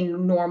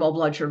maintain normal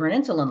blood sugar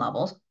and insulin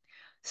levels.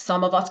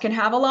 Some of us can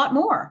have a lot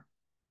more.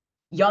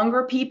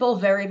 Younger people,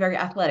 very, very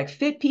athletic,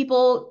 fit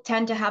people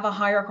tend to have a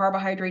higher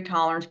carbohydrate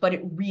tolerance, but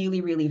it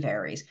really, really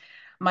varies.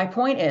 My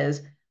point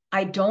is,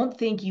 I don't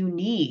think you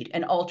need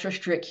an ultra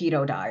strict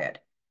keto diet,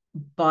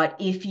 but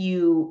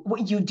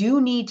what you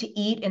do need to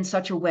eat in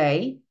such a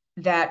way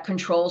that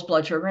controls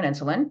blood sugar and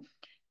insulin.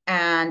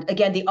 And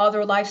again, the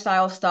other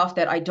lifestyle stuff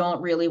that I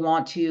don't really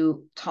want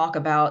to talk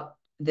about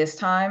this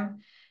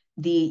time,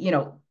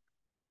 the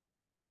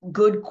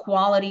good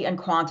quality and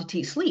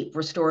quantity sleep,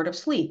 restorative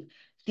sleep,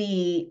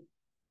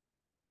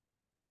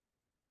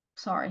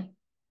 sorry,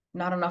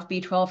 not enough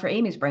B12 for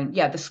Amy's brain.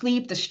 Yeah, the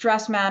sleep, the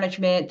stress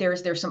management,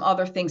 there's some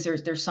other things.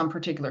 There's some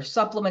particular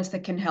supplements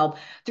that can help.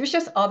 There's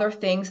just other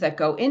things that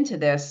go into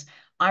this.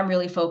 I'm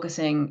really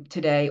focusing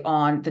today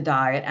on the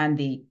diet and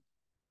the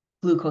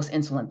glucose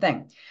insulin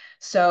thing.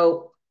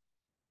 So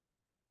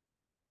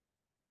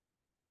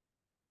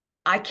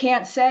I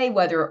can't say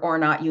whether or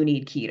not you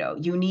need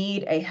keto. You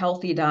need a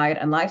healthy diet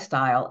and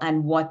lifestyle,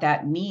 and what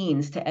that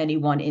means to any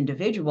one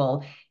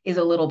individual is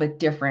a little bit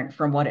different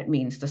from what it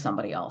means to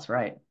somebody else,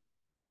 right?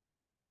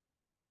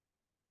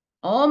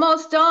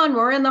 Almost done.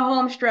 We're in the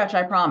home stretch,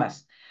 I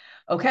promise.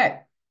 Okay.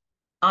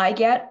 I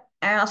get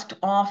asked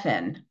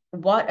often,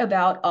 what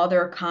about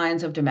other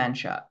kinds of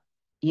dementia?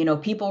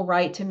 People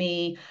write to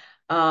me,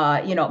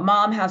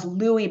 mom has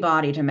Lewy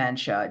body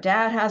dementia,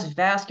 dad has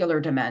vascular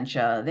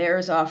dementia,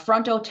 there's a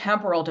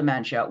frontotemporal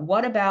dementia.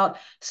 What about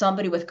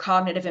somebody with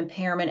cognitive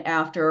impairment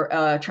after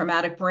a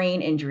traumatic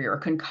brain injury or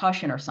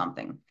concussion or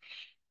something?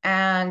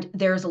 And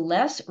there's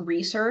less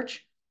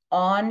research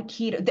on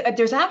keto.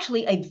 There's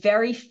actually a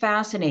very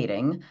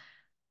fascinating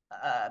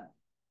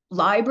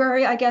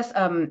library, I guess,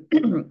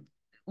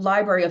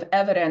 library of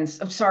evidence,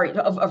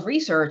 of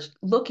research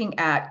looking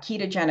at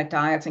ketogenic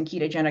diets and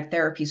ketogenic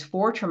therapies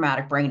for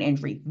traumatic brain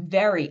injury.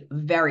 Very,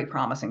 very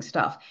promising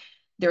stuff.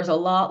 There's a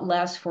lot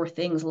less for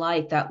things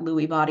like that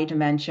Lewy body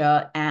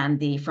dementia and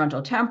the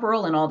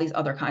frontotemporal and all these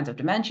other kinds of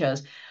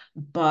dementias.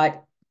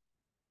 But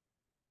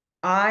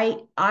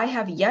I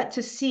have yet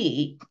to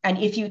see, and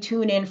if you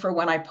tune in for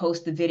when I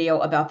post the video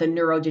about the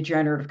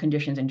neurodegenerative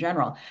conditions in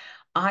general,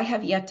 I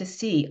have yet to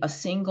see a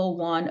single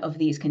one of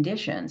these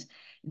conditions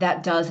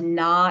that does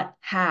not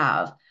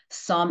have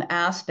some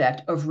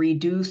aspect of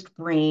reduced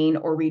brain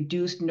or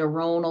reduced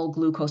neuronal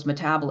glucose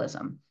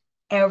metabolism.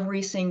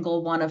 Every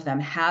single one of them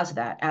has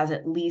that as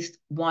at least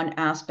one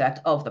aspect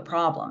of the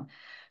problem.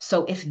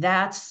 So if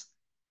that's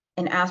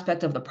an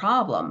aspect of the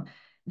problem,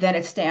 then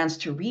it stands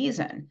to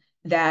reason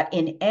that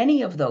in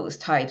any of those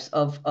types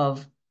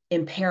of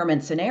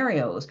impairment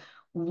scenarios,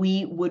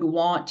 we would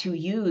want to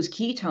use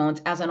ketones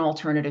as an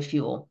alternative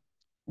fuel.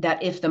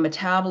 That if the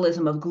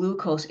metabolism of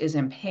glucose is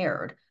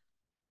impaired,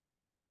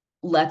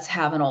 let's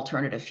have an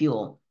alternative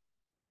fuel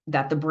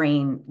that the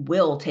brain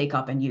will take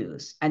up and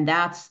use. And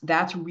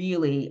that's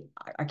really,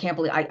 I can't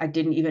believe I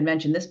didn't even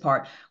mention this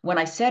part. When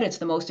I said it's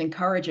the most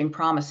encouraging,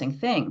 promising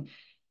thing,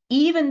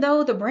 even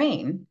though the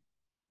brain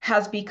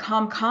has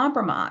become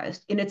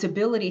compromised in its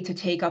ability to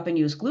take up and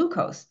use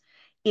glucose,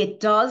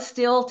 it does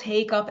still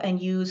take up and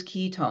use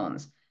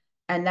ketones.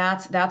 And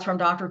that's from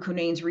Dr.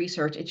 Cunane's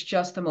research. It's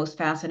just the most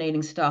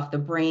fascinating stuff. The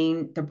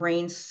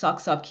brain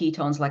sucks up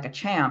ketones like a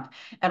champ.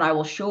 And I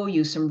will show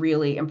you some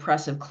really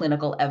impressive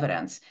clinical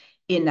evidence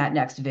in that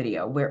next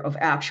video of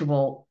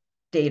actual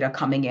data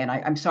coming in.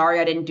 I'm sorry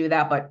I didn't do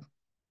that, but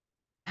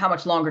how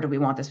much longer do we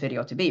want this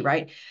video to be,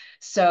 right?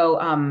 So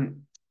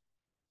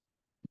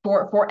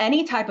for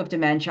any type of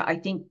dementia, I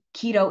think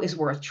keto is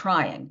worth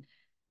trying.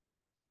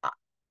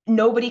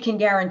 Nobody can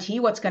guarantee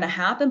what's going to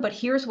happen, but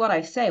here's what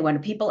I say when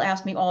people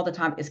ask me all the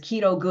time, is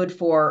keto good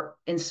for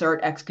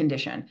insert X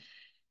condition?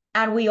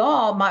 And we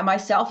all,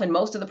 myself and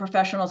most of the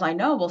professionals I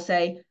know will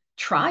say,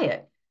 try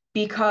it,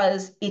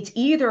 because it's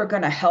either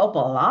going to help a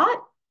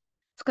lot,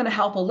 it's going to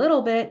help a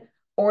little bit,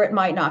 or it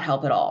might not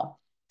help at all.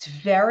 It's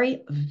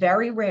very,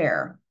 very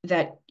rare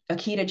that a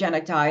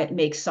ketogenic diet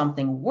makes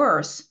something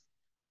worse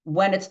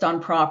when it's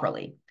done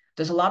properly.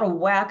 There's a lot of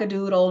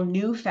wackadoodle,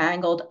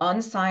 newfangled,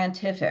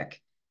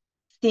 unscientific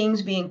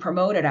things being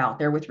promoted out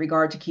there with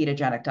regard to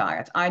ketogenic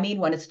diets. I mean,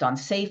 when it's done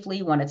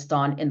safely, when it's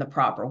done in the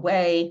proper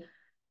way,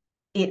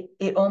 it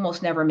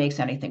almost never makes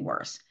anything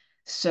worse.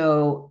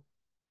 So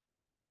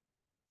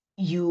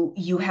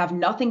you have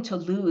nothing to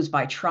lose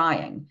by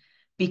trying,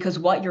 because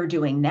what you're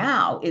doing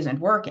now isn't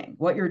working.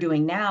 What you're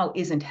doing now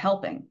isn't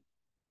helping.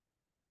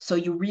 So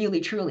you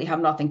really, truly have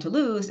nothing to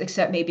lose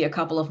except maybe a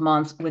couple of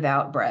months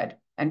without bread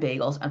and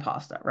bagels and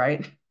pasta,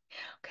 right?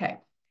 Okay.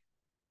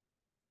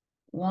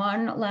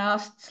 One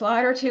last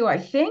slide or two, I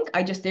think.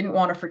 I just didn't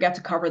want to forget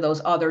to cover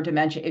those other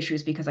dementia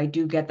issues because I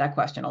do get that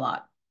question a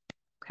lot.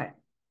 Okay.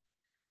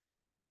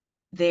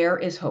 There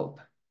is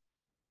hope.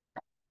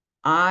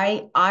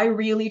 I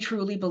really,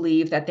 truly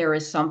believe that there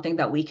is something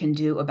that we can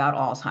do about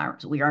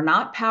Alzheimer's. We are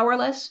not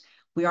powerless.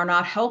 We are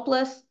not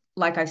helpless.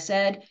 Like I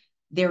said,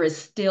 there is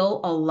still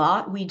a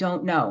lot we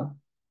don't know,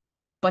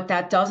 but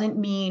that doesn't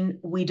mean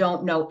we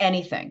don't know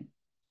anything.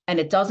 And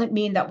it doesn't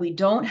mean that we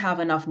don't have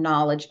enough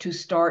knowledge to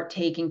start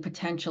taking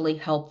potentially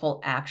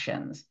helpful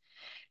actions.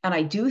 And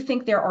I do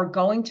think there are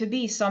going to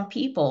be some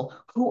people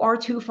who are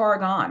too far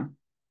gone.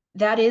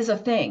 That is a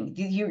thing.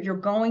 You're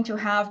going to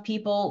have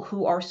people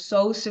who are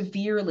so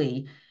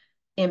severely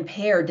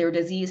impaired, their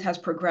disease has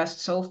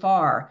progressed so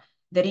far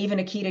that even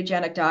a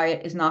ketogenic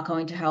diet is not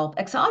going to help.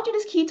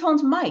 Exogenous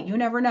ketones might, you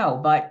never know,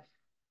 but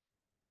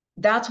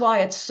that's why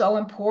it's so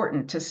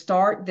important to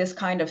start this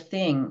kind of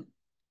thing.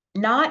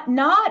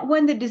 Not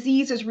when the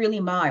disease is really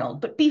mild,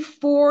 but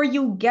before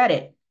you get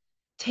it.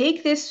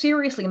 Take this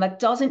seriously. And that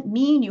doesn't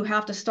mean you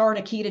have to start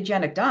a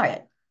ketogenic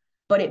diet,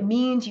 but it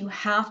means you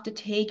have to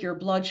take your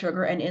blood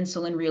sugar and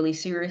insulin really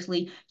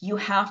seriously. You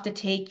have to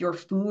take your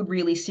food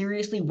really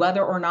seriously,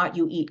 whether or not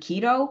you eat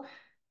keto.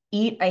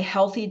 Eat a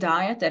healthy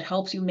diet that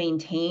helps you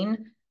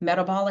maintain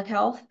metabolic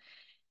health.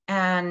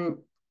 And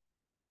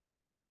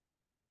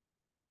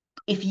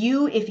if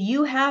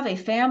you have a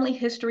family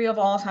history of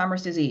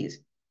Alzheimer's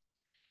disease,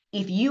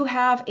 if you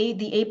have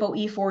the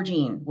ApoE4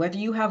 gene, whether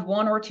you have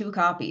one or two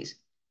copies,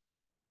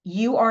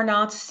 you are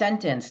not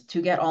sentenced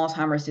to get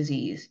Alzheimer's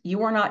disease.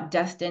 You are not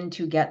destined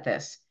to get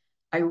this.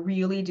 I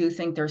really do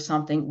think there's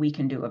something we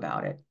can do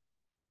about it.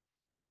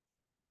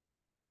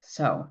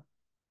 So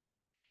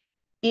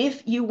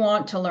if you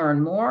want to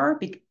learn more,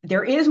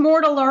 there is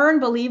more to learn,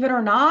 believe it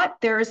or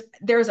not. There's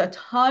a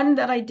ton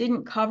that I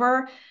didn't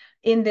cover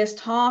in this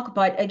talk,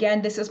 but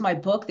again, this is my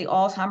book, The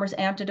Alzheimer's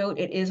Antidote.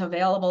 It is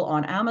available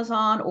on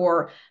Amazon,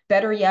 or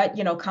better yet,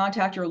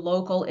 contact your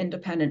local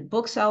independent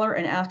bookseller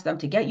and ask them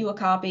to get you a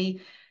copy.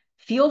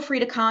 Feel free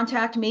to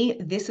contact me.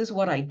 This is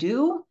what I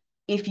do.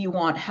 If you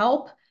want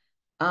help,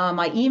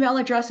 my email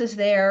address is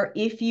there.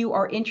 If you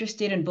are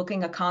interested in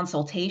booking a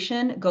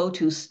consultation, go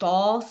to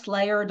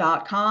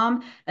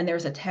stallslayer.com, and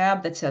there's a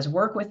tab that says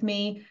work with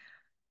me.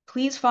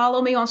 Please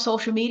follow me on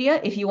social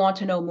media if you want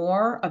to know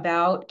more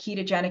about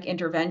ketogenic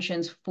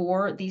interventions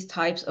for these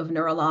types of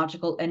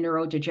neurological and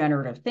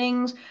neurodegenerative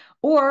things.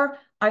 Or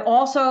I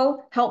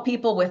also help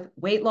people with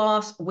weight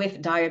loss,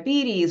 with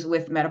diabetes,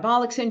 with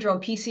metabolic syndrome,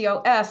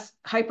 PCOS,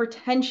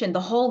 hypertension, the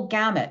whole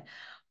gamut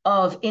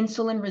of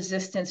insulin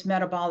resistance,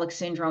 metabolic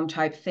syndrome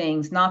type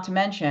things. Not to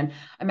mention,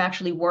 I'm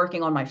actually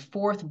working on my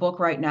 4th book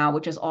right now,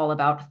 which is all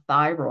about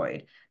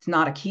thyroid. It's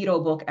not a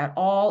keto book at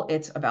all.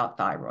 It's about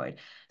thyroid.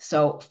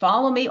 So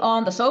follow me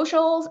on the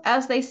socials.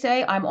 As they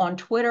say, I'm on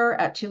Twitter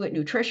at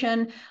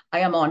 2itnutrition. I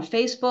am on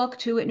Facebook,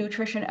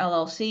 2itnutrition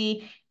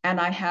LLC, and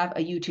I have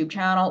a YouTube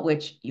channel,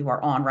 which you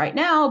are on right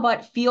now,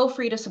 but feel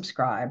free to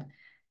subscribe.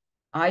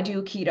 I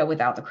do keto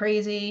without the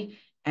crazy,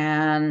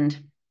 and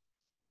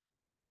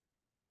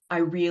I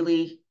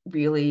really,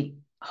 really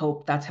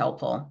hope that's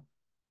helpful.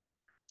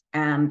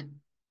 And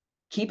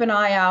keep an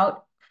eye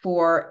out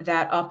for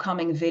that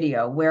upcoming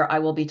video where I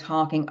will be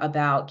talking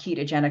about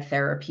ketogenic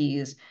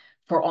therapies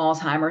for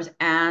Alzheimer's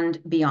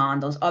and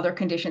beyond, those other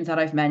conditions that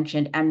I've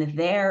mentioned. And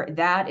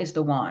that is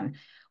the one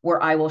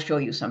where I will show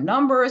you some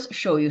numbers,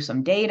 show you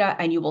some data,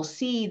 and you will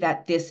see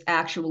that this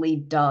actually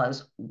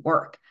does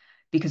work.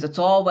 Because it's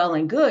all well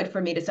and good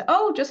for me to say,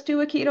 oh, just do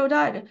a keto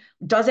diet.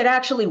 Does it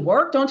actually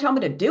work? Don't tell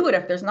me to do it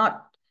if there's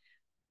not.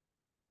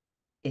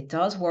 It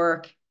does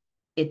work.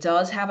 It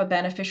does have a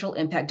beneficial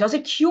impact. Does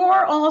it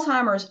cure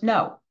Alzheimer's?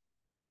 No.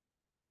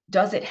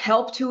 Does it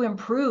help to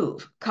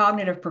improve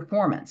cognitive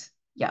performance?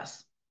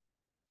 Yes.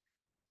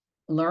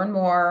 Learn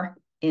more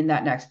in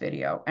that next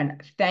video.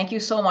 And thank you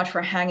so much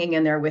for hanging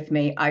in there with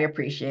me. I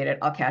appreciate it.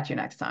 I'll catch you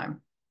next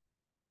time.